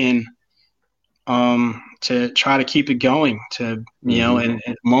work in to try to keep it going. And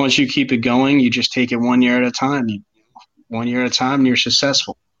as long as you keep it going, you just take it 1 year at a time. 1 year at a time, and you're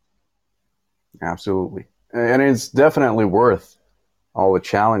successful. Absolutely, and it's definitely worth all the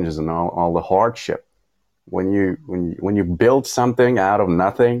challenges and all the hardship. When you build something out of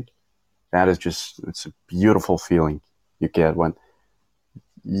nothing, that is it's a beautiful feeling you get when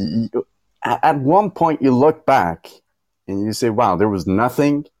at one point you look back and you say, wow, there was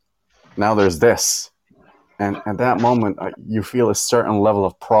nothing, now there's this. And at that moment, you feel a certain level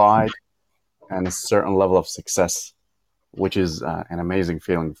of pride and a certain level of success, which is an amazing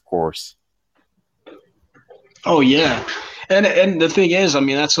feeling, of course. Oh yeah, and the thing is,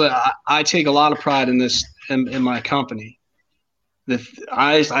 that's what I take a lot of pride in this in my company.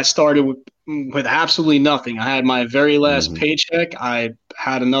 I started with absolutely nothing. I had my very last paycheck. I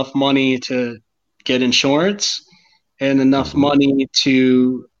had enough money to get insurance and enough money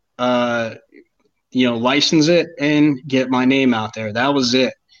to license it and get my name out there. That was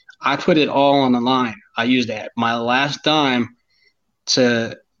it. I put it all on the line. I used my last dime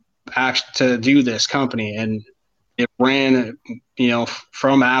to do this company, and it ran,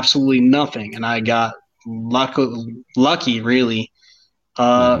 from absolutely nothing. And I got lucky, really,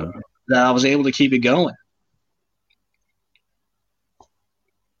 that I was able to keep it going.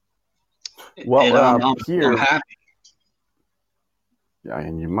 Well, I'm happy. Yeah,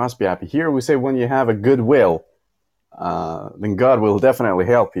 and you must be happy. Here we say when you have a good will, then God will definitely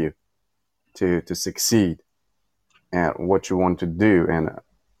help you to succeed at what you want to do. And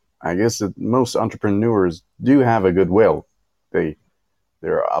I guess that most entrepreneurs do have a good will.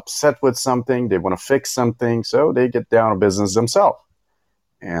 They're upset with something, they want to fix something, so they get down to business themselves.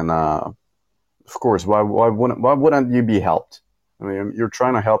 And of course, why wouldn't you be helped? You're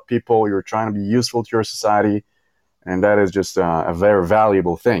trying to help people, you're trying to be useful to your society, and that is just a very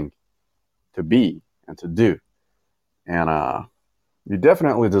valuable thing to be and to do. And you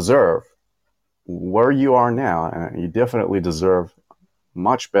definitely deserve where you are now, and you definitely deserve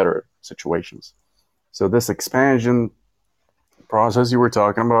much better situations. So this expansion process you were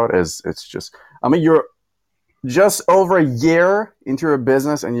talking about you're just over a year into your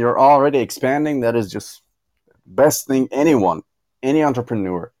business and you're already expanding. That is just the best thing any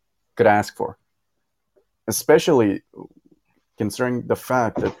entrepreneur could ask for, especially considering the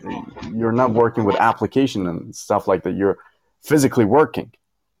fact that you're not working with application and stuff like that. You're physically working.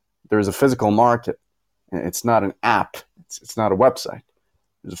 There's a physical market. It's not an app. It's not a website.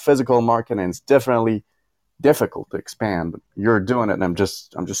 There's a physical market, and it's definitely difficult to expand. But you're doing it, and I'm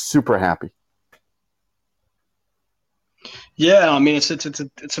just super happy. Yeah,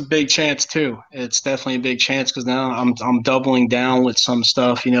 it's a big chance too. It's definitely a big chance because now I'm doubling down with some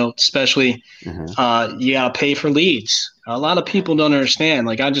stuff. Especially you gotta pay for leads. A lot of people don't understand.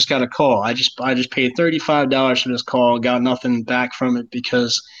 Like, I just got a call. I just paid $35 for this call. Got nothing back from it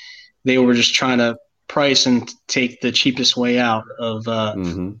because they were just trying to price and take the cheapest way out of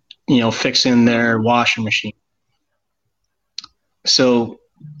fixing their washing machine. So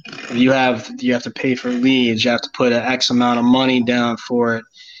you have to pay for leads. You have to put an X amount of money down for it.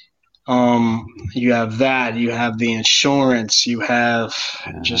 You have that. You have the insurance. You have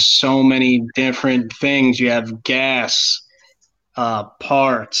just so many different things. You have gas,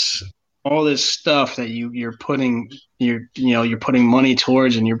 parts, all this stuff that you're putting money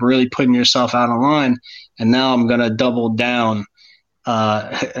towards, and you're really putting yourself out of line. And now I'm gonna double down.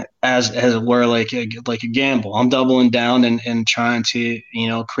 As it were, like a gamble. I'm doubling down and trying to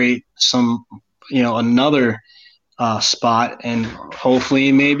create some another spot, and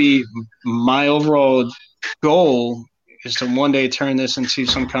hopefully maybe my overall goal is to one day turn this into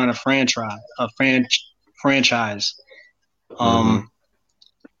some kind of franchise,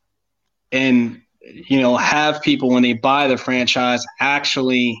 and have people, when they buy the franchise,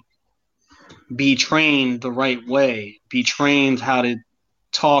 actually be trained the right way, be trained how to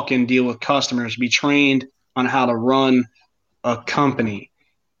talk and deal with customers, be trained on how to run a company.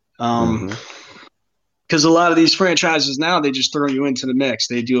 Because a lot of these franchises now, they just throw you into the mix.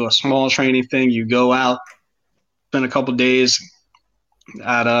 They do a small training thing. You go out, spend a couple days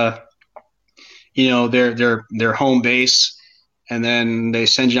at their home base, and then they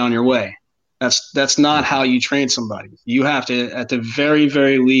send you on your way. That's not how you train somebody. You have to, at the very,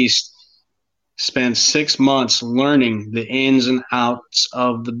 very least, spend 6 months learning the ins and outs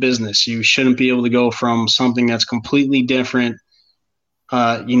of the business. You shouldn't be able to go from something that's completely different,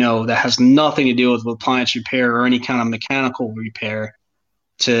 that has nothing to do with appliance repair or any kind of mechanical repair,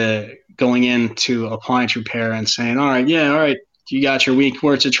 to going into appliance repair and saying, all right, you got your week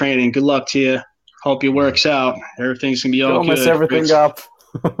worth of training. Good luck to you. Hope it works out. Everything's gonna be all Don't good. mess everything up.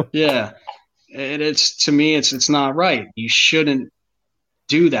 Yeah. To me, it's not right. You shouldn't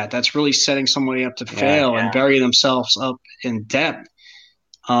do that. That's really setting somebody up to fail and bury themselves up in debt.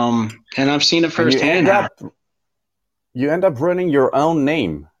 And I've seen it firsthand. You end up ruining your own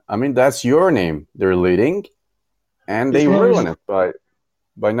name. I mean, that's your name they're leading, and they ruin it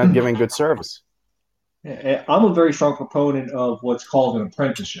by not giving good service. I'm a very strong proponent of what's called an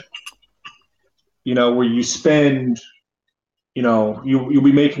apprenticeship. Where you spend, you'll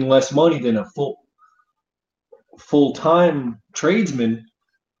be making less money than a full-time tradesman,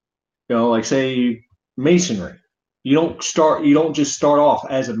 like say masonry. You don't just start off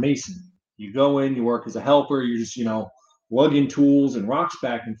as a mason. You go in, you work as a helper, you're just, lugging tools and rocks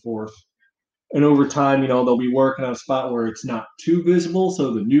back and forth. And over time, they'll be working on a spot where it's not too visible,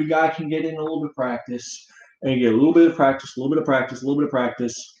 so the new guy can get in a little bit of practice, and you get a little bit of practice, a little bit of practice, a little bit of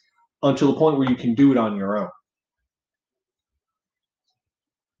practice, until the point where you can do it on your own.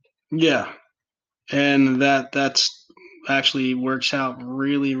 Yeah. And that's actually works out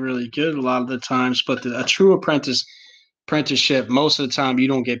really, really good a lot of the times. But a true apprenticeship, most of the time, you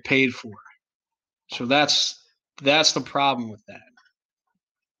don't get paid for. So that's the problem with that.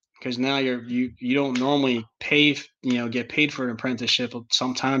 Because now you don't normally get paid for an apprenticeship.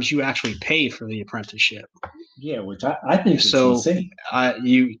 Sometimes you actually pay for the apprenticeship. Yeah, which I think is insane.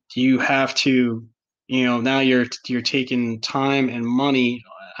 You have to, now you're taking time and money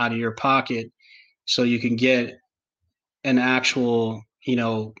out of your pocket so you can get an actual,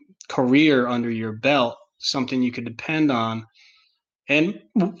 career under your belt, something you could depend on. And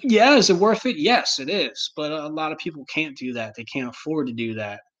is it worth it? Yes, it is. But a lot of people can't do that. They can't afford to do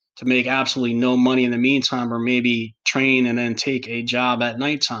that, to make absolutely no money in the meantime, or maybe train and then take a job at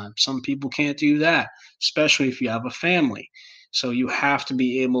nighttime. Some people can't do that, especially if you have a family. So you have to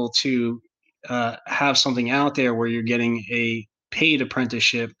be able to have something out there where you're getting a paid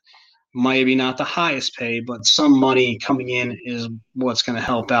apprenticeship. Maybe not the highest pay, but some money coming in is what's going to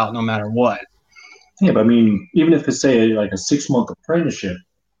help out no matter what. Yeah, but I mean, even if it's, say, like a 6-month apprenticeship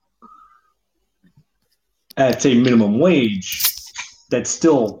at, say, minimum wage, that's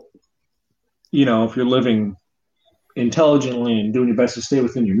still, if you're living intelligently and doing your best to stay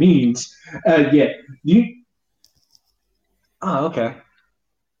within your means. Okay.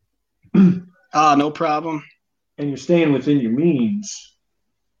 No problem. And you're staying within your means,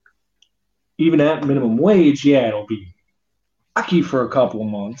 even at minimum wage, it'll be rocky for a couple of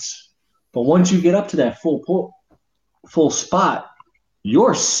months. But once you get up to that full spot,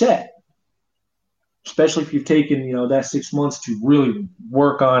 you're set. Especially if you've taken, that 6 months to really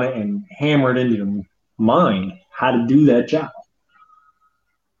work on it and hammer it into your mind how to do that job.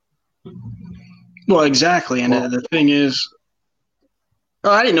 Well, exactly. And the thing is,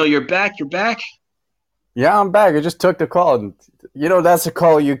 I didn't know you're back. You're back? Yeah, I'm back. I just took the call. That's a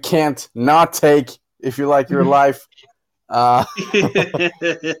call you can't not take if you like your life. Yeah.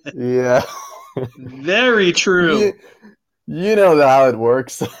 Very true. You know how it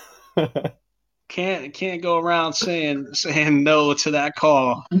works. Can't go around saying no to that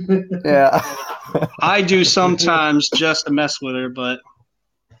call. Yeah. I do sometimes just to mess with her, but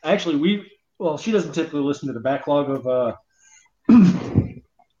actually she doesn't typically listen to the backlog of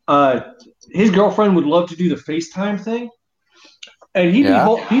his girlfriend would love to do the FaceTime thing. And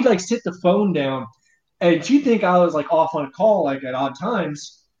he'd like sit the phone down, and she'd think I was like off on a call like at odd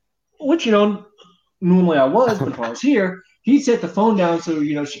times, which normally I was, but if I was here, he'd set the phone down so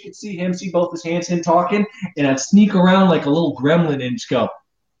she could see him, see both his hands, him talking, and I'd sneak around like a little gremlin and just go,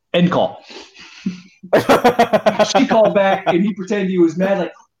 end call. She called back, and he pretended he was mad,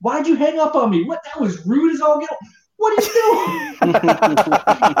 like, why'd you hang up on me? What? That was rude as all get. What are you doing? Like,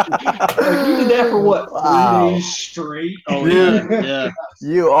 you did that for what? Wow. 3 days straight. Oh yeah.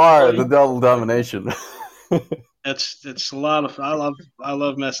 You are the double domination. It's a lot of. I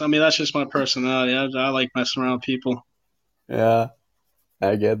love messing. I mean, that's just my personality. I like messing around with people. Yeah,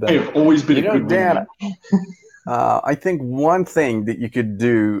 I get that. I've always been a good Dan. I think one thing that you could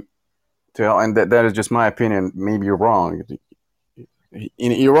do and that is just my opinion. Maybe you're wrong.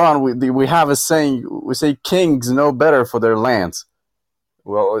 In Iran, we have a saying. We say kings know better for their lands.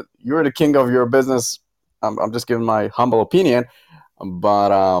 well, you're the king of your business. I'm just giving my humble opinion,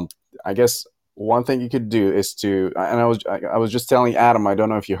 but I guess one thing you could do is to, and I was just telling Adam, I don't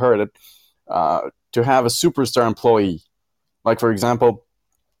know if you heard it, to have a superstar employee. Like for example,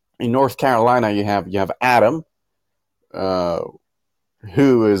 in North Carolina, you have Adam, uh,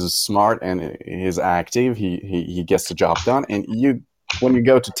 who is smart and is active. He gets the job done. And when you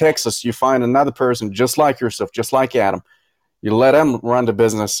go to Texas, you find another person just like yourself, just like Adam. You let them run the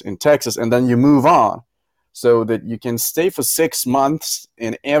business in Texas, and then you move on, so that you can stay for 6 months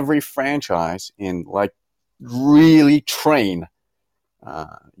in every franchise and like really train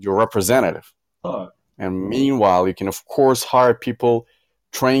your representative. Oh. And meanwhile, you can of course hire people,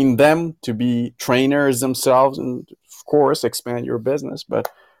 train them to be trainers themselves, and of course expand your business. But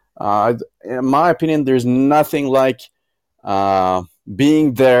in my opinion, there's nothing like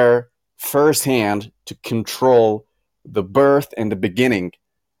being there firsthand to control the birth and the beginning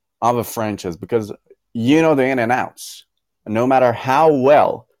of a franchise, because you know the in and outs. No matter how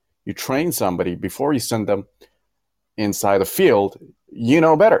well you train somebody before you send them inside the field, you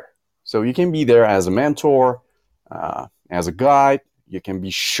know better. So you can be there as a mentor, as a guide. You can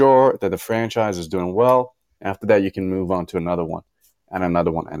be sure that the franchise is doing well. After that, you can move on to another one, and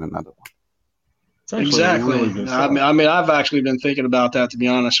another one, and another one. Exactly. Really good I mean, I've actually been thinking about that, to be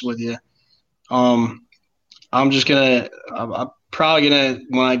honest with you. I'm probably gonna,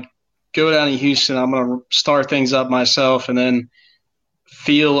 when I go down to Houston, I'm gonna start things up myself, and then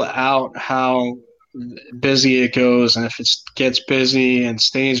feel out how busy it goes, and if it gets busy and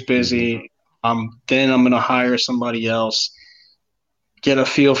stays busy, then I'm gonna hire somebody else, get a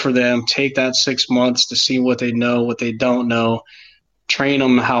feel for them, take that 6 months to see what they know, what they don't know, train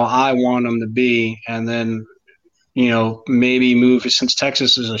them how I want them to be, and then maybe move, since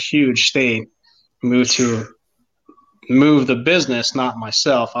Texas is a huge state, move the business, not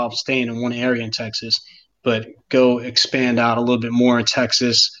myself. I'll stay in one area in Texas, but go expand out a little bit more in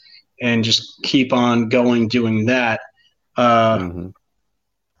Texas and just keep on going doing that, and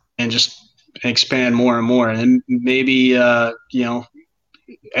just expand more and more, and maybe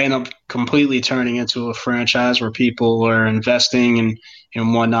end up completely turning into a franchise where people are investing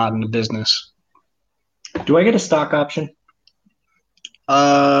and whatnot in the business. Do I get a stock option? That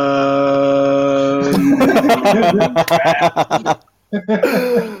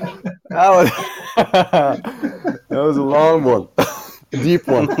was a long one, a deep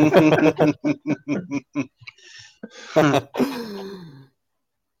one.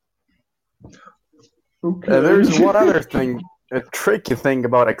 Okay. There's one other thing, a tricky thing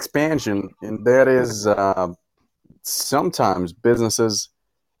about expansion, and that is sometimes businesses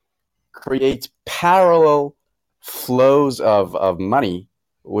create parallel flows of money,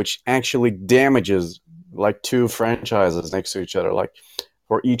 which actually damages like two franchises next to each other. Like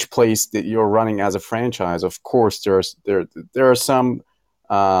for each place that you're running as a franchise, of course, there are some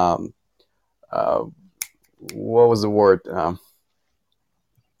what was the word?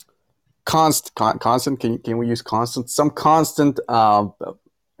 Constant. Can we use constant? Some constant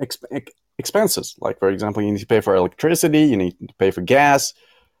expenses. Like for example, you need to pay for electricity, you need to pay for gas,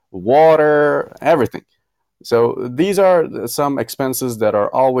 water, everything. So these are some expenses that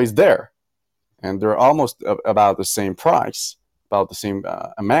are always there, and they're almost about the same price, about the same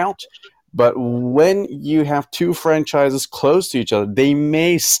amount. But when you have two franchises close to each other, they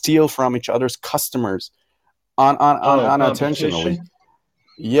may steal from each other's customers unintentionally.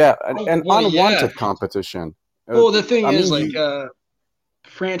 Yeah, and unwanted competition. Well, the thing is,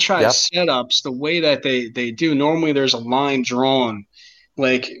 franchise setups, the way that they do, normally there's a line drawn.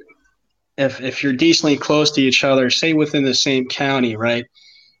 Like if you're decently close to each other, say within the same county, right?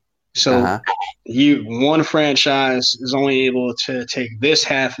 So one franchise is only able to take this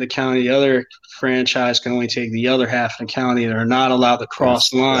half of the county, the other franchise can only take the other half of the county. They're not allowed to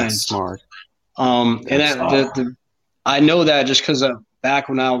cross lines. That's smart. I know that just because back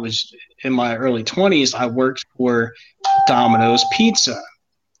when I was in my early 20s, I worked for Domino's Pizza,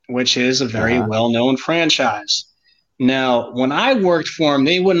 which is a very well-known franchise. Now, when I worked for them,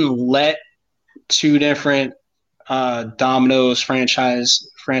 they wouldn't let two different Domino's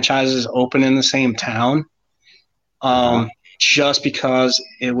franchises open in the same town, just because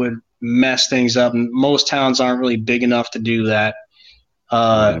it would mess things up. And most towns aren't really big enough to do that.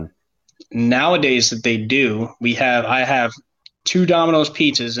 Nowadays, that they do, I have two Domino's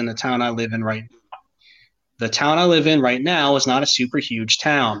pizzas in the town I live in right now. The town I live in right now is not a super huge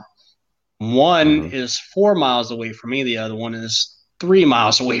town. One is 4 miles away from me. The other one is 3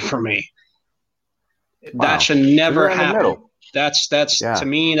 miles away from me. Wow. That should never happen. That's to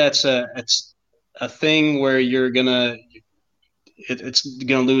me, it's a thing where you're gonna, it's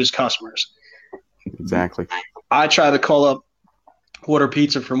going to lose customers. Exactly. I try to call up, order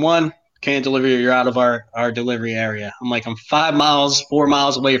pizza from one, can't deliver, you're out of our delivery area. I'm like, I'm 4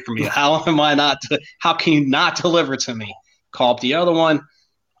 miles away from you. How can you not deliver to me? Call up the other one,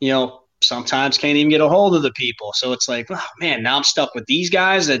 sometimes can't even get a hold of the people. So it's like, oh man, now I'm stuck with these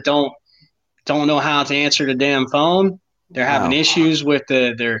guys that don't know how to answer the damn phone. They're having issues with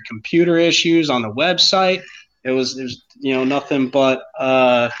their computer issues on the website. There's nothing but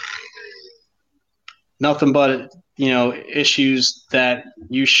issues that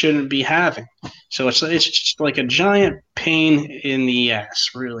you shouldn't be having. So it's just like a giant pain in the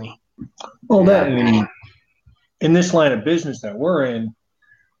ass, really. Well, that in this line of business that we're in,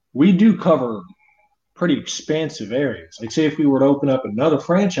 we do cover pretty expansive areas. Like, say if we were to open up another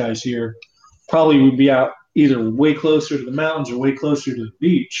franchise here, probably would be out either way closer to the mountains or way closer to the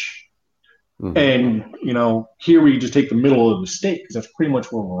beach. Mm-hmm. And, here we just take the middle of the state because that's pretty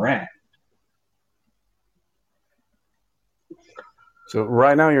much where we're at. So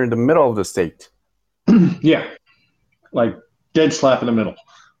right now you're in the middle of the state. Yeah, like dead slap in the middle.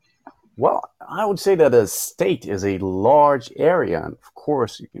 Well, I would say that a state is a large area, and of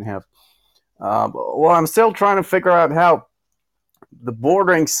course you can have. I'm still trying to figure out how the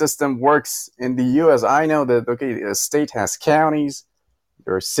bordering system works in the U.S. I know that a state has counties,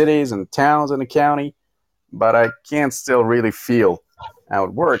 there are cities and towns in a county, but I can't still really feel how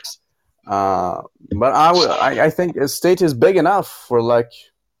it works. But I think a state is big enough for 4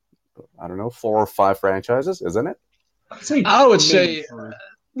 or 5 franchises, isn't it? I would say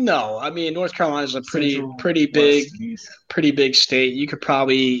no. I mean, North Carolina is a pretty big state. You could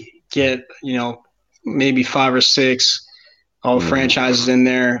probably get maybe 5 or 6 franchises in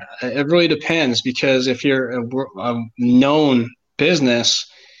there. It really depends, because if you're a known business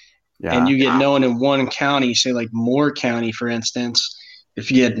and you get known in one county, say like Moore County, for instance. If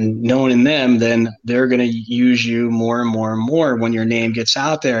you get known in them, then they're going to use you more and more and more when your name gets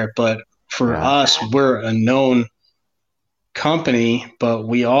out there. But for us, we're a known company, but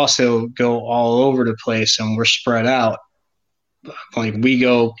we also go all over the place and we're spread out. Like we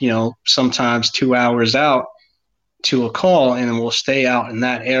go, sometimes 2 hours out to a call, and we'll stay out in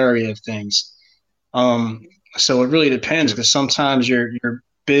that area of things. So it really depends, because sometimes you're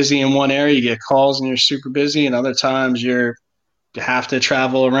busy in one area, you get calls and you're super busy, and other times you have to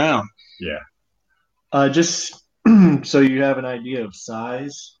travel around. Yeah. Just so you have an idea of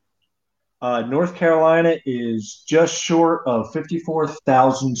size, North Carolina is just short of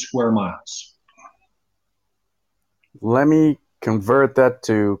 54,000 square miles. Let me convert that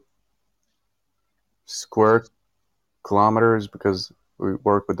to square kilometers, because we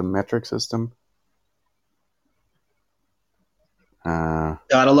work with the metric system.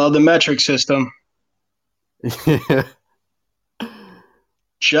 Gotta love the metric system. Yeah.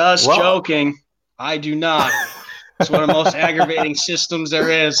 Joking. I do not. It's one of the most aggravating systems there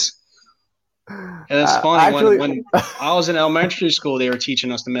is. And it's funny, actually, when I was in elementary school, they were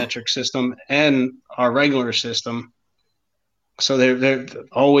teaching us the metric system and our regular system. So they're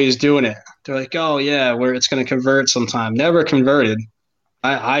always doing it. They're like, oh yeah, it's going to convert sometime. Never converted.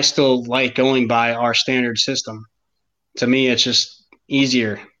 I still like going by our standard system. To me, it's just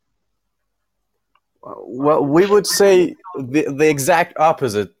easier. Well, we would say the exact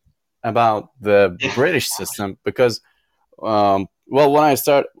opposite about the British system, because, when I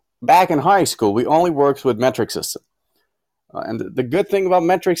started back in high school, we only worked with metric system. And the good thing about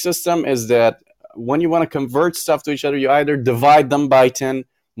metric system is that when you want to convert stuff to each other, you either divide them by 10,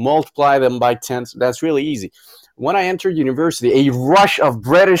 multiply them by 10. So that's really easy. When I entered university, a rush of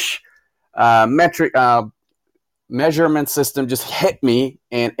British metric measurement system just hit me,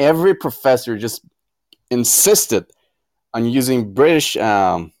 and every professor just insisted on using British,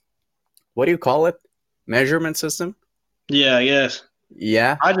 what do you call it? Measurement system? Yeah, yes.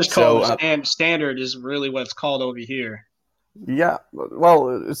 Yeah. I just call it standard is really what it's called over here. Yeah.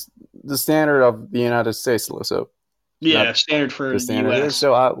 Well, it's the standard of the United States. So yeah, standard for the standard US. Is,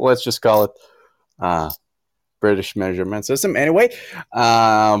 so let's just call it British measurement system. Anyway,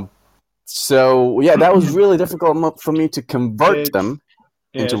 so yeah, that was really difficult for me to convert them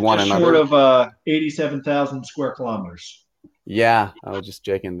into one another. Short of 87,000 square kilometers. Yeah, I was just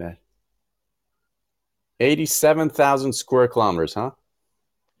checking that. 87,000 square kilometers, huh?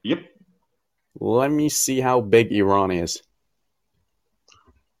 Yep. Let me see how big Iran is.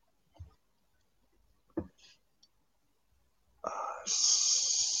 Uh,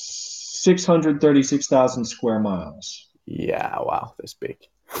 636,000 square miles. Yeah, wow, that's big.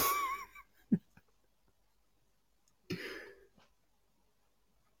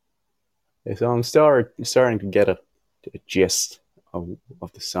 So I'm starting to get a gist of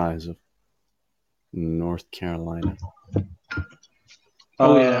the size of North Carolina.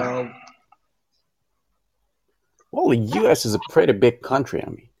 Oh yeah. Well, the U.S. is a pretty big country. I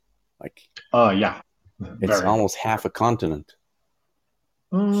mean, like, Yeah. it's Very. almost half a continent.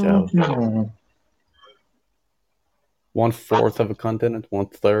 So, So 1/4 of a continent,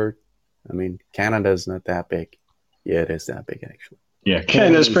 1/3. I mean, Canada's not that big. Yeah, it is that big actually. yeah,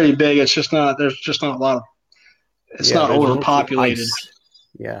 Canada's pretty big. It's just not. There's just not a lot of. It's not there's mostly overpopulated. ice.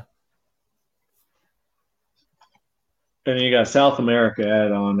 Yeah. And you got South America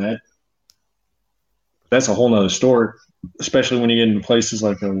add on that. That's a whole nother story, especially when you get into places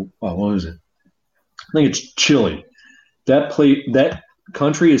like what is it? I think it's Chile. That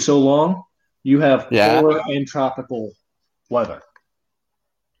country is so long. You have polar and tropical weather.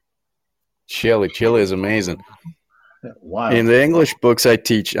 Chile is amazing. Wow. In the English books I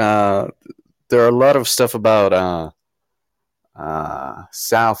teach, there are a lot of stuff about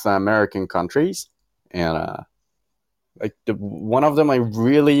South American countries, and like one of them I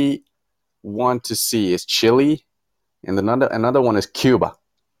really want to see is Chile, and another one is Cuba.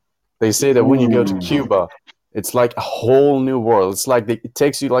 They say that when you go to Cuba, it's like a whole new world. It's like it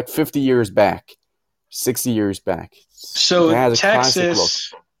takes you like 50 years back, 60 years back. So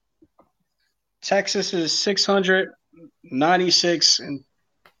Texas is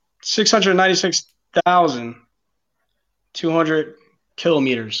 696,200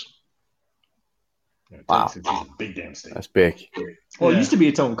 kilometers. Wow. Texas is a big damn state. That's big. Well, it used to be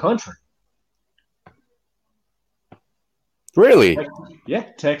its own country. Really? Yeah,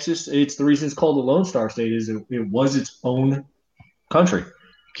 Texas. It's the reason it's called the Lone Star State is it was its own country.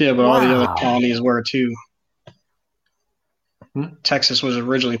 Yeah, but all the other colonies were too. Texas was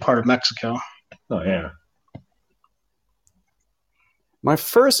originally part of Mexico. Oh yeah. My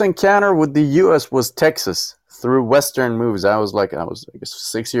first encounter with the U.S. was Texas through Western movies. I was I guess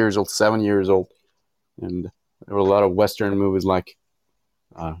 6 years old, 7 years old, and there were a lot of Western movies like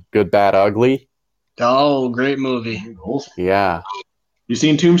Good, Bad, Ugly. Oh, great movie. Yeah. You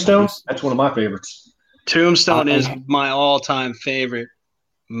seen Tombstone? That's one of my favorites. Tombstone is my all-time favorite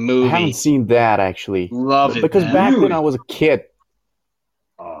movie. I haven't seen that actually. Love it because back then I was a kid.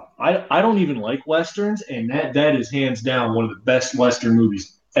 I don't even like westerns, and that is hands down one of the best western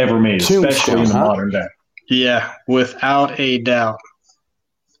movies ever made, especially in the modern day. Yeah, without a doubt.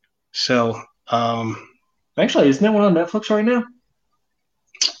 So, actually, isn't that one on Netflix right now?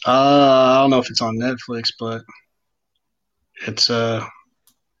 I don't know if it's on Netflix, but it's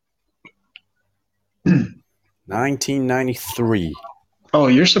 1993. Oh,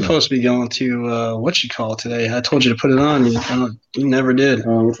 you're supposed to be going to what you call today? I told you to put it on. You never did.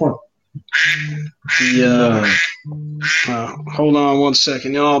 Which one? Hold on one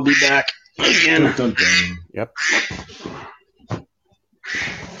second. I'll be back again. Yep.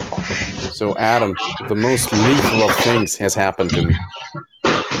 So, Adam, the most lethal of things has happened to me.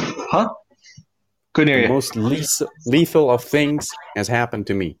 Huh? Couldn't hear you. The most lethal of things has happened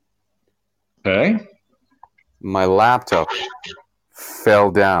to me. Okay. My laptop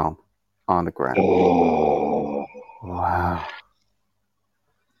fell down on the ground. Oh. Wow.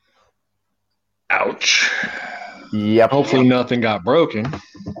 Ouch. Yep. Hopefully nothing got broken.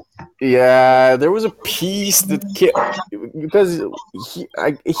 Yeah, there was a piece that because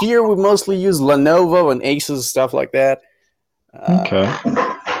here we mostly use Lenovo and Asus, stuff like that. Okay.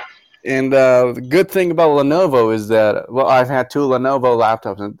 And the good thing about Lenovo is that, well, I've had 2 Lenovo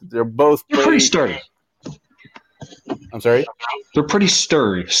laptops, and they're both pretty sturdy. I'm sorry? They're pretty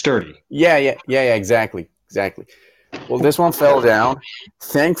sturdy. Yeah, exactly. Well, this one fell down.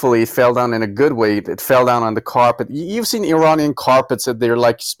 Thankfully, it fell down in a good way. It fell down on the carpet. You've seen Iranian carpets that they're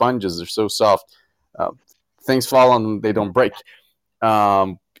like sponges. They're so soft. Things fall on them, they don't break.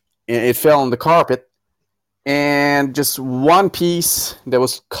 It fell on the carpet, and just one piece that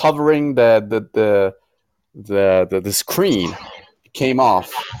was covering the screen came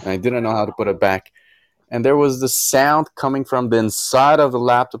off, and I didn't know how to put it back. And there was the sound coming from the inside of the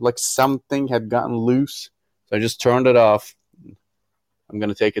laptop, like something had gotten loose. So I just turned it off. I'm going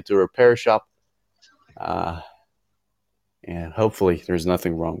to take it to a repair shop. And hopefully there's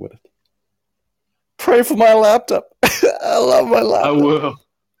nothing wrong with it. Pray for my laptop. I love my laptop. I will.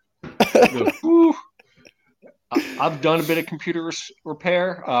 I've done a bit of computer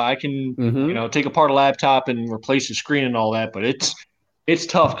repair. I can, take apart a laptop and replace the screen and all that, but it's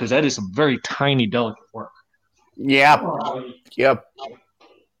tough because that is some very tiny, delicate work. Yep.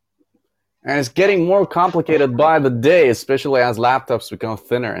 And it's getting more complicated by the day, especially as laptops become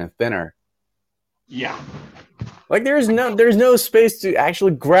thinner and thinner. Yeah. Like there's no space to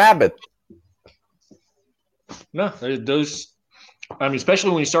actually grab it. No, those I mean,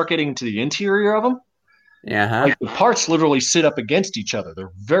 especially when you start getting into the interior of them. Yeah. Like the parts literally sit up against each other.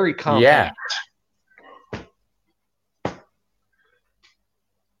 They're very compact.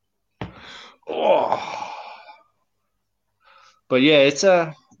 Oh. But yeah, it's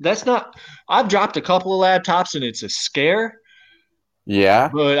that's not. I've dropped a couple of laptops and it's a scare. Yeah.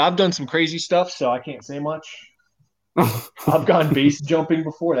 But I've done some crazy stuff, so I can't say much. I've gone base jumping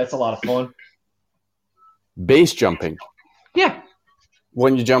before. That's a lot of fun. Base jumping? Yeah.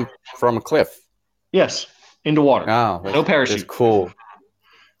 When you jump from a cliff? Yes, into water. Oh, no parachute. That's cool.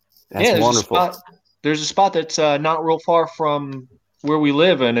 That's wonderful. There's a spot that's not real far from where we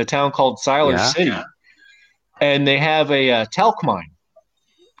live in a town called Siler City. And they have a talc mine,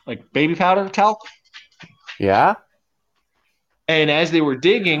 like baby powder talc. Yeah. And as they were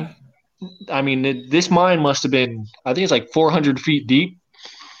digging, I mean, this mine must have been, I think it's like 400 feet deep.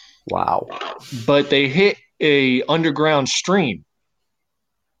 Wow. But they hit a underground stream.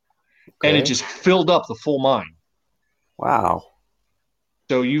 Okay. And it just filled up the full mine. Wow.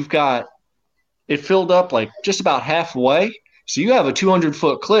 So you've got, it filled up like just about halfway. So you have a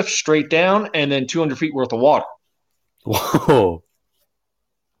 200-foot cliff straight down and then 200 feet worth of water. Whoa.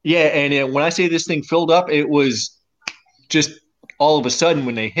 Yeah, and when I say this thing filled up, it was just all of a sudden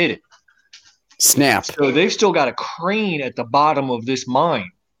when they hit it. Snap. So they've still got a crane at the bottom of this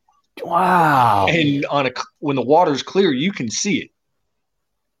mine. Wow. And when the water's clear, you can see it.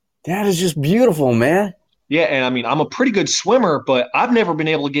 That is just beautiful, man. Yeah, and I mean, I'm a pretty good swimmer, but I've never been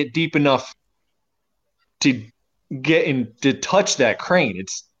able to get deep enough to get in to touch that crane.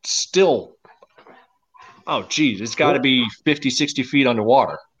 It's still, oh, geez, it's got to be 50, 60 feet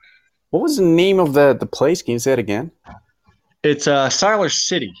underwater. What was the name of the place? Can you say it again? It's Siler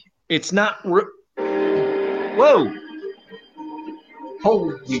City. It's not. Whoa!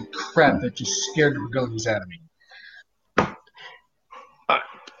 Holy crap! That just scared the begoниes out of me.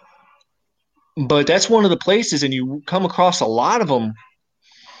 But that's one of the places, and you come across a lot of them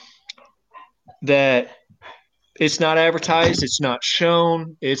that it's not advertised, it's not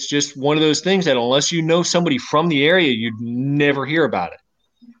shown. It's just one of those things that unless you know somebody from the area, you'd never hear about it.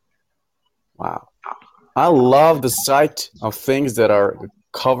 Wow. I love the sight of things that are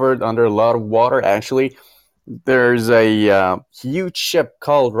covered under a lot of water. Actually, there's a huge ship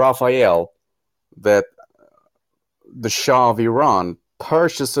called Raphael that the Shah of Iran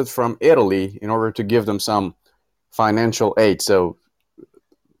purchased it from Italy in order to give them some financial aid. So,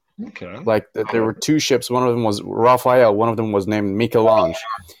 like, there were two ships. One of them was Raphael. One of them was named Michelange.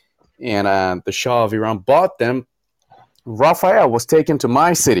 And the Shah of Iran bought them. Raphael was taken to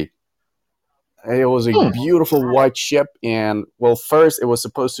my city. It was a beautiful white ship, and well, first it was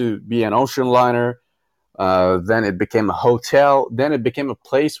supposed to be an ocean liner. Then it became a hotel. Then it became a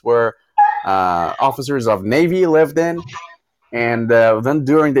place where officers of Navy lived in. And then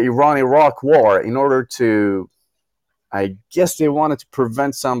during the Iran-Iraq War, in order to, I guess they wanted to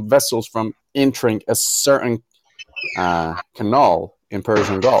prevent some vessels from entering a certain canal in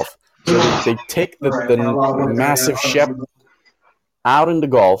Persian Gulf. So they take the massive ship out in the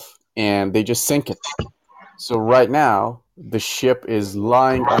Gulf, and they just sink it. So right now, the ship is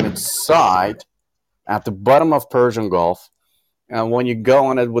lying on its side at the bottom of Persian Gulf. And when you go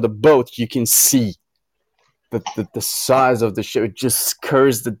on it with a boat, you can see the size of the ship. It just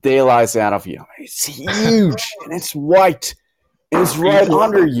scares the daylights out of you. It's huge, and it's white, and it's right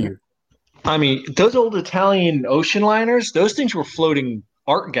under you. I mean, those old Italian ocean liners, those things were floating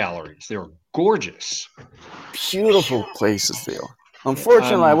art galleries. They were gorgeous. Beautiful places they are.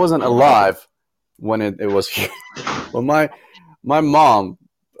 Unfortunately, I wasn't alive when it was here. But my mom,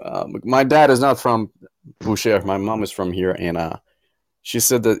 my dad is not from Boucher. My mom is from here, and she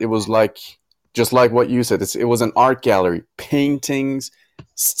said that it was like, just like what you said, it was an art gallery. Paintings,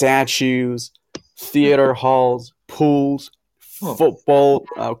 statues, theater halls, pools, football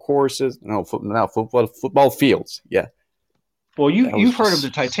courses. No, football fields. Yeah. Well, you've heard of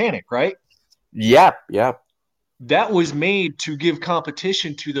the Titanic, right? Yep. That was made to give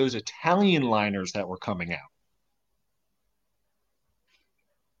competition to those Italian liners that were coming out.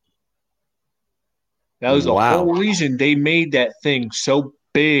 That was the whole reason they made that thing so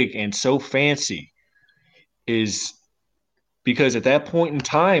big and so fancy, is because at that point in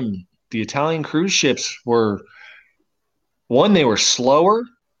time, the Italian cruise ships were, one, they were slower,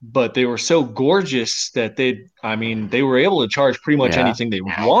 but they were so gorgeous that they were able to charge pretty much anything they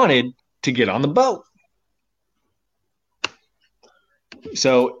wanted to get on the boat.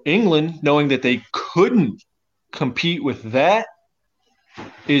 So England, knowing that they couldn't compete with that,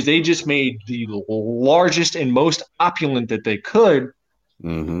 is they just made the largest and most opulent that they could,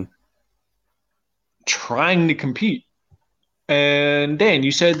 trying to compete. And Dan,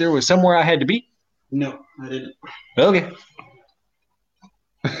 you said there was somewhere I had to be? No, I didn't. Okay.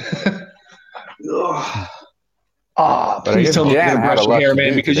 Please tell me you're gonna brush your hair,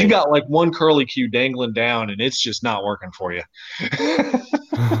 man, because you got like one curly Q dangling down, and it's just not working for you.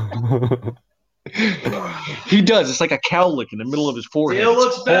 He does. It's like a cowlick in the middle of his forehead. It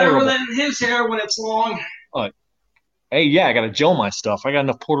looks better than his hair when it's long. Hey, yeah, I got to gel my stuff. I got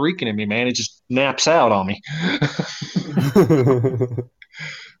enough Puerto Rican in me, man. It just naps out on me.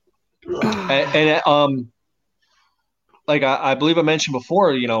 Like I believe I mentioned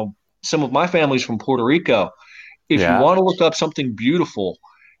before, some of my family's from Puerto Rico. If you want to look up something beautiful,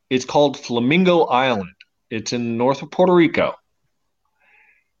 it's called Flamingo Island. It's in north of Puerto Rico.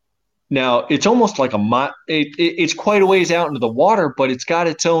 Now, it's almost like it's quite a ways out into the water, but it's got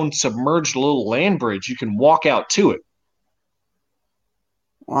its own submerged little land bridge. You can walk out to it.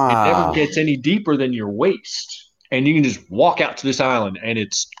 Wow. It never gets any deeper than your waist. And you can just walk out to this island, and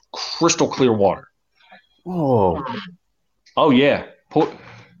it's crystal clear water. Whoa. Oh, yeah.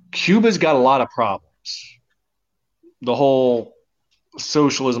 Cuba's got a lot of problems. The whole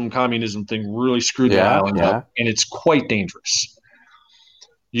socialism, communism thing really screwed the island up, and it's quite dangerous.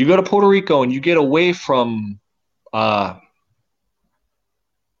 You go to Puerto Rico, and you get away from Ponce.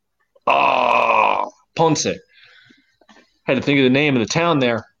 Had to think of the name of the town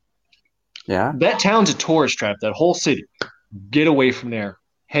there. Yeah. That town's a tourist trap, that whole city. Get away from there.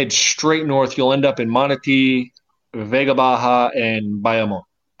 Head straight north. You'll end up in Manatí, Vega Baja, and Bayamón.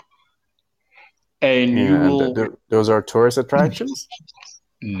 And those are tourist attractions?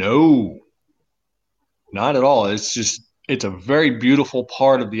 No. Not at all. It's a very beautiful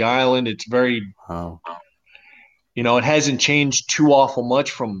part of the island. It's very, it hasn't changed too awful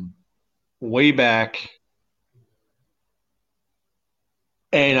much from way back.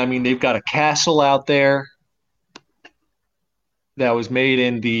 And I mean, they've got a castle out there that was made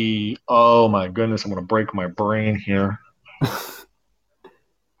in oh my goodness, I'm going to break my brain here.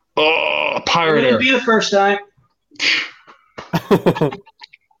 Pirate era. It'll be the first time.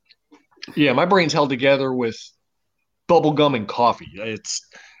 Yeah, my brain's held together with bubble gum and coffee. It's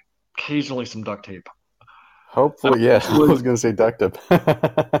occasionally some duct tape. Hopefully, yeah. I was going to say duct tape.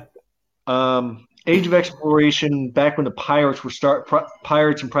 Age of Exploration, back when the pirates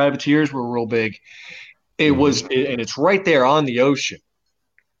pirates and privateers were real big. And it's right there on the ocean.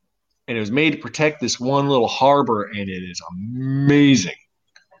 And it was made to protect this one little harbor, and it is amazing.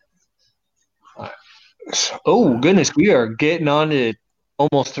 Oh, goodness, we are getting on to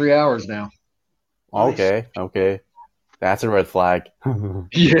almost 3 hours now. Okay. That's a red flag.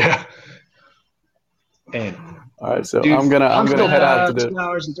 Yeah. And all right, so dude, I'm gonna head out to 2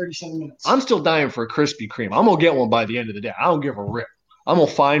 hours and 37 minutes. I'm still dying for a Krispy Kreme. I'm gonna get one by the end of the day. I don't give a rip. I'm gonna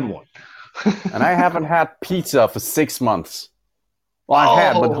find one. And I haven't had pizza for 6 months. Well, I've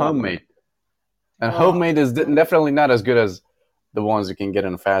had, but homemade. And homemade is definitely not as good as the ones you can get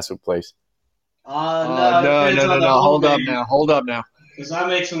in a fast food place. No. Hold up now. Because I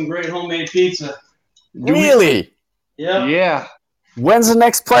make some great homemade pizza. Really? Yeah. Yeah. When's the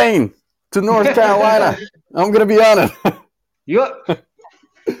next plane to North Carolina? I'm going to be on it.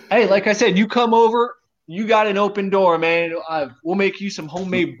 Hey, like I said, you come over, you got an open door, man. We'll make you some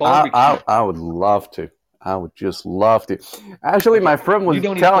homemade barbecue. I would love to. I would just love to. Actually, my friend was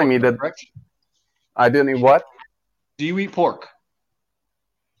telling me that. Correct? I didn't eat what? Do you eat pork?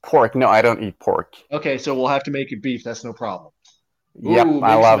 Pork? No, I don't eat pork. Okay, so we'll have to make it beef. That's no problem. Yep,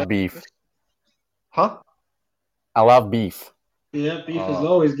 I love beef. Huh? I love beef. Yeah, beef is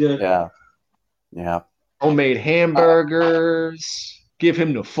always good. Yeah. Homemade hamburgers. Give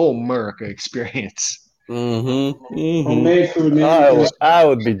him the full America experience. Homemade food, man. I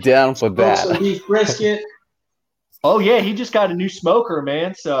would be down for that. Some beef brisket. Oh, yeah, he just got a new smoker,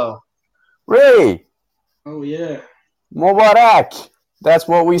 man, so. Really? Oh, yeah. Mubarak. That's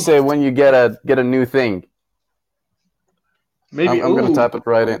what we say when you get a new thing. Maybe I'm going to type it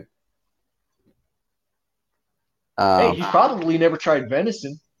right in. Hey, he's probably never tried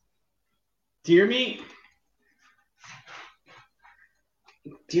venison. Deer meat?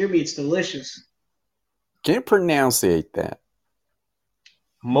 Deer meat's delicious. Can you pronunciate that?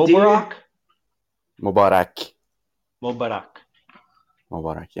 Mubarak? Mubarak,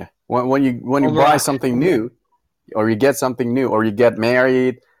 yeah. When you buy something new, or you get something new, or you get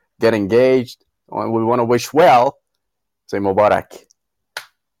married, get engaged, or we want to wish well, say Mubarak.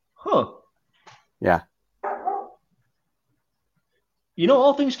 Huh. Yeah.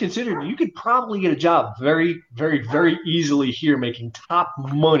 All things considered, you could probably get a job very, very, very easily here making top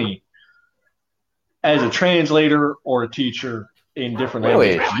money as a translator or a teacher in different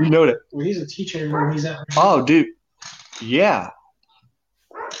languages. You know that. Well, he's a teacher where he's at. Oh, dude. Yeah.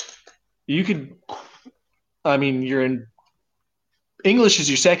 You could, I mean, you're in English is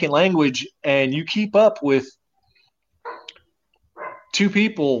your second language, and you keep up with two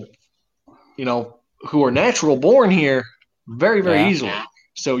people, who are natural born here very, very easily.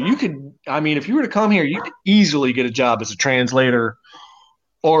 So you could, I mean, if you were to come here, you could easily get a job as a translator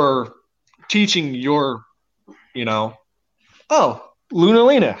or teaching your, oh, Luna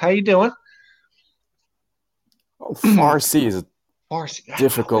Lena, how you doing? Oh, Farsi is a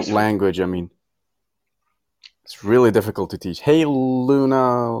difficult language. I mean, it's really difficult to teach. Hey,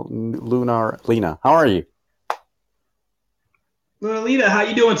 Lena, how are you? Luna Lena, how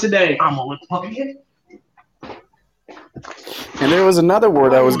you doing today? I'm a little puppy. And there was another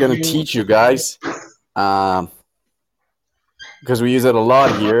word I was going to teach you guys, because we use it a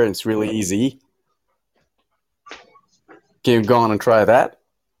lot here, and it's really easy. Can you go on and try that?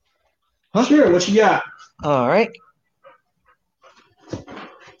 Sure, what you got? All right.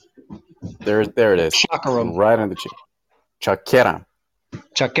 There it is. Chakaram. Right on the chin. Chakeram.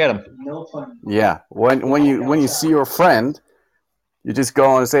 Chakeram. No fun. Yeah. When you see your friend, you just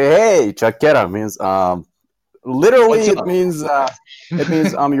go and say, "Hey, chakeram," means literally it means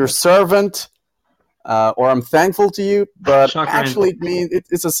I'm your servant, or I'm thankful to you. But actually, it means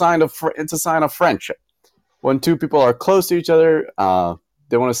it's a sign of friendship. When two people are close to each other,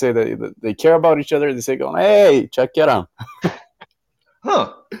 they want to say that they care about each other. They say, "Go, hey, chakeram."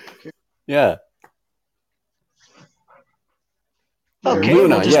 Huh. Yeah. Okay.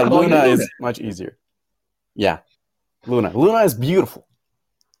 Luna. Yeah, Luna is much easier. Yeah. Luna is beautiful.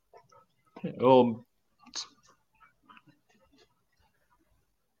 Oh,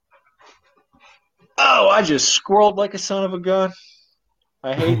 I just scrolled like a son of a gun.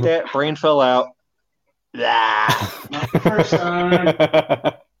 I hate that. Brain fell out. Not the first time.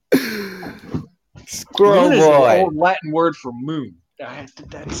 Squirrel moon is boy. an old Latin word for moon.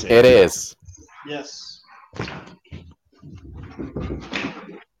 That's it. It is. Yes.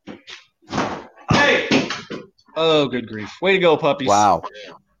 Hey! Oh, good grief. Way to go, puppies. Wow.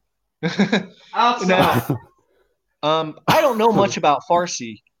 Now, I don't know much about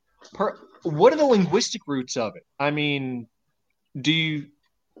Farsi. What are the linguistic roots of it? I mean, do you...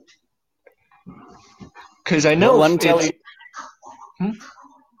 Because I know... Well, let me tell you...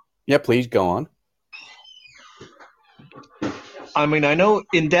 Yeah, please, go on. I mean, I know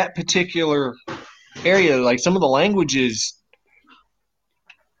in that particular area, like some of the languages,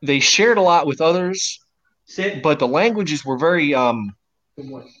 they shared a lot with others, but the languages were very... it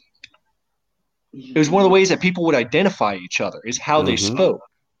was one of the ways that people would identify each other, is how they spoke.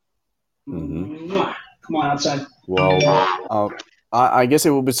 Mm-hmm. Come on, outside. Well, I guess it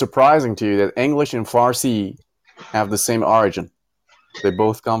will be surprising to you that English and Farsi have the same origin. They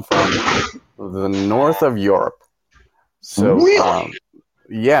both come from the north of Europe. So, really?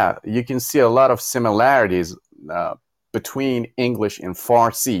 Yeah, you can see a lot of similarities between English and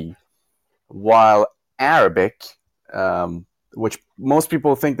Farsi, while Arabic, which most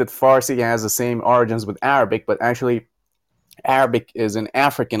people think that Farsi has the same origins with Arabic, but actually Arabic is an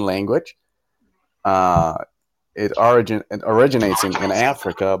African language. It originates in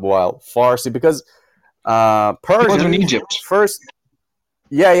Africa, while Farsi, because Persian, Northern Egypt. First,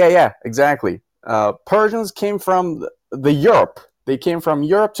 yeah, exactly. Persians came from the Europe. They came from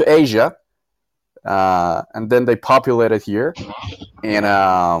Europe to Asia, and then they populated here. And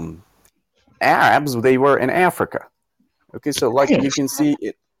Arabs, they were in Africa. Okay, so like you can see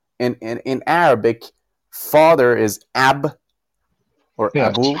it in Arabic, father is ab or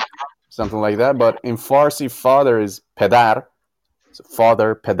abu, something like that. But in Farsi, father is pedar, so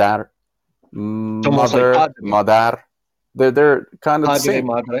father, pedar, mother, like madar. They're kind of the same.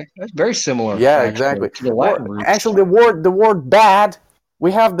 Madre. That's very similar. Yeah, exactly. Actually, the word bad,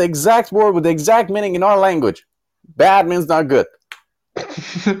 we have the exact word with the exact meaning in our language. Bad means not good.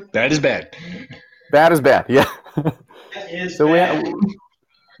 Bad is bad. Bad is bad. Yeah. So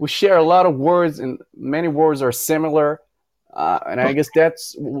we share a lot of words, and many words are similar, and I guess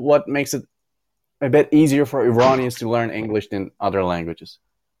that's what makes it a bit easier for Iranians to learn English than other languages.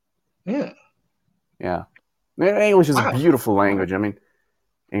 Yeah. Yeah. English is a beautiful language. I mean,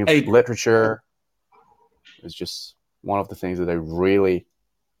 English literature is just one of the things that I really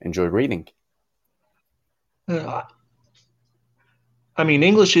enjoy reading. I mean,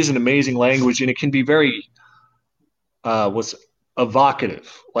 English is an amazing language, and it can be very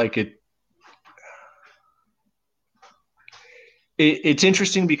evocative. Like it's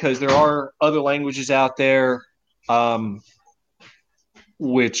interesting because there are other languages out there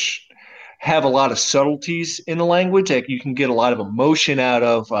which have a lot of subtleties in the language that you can get a lot of emotion out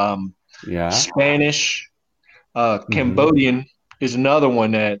of. Spanish, Cambodian is another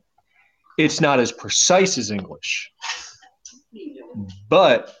one that it's not as precise as English,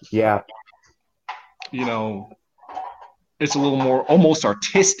 but yeah, it's a little more almost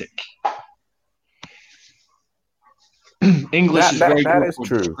artistic. English is very that good is for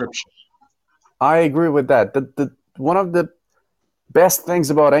true. description. I agree with that. The one of the best things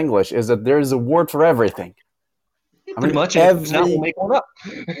about English is that there is a word for everything. Pretty much, if not, we'll make one up.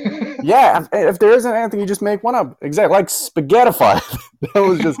 Yeah, if there isn't anything, you just make one up. Exactly, like spaghettify. That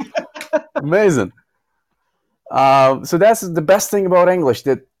was just amazing. So that's the best thing about English,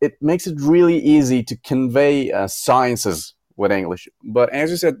 that it makes it really easy to convey sciences with English. But as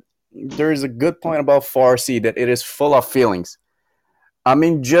you said, there is a good point about Farsi, that it is full of feelings. I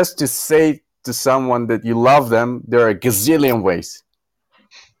mean, just to say to someone that you love them, there are a gazillion ways.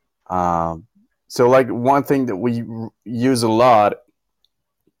 So like one thing that we use a lot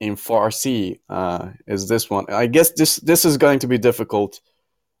in Farsi is this one. I guess this is going to be difficult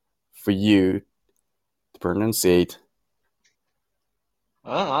for you to pronunciate.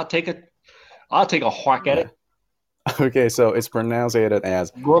 I'll take a whack at it. Okay, so it's pronounced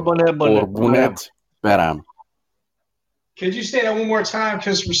as Gorbunet Beram. Could you say that one more time?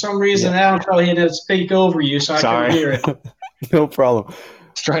 Because for some reason, Adam probably had to speak over you, so I couldn't hear it. No problem.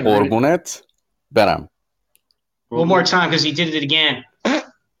 Gorbunet Beram. One more time, because he did it again.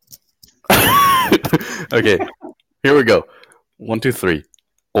 Okay, here we go. 1, 2, 3.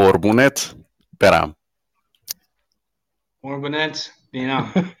 Orbunet Beram. Orbunet,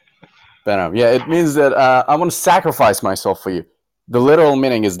 Beram. Yeah, it means that I want to sacrifice myself for you. The literal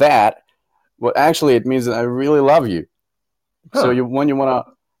meaning is that. Well, actually, it means that I really love you. Huh. So when you want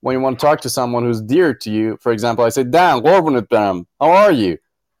to talk to someone who's dear to you, for example, I say, Dan, Orbunet Beram, how are you?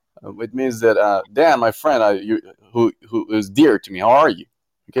 It means that Dan, my friend, who is dear to me, how are you?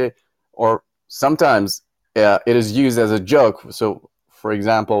 Okay, or sometimes it is used as a joke. So, for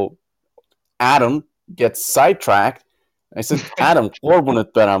example, Adam gets sidetracked. I said, Adam,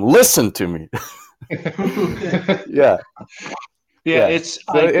 Orbunet Beram, listen to me. Yeah. It's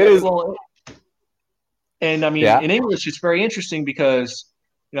so it is. Well, and I mean, in English, it's very interesting because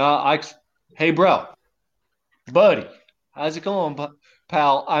hey, bro, buddy, how's it going,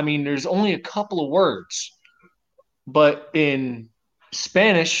 pal? I mean, there's only a couple of words, but in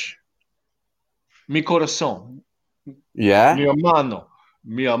Spanish, mi corazón, mi hermano,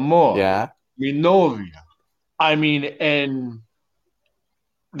 mi amor, mi novia. I mean, and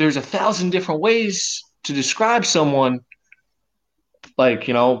there's 1,000 different ways to describe someone. Like,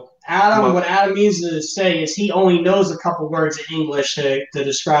 Adam, what Adam means to say is he only knows a couple words in English to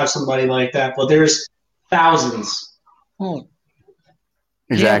describe somebody like that, but there's thousands.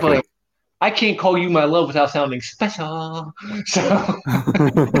 Exactly. Yeah, but I can't call you my love without sounding special. So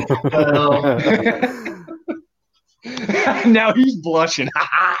now he's blushing.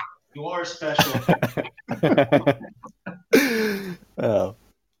 You are special. Oh.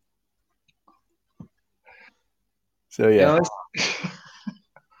 So yeah.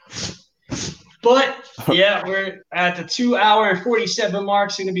 But yeah, we're at the 2-hour and 47 mark.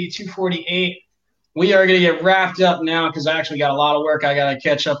 It's going to be 2:48. We are going to get wrapped up now because I actually got a lot of work I got to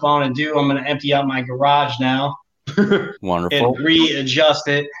catch up on and do. I'm going to empty out my garage now. Wonderful. And readjust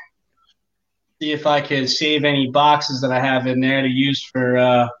it. See if I can save any boxes that I have in there to use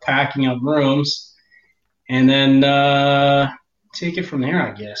for packing up rooms. And then take it from there,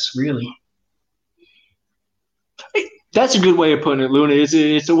 I guess, really. That's a good way of putting it, Luna.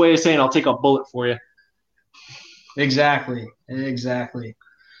 It's a way of saying I'll take a bullet for you. Exactly.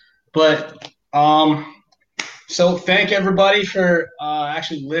 But so thank everybody for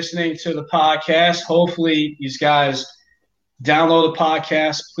actually listening to the podcast. Hopefully you guys download the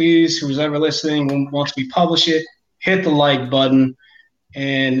podcast. Please, who's ever listening, once we publish it, hit the like button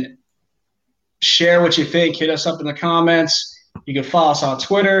and share what you think. Hit us up in the comments. You can follow us on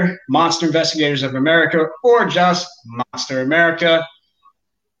Twitter, Monster Investigators of America, or just Monster America,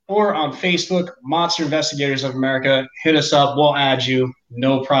 or on Facebook, Monster Investigators of America. Hit us up. We'll add you.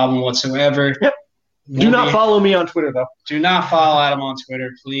 No problem whatsoever. Yep. Do not follow me on Twitter, though. Do not follow Adam on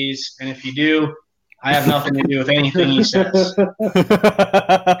Twitter, please. And if you do, I have nothing to do with anything he says.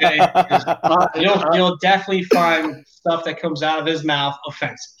 Okay? You'll definitely find stuff that comes out of his mouth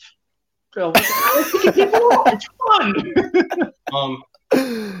offensive. It's fun.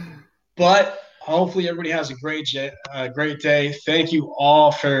 But hopefully everybody has a great day. Thank you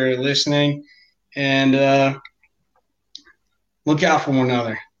all for listening, and look out for one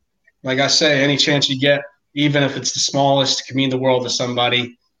another. Like I say, any chance you get, even if it's the smallest, can mean the world to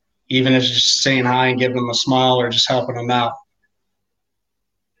somebody. Even if it's just saying hi and giving them a smile or just helping them out.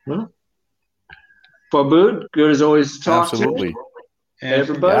 Fabood, good as always to talk Absolutely. to.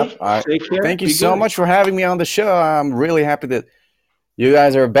 Everybody, take care. Thank you so much for having me on the show. I'm really happy that you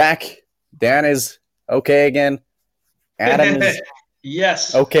guys are back. Dan is okay again. Adam is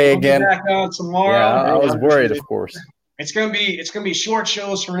yes. okay again. Be back on tomorrow. Yeah, I was worried, of course. It's gonna be short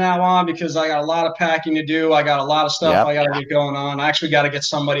shows from now on because I got a lot of packing to do. I got a lot of stuff I got to get going on. I actually got to get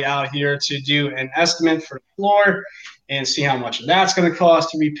somebody out here to do an estimate for the floor and see how much that's going to cost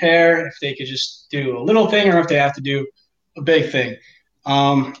to repair. If they could just do a little thing or if they have to do a big thing.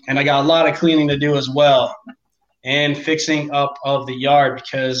 And I got a lot of cleaning to do as well and fixing up of the yard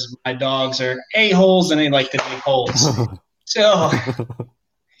because my dogs are a-holes and they like to dig holes. So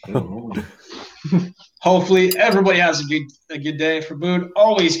hopefully everybody has a good day. Fabood,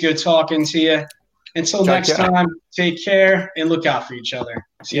 always good talking to you. Until next time, take care and look out for each other.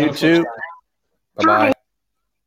 See you too. Bye-bye.